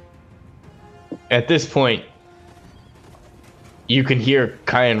this point, you can hear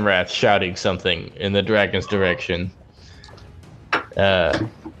Kyanrath shouting something in the dragon's direction.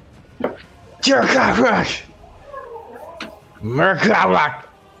 Jerkavrak! Merkavrak!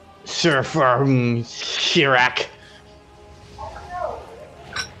 Surfer Shirak!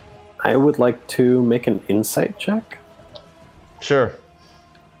 I would like to make an insight check. Sure.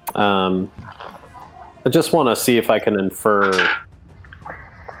 I just want to see if I can infer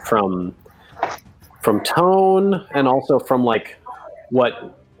from tone and also from like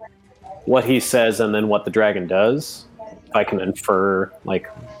what he says and then what the dragon does. If I can infer like,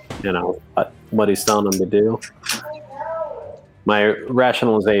 you know, what he's telling him to do. My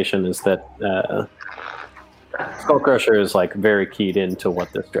rationalization is that Skullcrusher is like very keyed into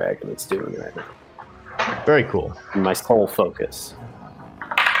what this dragon is doing right now. Very cool. My sole focus.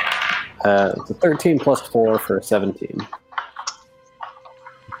 It's a 13 plus 4 for 17.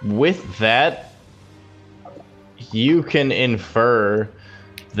 With that, you can infer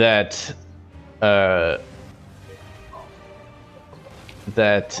that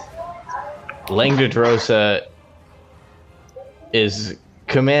Langdodrosa is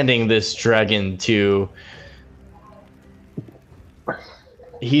commanding this dragon to...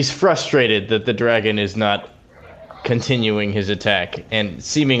 He's frustrated that the dragon is not continuing his attack, and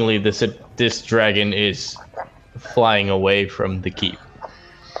seemingly this dragon is flying away from the keep.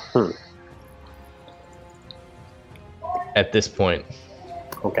 At this point.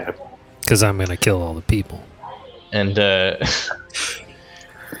 Okay. Because I'm going to kill all the people. And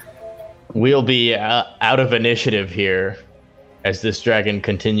we'll be out of initiative here as this dragon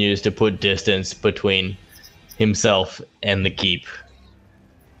continues to put distance between himself and the keep.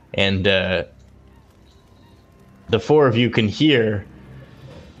 And the four of you can hear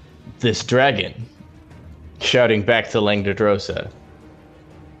this dragon shouting back to Langdodrosa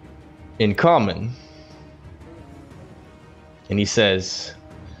in common. And he says,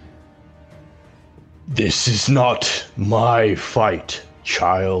 "This is not my fight,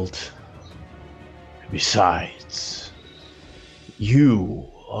 child. Besides, you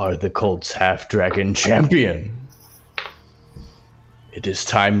are the cult's half-dragon champion. It is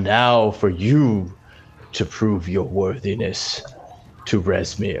time now for you to prove your worthiness to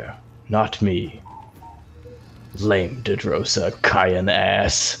Resmir, not me. Lame Dedrosa, Kayan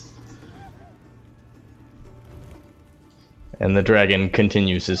ass. And the dragon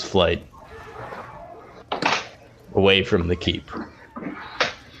continues his flight away from the keep.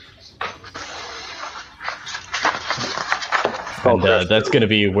 And that's going to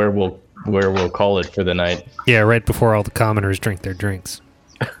be where we'll call it for the night. Yeah, right before all the commoners drink their drinks.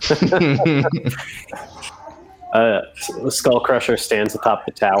 Skull Crusher stands atop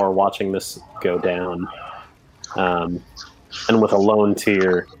the tower watching this go down, and with a lone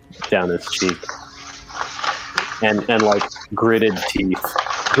tear down his cheek, and like gritted teeth,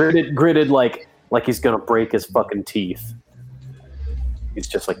 gritted like he's gonna break his fucking teeth. He's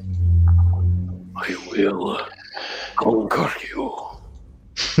just like, I will conquer you.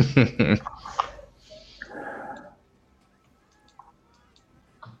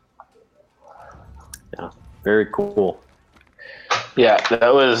 Yeah, very cool. Yeah,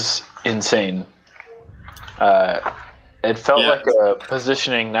 that was insane. It felt like a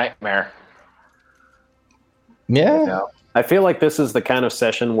positioning nightmare. Yeah. You know? I feel like this is the kind of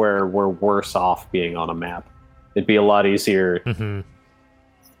session where we're worse off being on a map. It'd be a lot easier. Mm-hmm.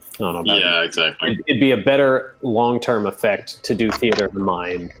 I don't know. Yeah, exactly. It'd be a better long-term effect to do theater of the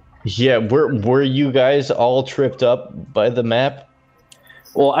mind. Yeah, were you guys all tripped up by the map?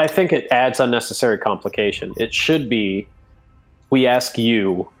 Well, I think it adds unnecessary complication. It should be, we ask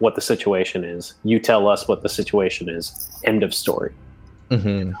you what the situation is. You tell us what the situation is. End of story.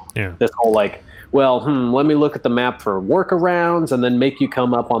 Mm-hmm. Yeah. This whole like, well, let me look at the map for workarounds and then make you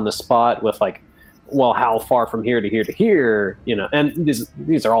come up on the spot with like, well, how far from here to here to here, you know, and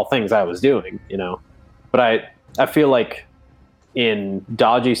these are all things I was doing, you know, but I feel like in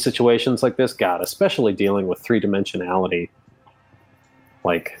dodgy situations like this, God, especially dealing with three-dimensionality,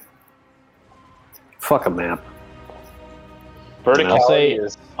 like, fuck a map. Verticality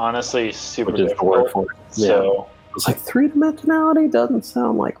is honestly super Which is the word difficult. for it. Yeah. So It's like three-dimensionality doesn't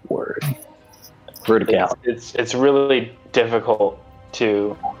sound like word. Verticality. it's really difficult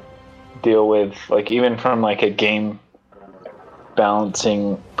to deal with, like even from like a game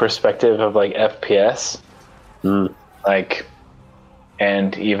balancing perspective of like FPS, like,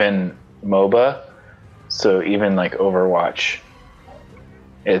 and even MOBA. So even like Overwatch,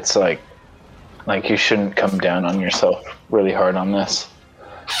 it's like you shouldn't come down on yourself really hard on this.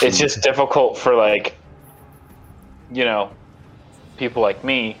 It's just difficult for like, you know, people like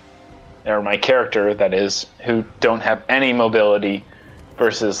me, or my character that is, who don't have any mobility,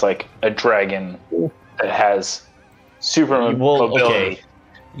 versus like a dragon that has super mobility. Okay.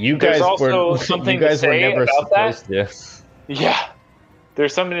 You guys also were something you guys to were say never about that. supposed to. Yeah,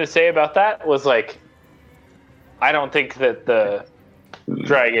 there's something to say about that. Was like, I don't think that the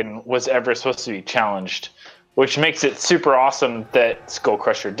dragon was ever supposed to be challenged, which makes it super awesome that Skull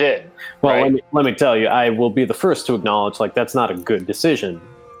Crusher did. Well, right? let me tell you, I will be the first to acknowledge, like, that's not a good decision.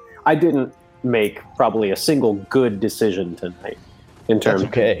 I didn't make probably a single good decision tonight in terms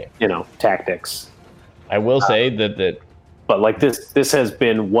of, you know, tactics. I will say that but like this has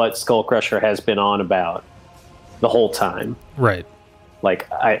been what Skull Crusher has been on about the whole time. Right. Like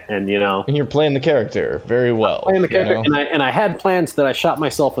and you're playing the character very well. Playing the character, and I had plans that I shot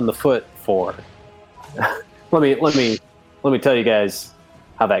myself in the foot for. let me tell you guys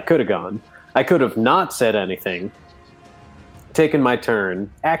how that could have gone. I could have not said anything, taken my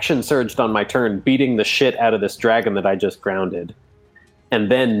turn, action surged on my turn, beating the shit out of this dragon that I just grounded. And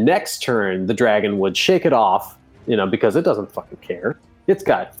then next turn, the dragon would shake it off, you know, because it doesn't fucking care. It's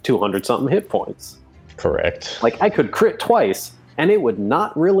got 200-something hit points. Correct. Like, I could crit twice, and it would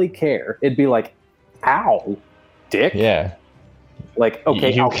not really care. It'd be like, ow, dick. Yeah. Like,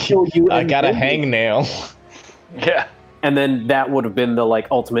 okay, I'll kill you. I got a hangnail. Yeah. And then that would have been the, like,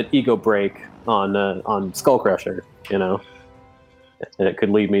 ultimate ego break on Skull Crusher, you know? And it could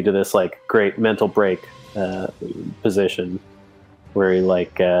lead me to this, like, great mental break position where he,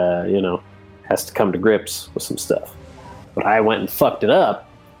 like, you know, has to come to grips with some stuff. But I went and fucked it up,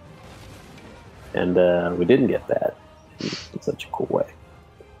 and we didn't get that in such a cool way.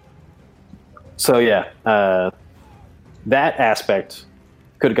 So, yeah, that aspect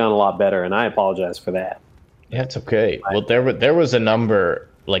could have gone a lot better, and I apologize for that. Yeah, it's okay. Well, there was a number,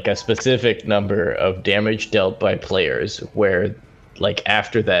 like a specific number of damage dealt by players where, like,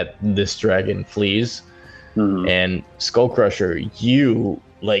 after that, this dragon flees. Mm-hmm. And Skull Crusher, you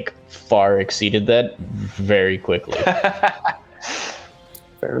like far exceeded that very quickly.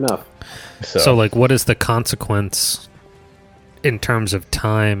 Fair enough. So like, what is the consequence in terms of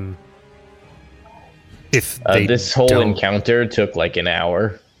time? If they this whole encounter took like an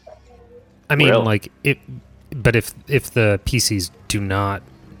hour. I mean, Really? like it. But if the PCs do not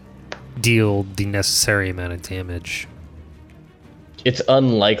deal the necessary amount of damage, It's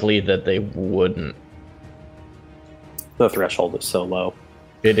unlikely that they wouldn't. The threshold is so low.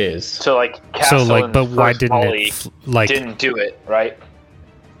 It is. So like Castle so like, and but why First didn't Volley it didn't do it, right?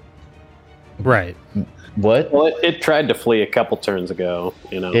 right? What? Well, it tried to flee a couple turns ago.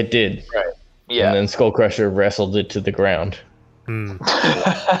 You know. It did. Right. And Yeah. then Skullcrusher wrestled it to the ground. Mm.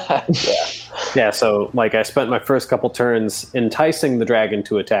 Yeah, so like I spent my first couple turns enticing the dragon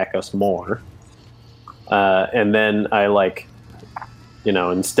to attack us more, and then I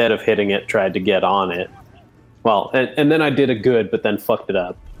instead of hitting it, tried to get on it. Well, and then I did a good, but then fucked it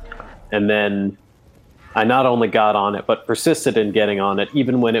up, and then I not only got on it, but persisted in getting on it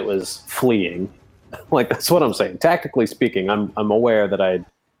even when it was fleeing. Like that's what I'm saying. Tactically speaking, I'm aware that I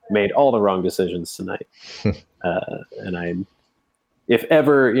made all the wrong decisions tonight, and if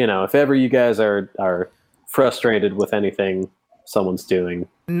ever you guys are frustrated with anything someone's doing,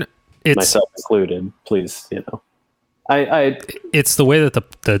 It's myself included, please, I it's the way that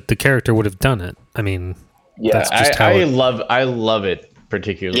the character would have done it. I mean, Yeah. that's just how I love it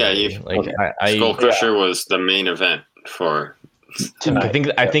particularly. Yeah, like okay. Skullcrusher was the main event for Tonight.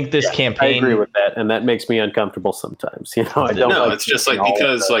 I think this I campaign. agree with that, and that makes me uncomfortable sometimes. I don't. no, like it's just like all of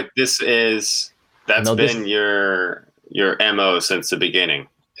because that. like that's No, been your MO since the beginning.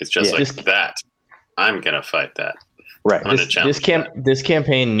 It's just Yeah. like that. I'm gonna fight that. Right. I'm gonna this challenge this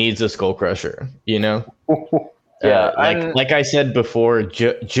campaign needs a Skullcrusher. Yeah, like I said before,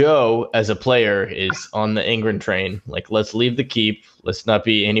 Joe as a player is on the Ingrid train. Like, let's leave the keep. Let's not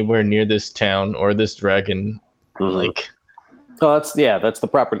be anywhere near this town or this dragon. Mhm. Like, Oh, that's the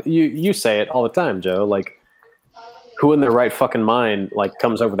proper. You say it all the time, Joe. Like, who in their right fucking mind like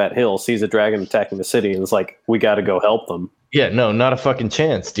comes over that hill, sees a dragon attacking the city, and is like, we got to go help them. yeah, no, not a fucking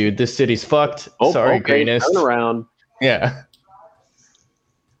chance, dude. This city's fucked. Oh, Sorry, okay, Greenest. turn around. Yeah.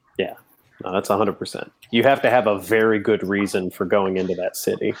 Yeah, no, that's 100%. You have to have a very good reason for going into that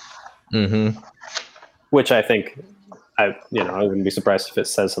city, Mm-hmm. which I think I wouldn't be surprised if it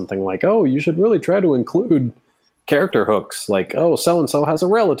says something like, "Oh, you should really try to include character hooks, like, oh, so and so has a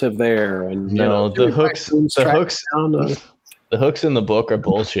relative there," and No, the hooks in the book are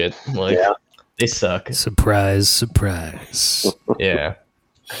bullshit. Like, Yeah. they suck. surprise, surprise. Yeah.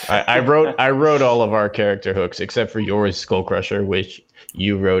 I wrote all of our character hooks except for yours, Skullcrusher, which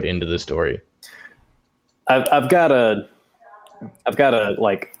you wrote into the story. I've got a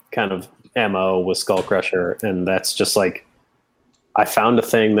like kind of MO with Skullcrusher, and that's just like, I found a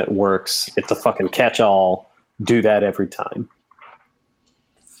thing that works. It's a fucking catch-all. Do that every time.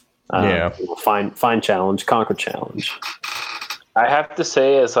 Yeah. Find challenge, conquer challenge. I have to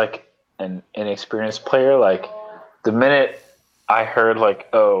say, as like an inexperienced player, like the minute I heard like,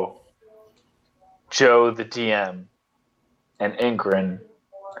 oh, Joe the DM and Ingrid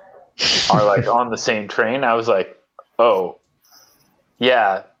are like on the same train, I was like, oh,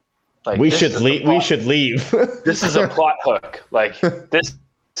 yeah, like We this should is leave. a plot- We should leave. This is a plot hook. Like this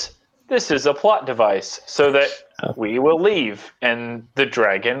is a plot device so that we will leave and the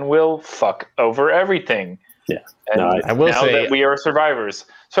dragon will fuck over everything. Yeah. And No, I will now say- that we are survivors,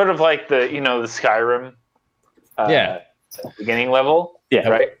 sort of like the the Skyrim, Yeah. beginning level, Yeah.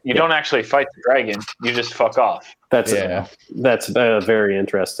 right? You don't actually fight the dragon; you just fuck off. That's Yeah. very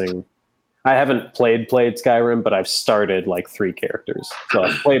interesting. I haven't played Skyrim, but I've started like 3 characters, so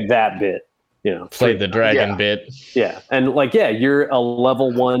I've played that bit. Play the dragon Yeah. bit. Yeah, and like, yeah, you're a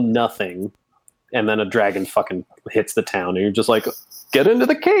level 1 nothing, and then a dragon fucking hits the town, and you're just like, get into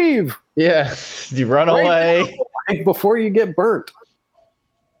the cave Yeah. You run away. before you get burnt.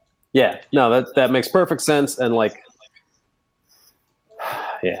 Yeah, no, that makes perfect sense, and like,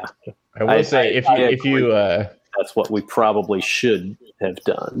 yeah, I will say if you that's what we probably should have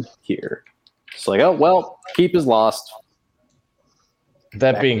done here. It's like, oh well, keep is lost.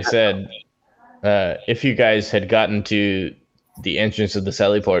 that being said, if you guys had gotten to the entrance of the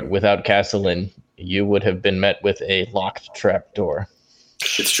Sallyport without Castellan, you would have been met with a locked trap door.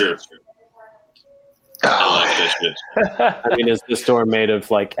 It's true. I like this shit. I mean, is this door made of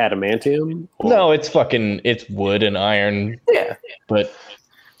like adamantium? No, it's wood and iron, Yeah. but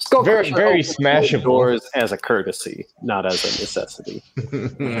Skull very Crusher very opens smashable. doors as a courtesy, not as a necessity.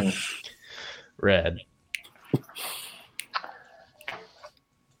 Red.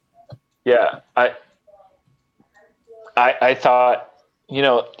 Yeah, I thought,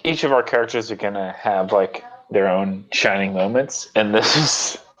 each of our characters are gonna have like their own shining moments, and this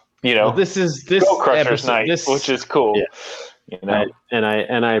is, Well, this Skullcrusher's episode, night, which is cool. Yeah. And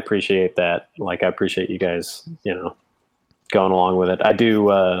I appreciate that. Like, I appreciate you guys, going along with it. I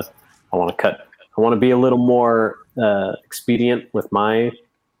do. I want to be a little more expedient with my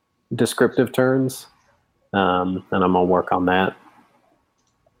descriptive turns, and I'm gonna work on that.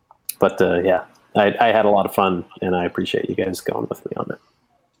 But yeah, I had a lot of fun, and I appreciate you guys going with me on it.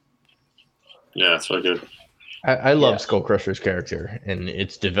 Yeah, it's so good. I love Skullcrusher's character, and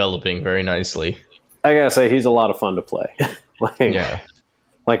it's developing very nicely. I gotta say, he's a lot of fun to play.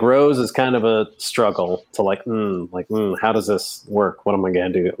 Like Rose is kind of a struggle to how does this work? What am I gonna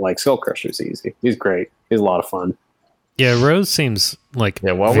do? Like Skullcrusher's easy. He's great. He's a lot of fun. Yeah, Rose seems like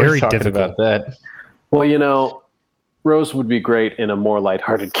while very we're talking difficult about that. Well, Rose would be great in a more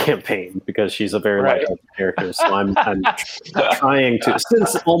lighthearted campaign because she's a very lighthearted character. So I'm trying to,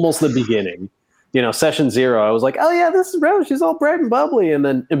 since almost the beginning, session 0, I was like, oh yeah, this is Rose. She's all bright and bubbly. And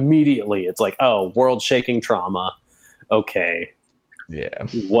then immediately it's like, oh, world shaking trauma. Okay. Yeah.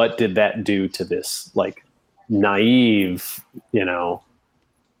 What did that do to this like naive,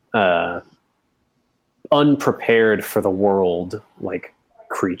 unprepared for the world, like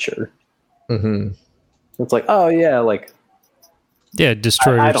creature? Mm-hmm. It's like, oh yeah, like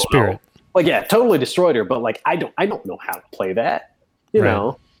destroyed her spirit. Know. Like yeah, totally destroyed her. But like I don't know how to play that. You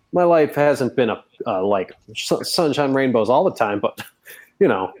know, my life hasn't been like sunshine rainbows all the time. But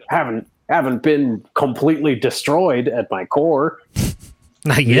haven't been completely destroyed at my core.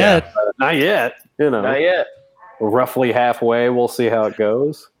 Not yet. Not yet. Not yet. Roughly halfway. We'll see how it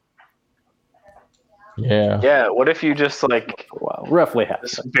goes. Yeah. Yeah. What if you just roughly half.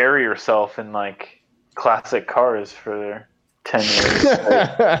 Just bury yourself in classic cars for 10 years?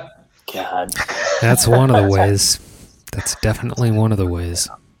 God. That's one of the ways. That's definitely one of the ways.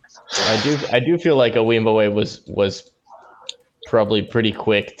 I do feel like Awimbawe was probably pretty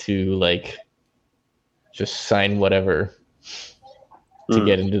quick to just sign whatever to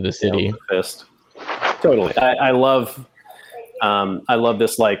get into the city. Fist. Totally. I love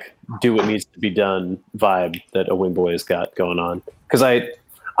this do what needs to be done vibe that Awimbawe's got going on. Because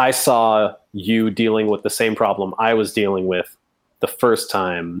I saw you dealing with the same problem I was dealing with the first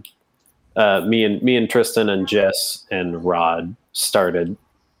time. Me and Tristan and Jess and Rod started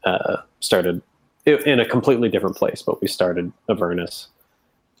in a completely different place, but we started Avernus,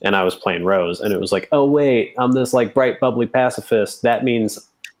 and I was playing Rose, and it was like, oh wait, I'm this bright bubbly pacifist. That means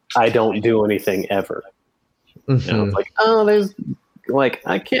I don't do anything ever. Mm-hmm. And I was like, oh, there's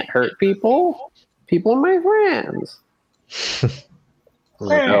I can't hurt people. People are my friends.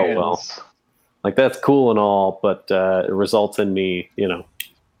 Like, oh well, that's cool and all, but it results in me,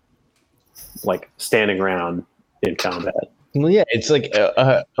 standing around in combat. Well, yeah, it's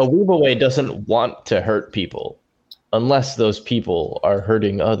a Awimbawe doesn't want to hurt people unless those people are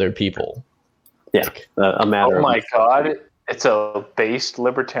hurting other people. Yeah, a matter. Oh my god, it's a based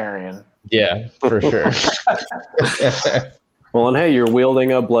libertarian. Yeah, for sure. Well, and hey, you're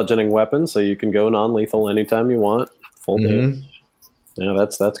wielding a bludgeoning weapon, so you can go non-lethal anytime you want. Full damage. Yeah,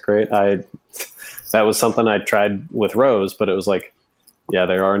 that's great. That was something I tried with Rose, but it was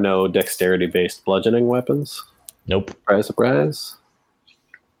there are no dexterity-based bludgeoning weapons. Nope. Surprise.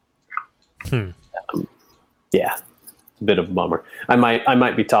 Yeah, a bit of a bummer. I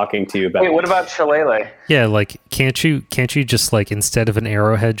might be talking to you about. Wait, what about Shillelagh? Yeah, can't you just instead of an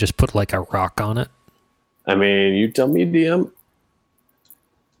arrowhead, just put a rock on it? I mean, you tell me, DM.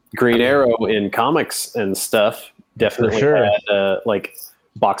 Green Arrow in comics and stuff definitely had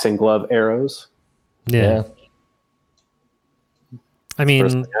boxing glove arrows. Yeah. I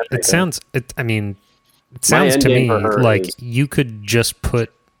mean, it sounds to me you could just put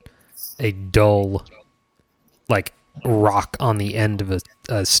a dull rock on the end of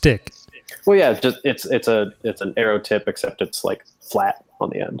a stick. Well, yeah, just it's an arrow tip, except it's flat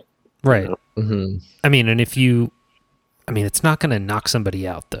on the end. Right. Mm-hmm. I mean, and it's not going to knock somebody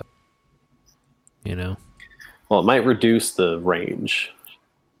out, though. Well, it might reduce the range.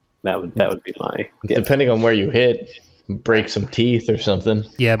 That would be my guess. Depending on where you hit, break some teeth or something.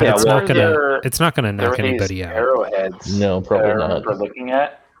 Yeah, but it's not gonna knock anybody out. Arrowheads. No, probably not. We're looking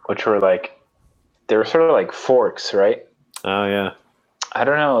at, which were they were sort of like forks, right? Oh yeah. I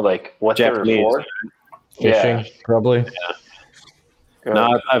don't know, what Japanese. they were for. Fishing, probably. Yeah.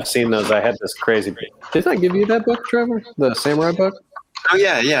 No, I've seen those. I had this crazy. Did I give you that book, Trevor? The samurai book? Oh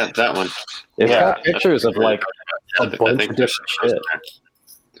yeah, that one. It's got pictures of a bunch of different shit.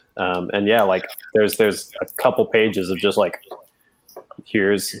 And yeah, there's a couple pages of just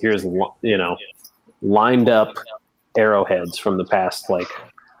here's lined up arrowheads from the past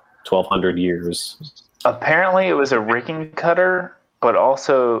 1,200 years. Apparently, it was a rigging cutter, but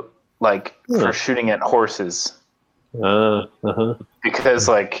also for shooting at horses. Because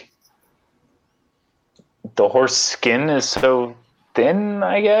the horse skin is so thin,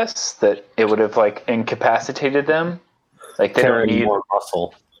 I guess, that it would have like incapacitated them. Like they don't Carrying need more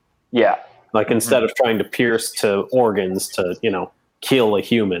muscle. Yeah. Like instead of trying to pierce to organs to, kill a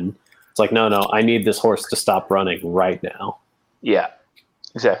human, it's like, no, I need this horse to stop running right now. Yeah.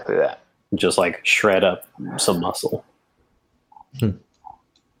 Exactly that. Just like shred up some muscle.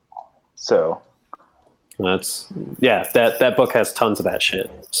 So that book has tons of that shit.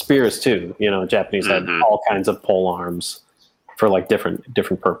 Spears too. Japanese had all kinds of pole arms for like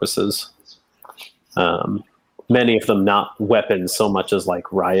different purposes. Many of them not weapons so much as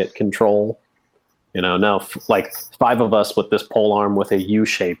like riot control. Now like 5 of us with this pole arm with a U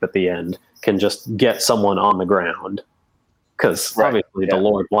shape at the end can just get someone on the ground. Because obviously the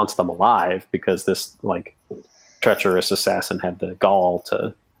Lord wants them alive because this like treacherous assassin had the gall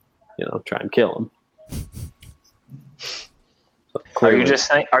to, try and kill him. So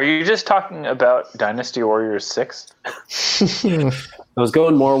are you just talking about Dynasty Warriors 6? I was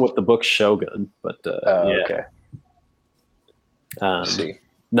going more with the book Shogun, but okay. See.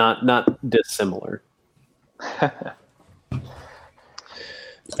 Not dissimilar. I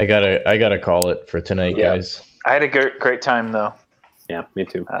gotta call it for tonight, guys. I had a great time though. Yeah, me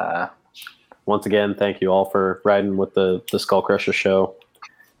too. Once again, thank you all for riding with the Skull Crusher show.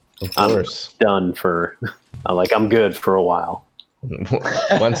 Of course. I'm done for I'm good for a while.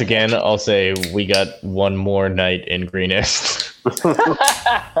 Once again, I'll say we got one more night in Greenest.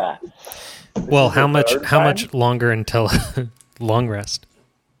 Well, how much longer until long rest?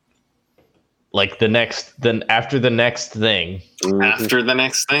 Like after the next thing. After the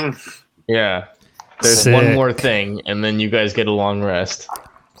next thing? Yeah. There's Sick. one more thing, and then you guys get a long rest.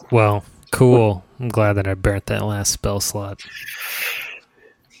 Well, cool. I'm glad that I burnt that last spell slot.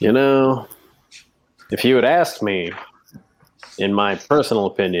 If you had asked me, in my personal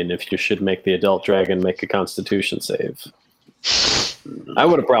opinion, if you should make the adult dragon make a constitution save, I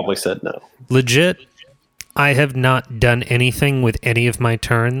would have probably said no. Legit, I have not done anything with any of my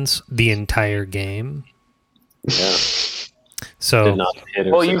turns the entire game. Yeah. So, Did not hit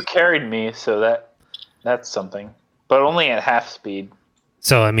or Well, save. you carried me, so that's something. But only at half speed.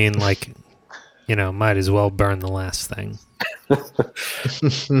 I mean, might as well burn the last thing.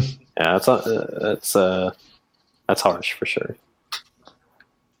 Yeah, that's harsh for sure.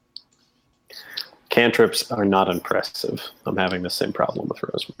 Cantrips are not impressive. I'm having the same problem with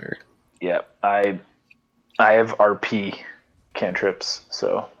Rosemary. Yeah, I have RP cantrips,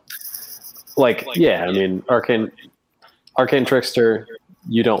 so I mean, Arcane Trickster,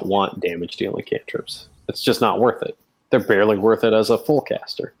 you don't want damage dealing cantrips. It's just not worth it. They're barely worth it as a full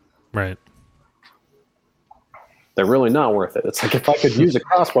caster. Right. They're really not worth it. It's like if I could use a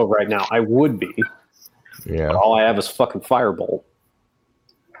crossbow right now, I would be. Yeah. But all I have is fucking firebolt.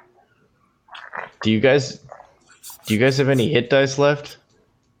 Do you guys have any hit dice left?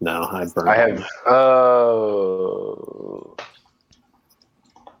 No, I burned. I them. have. Oh.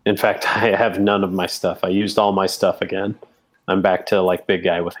 In fact, I have none of my stuff. I used all my stuff again. I'm back to like big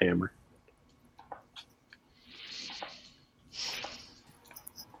guy with hammer.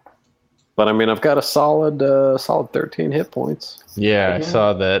 But I mean, I've got a solid 13 hit points. Yeah, I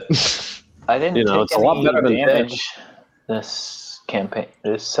saw that. I didn't take it's a lot any better than damage this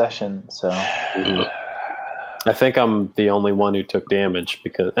session, so I think I'm the only one who took damage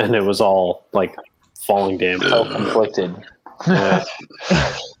and it was all like falling damage. self-inflicted. Yeah,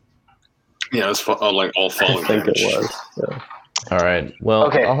 Yeah, it's all falling I think damage. it was. Yeah. All right. Well,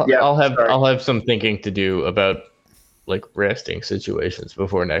 Okay, I'll have some thinking to do about like resting situations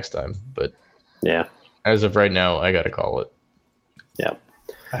before next time. But Yeah. as of right now, I gotta call it. Yeah.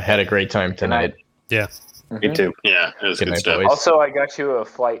 I had a great time tonight. Yeah. Me too. Yeah, it was Good good night, stuff. boys. Also, I got you a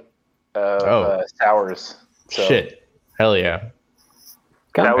flight of sours. So Shit. Hell yeah.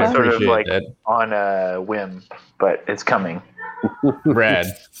 that was sort of Appreciate like that. on a whim, but it's coming. Rad.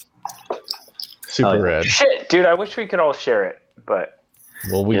 Super Oh, yeah. rad. Shit, dude! I wish we could all share it, but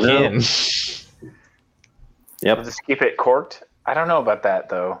Well, we You know. can. Yep. we'll just keep it corked. I don't know about that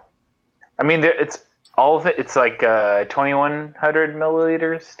though. I mean, it's all of it. It's like 2,100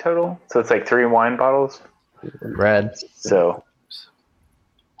 milliliters total, so it's like 3 wine bottles. Rad. So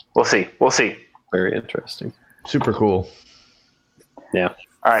we'll see. We'll see. Very interesting. Super cool. Yeah.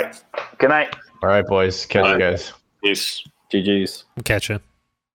 All right. Good night. All right, boys. Catch you Bye. guys. Peace. GG's. Catch ya.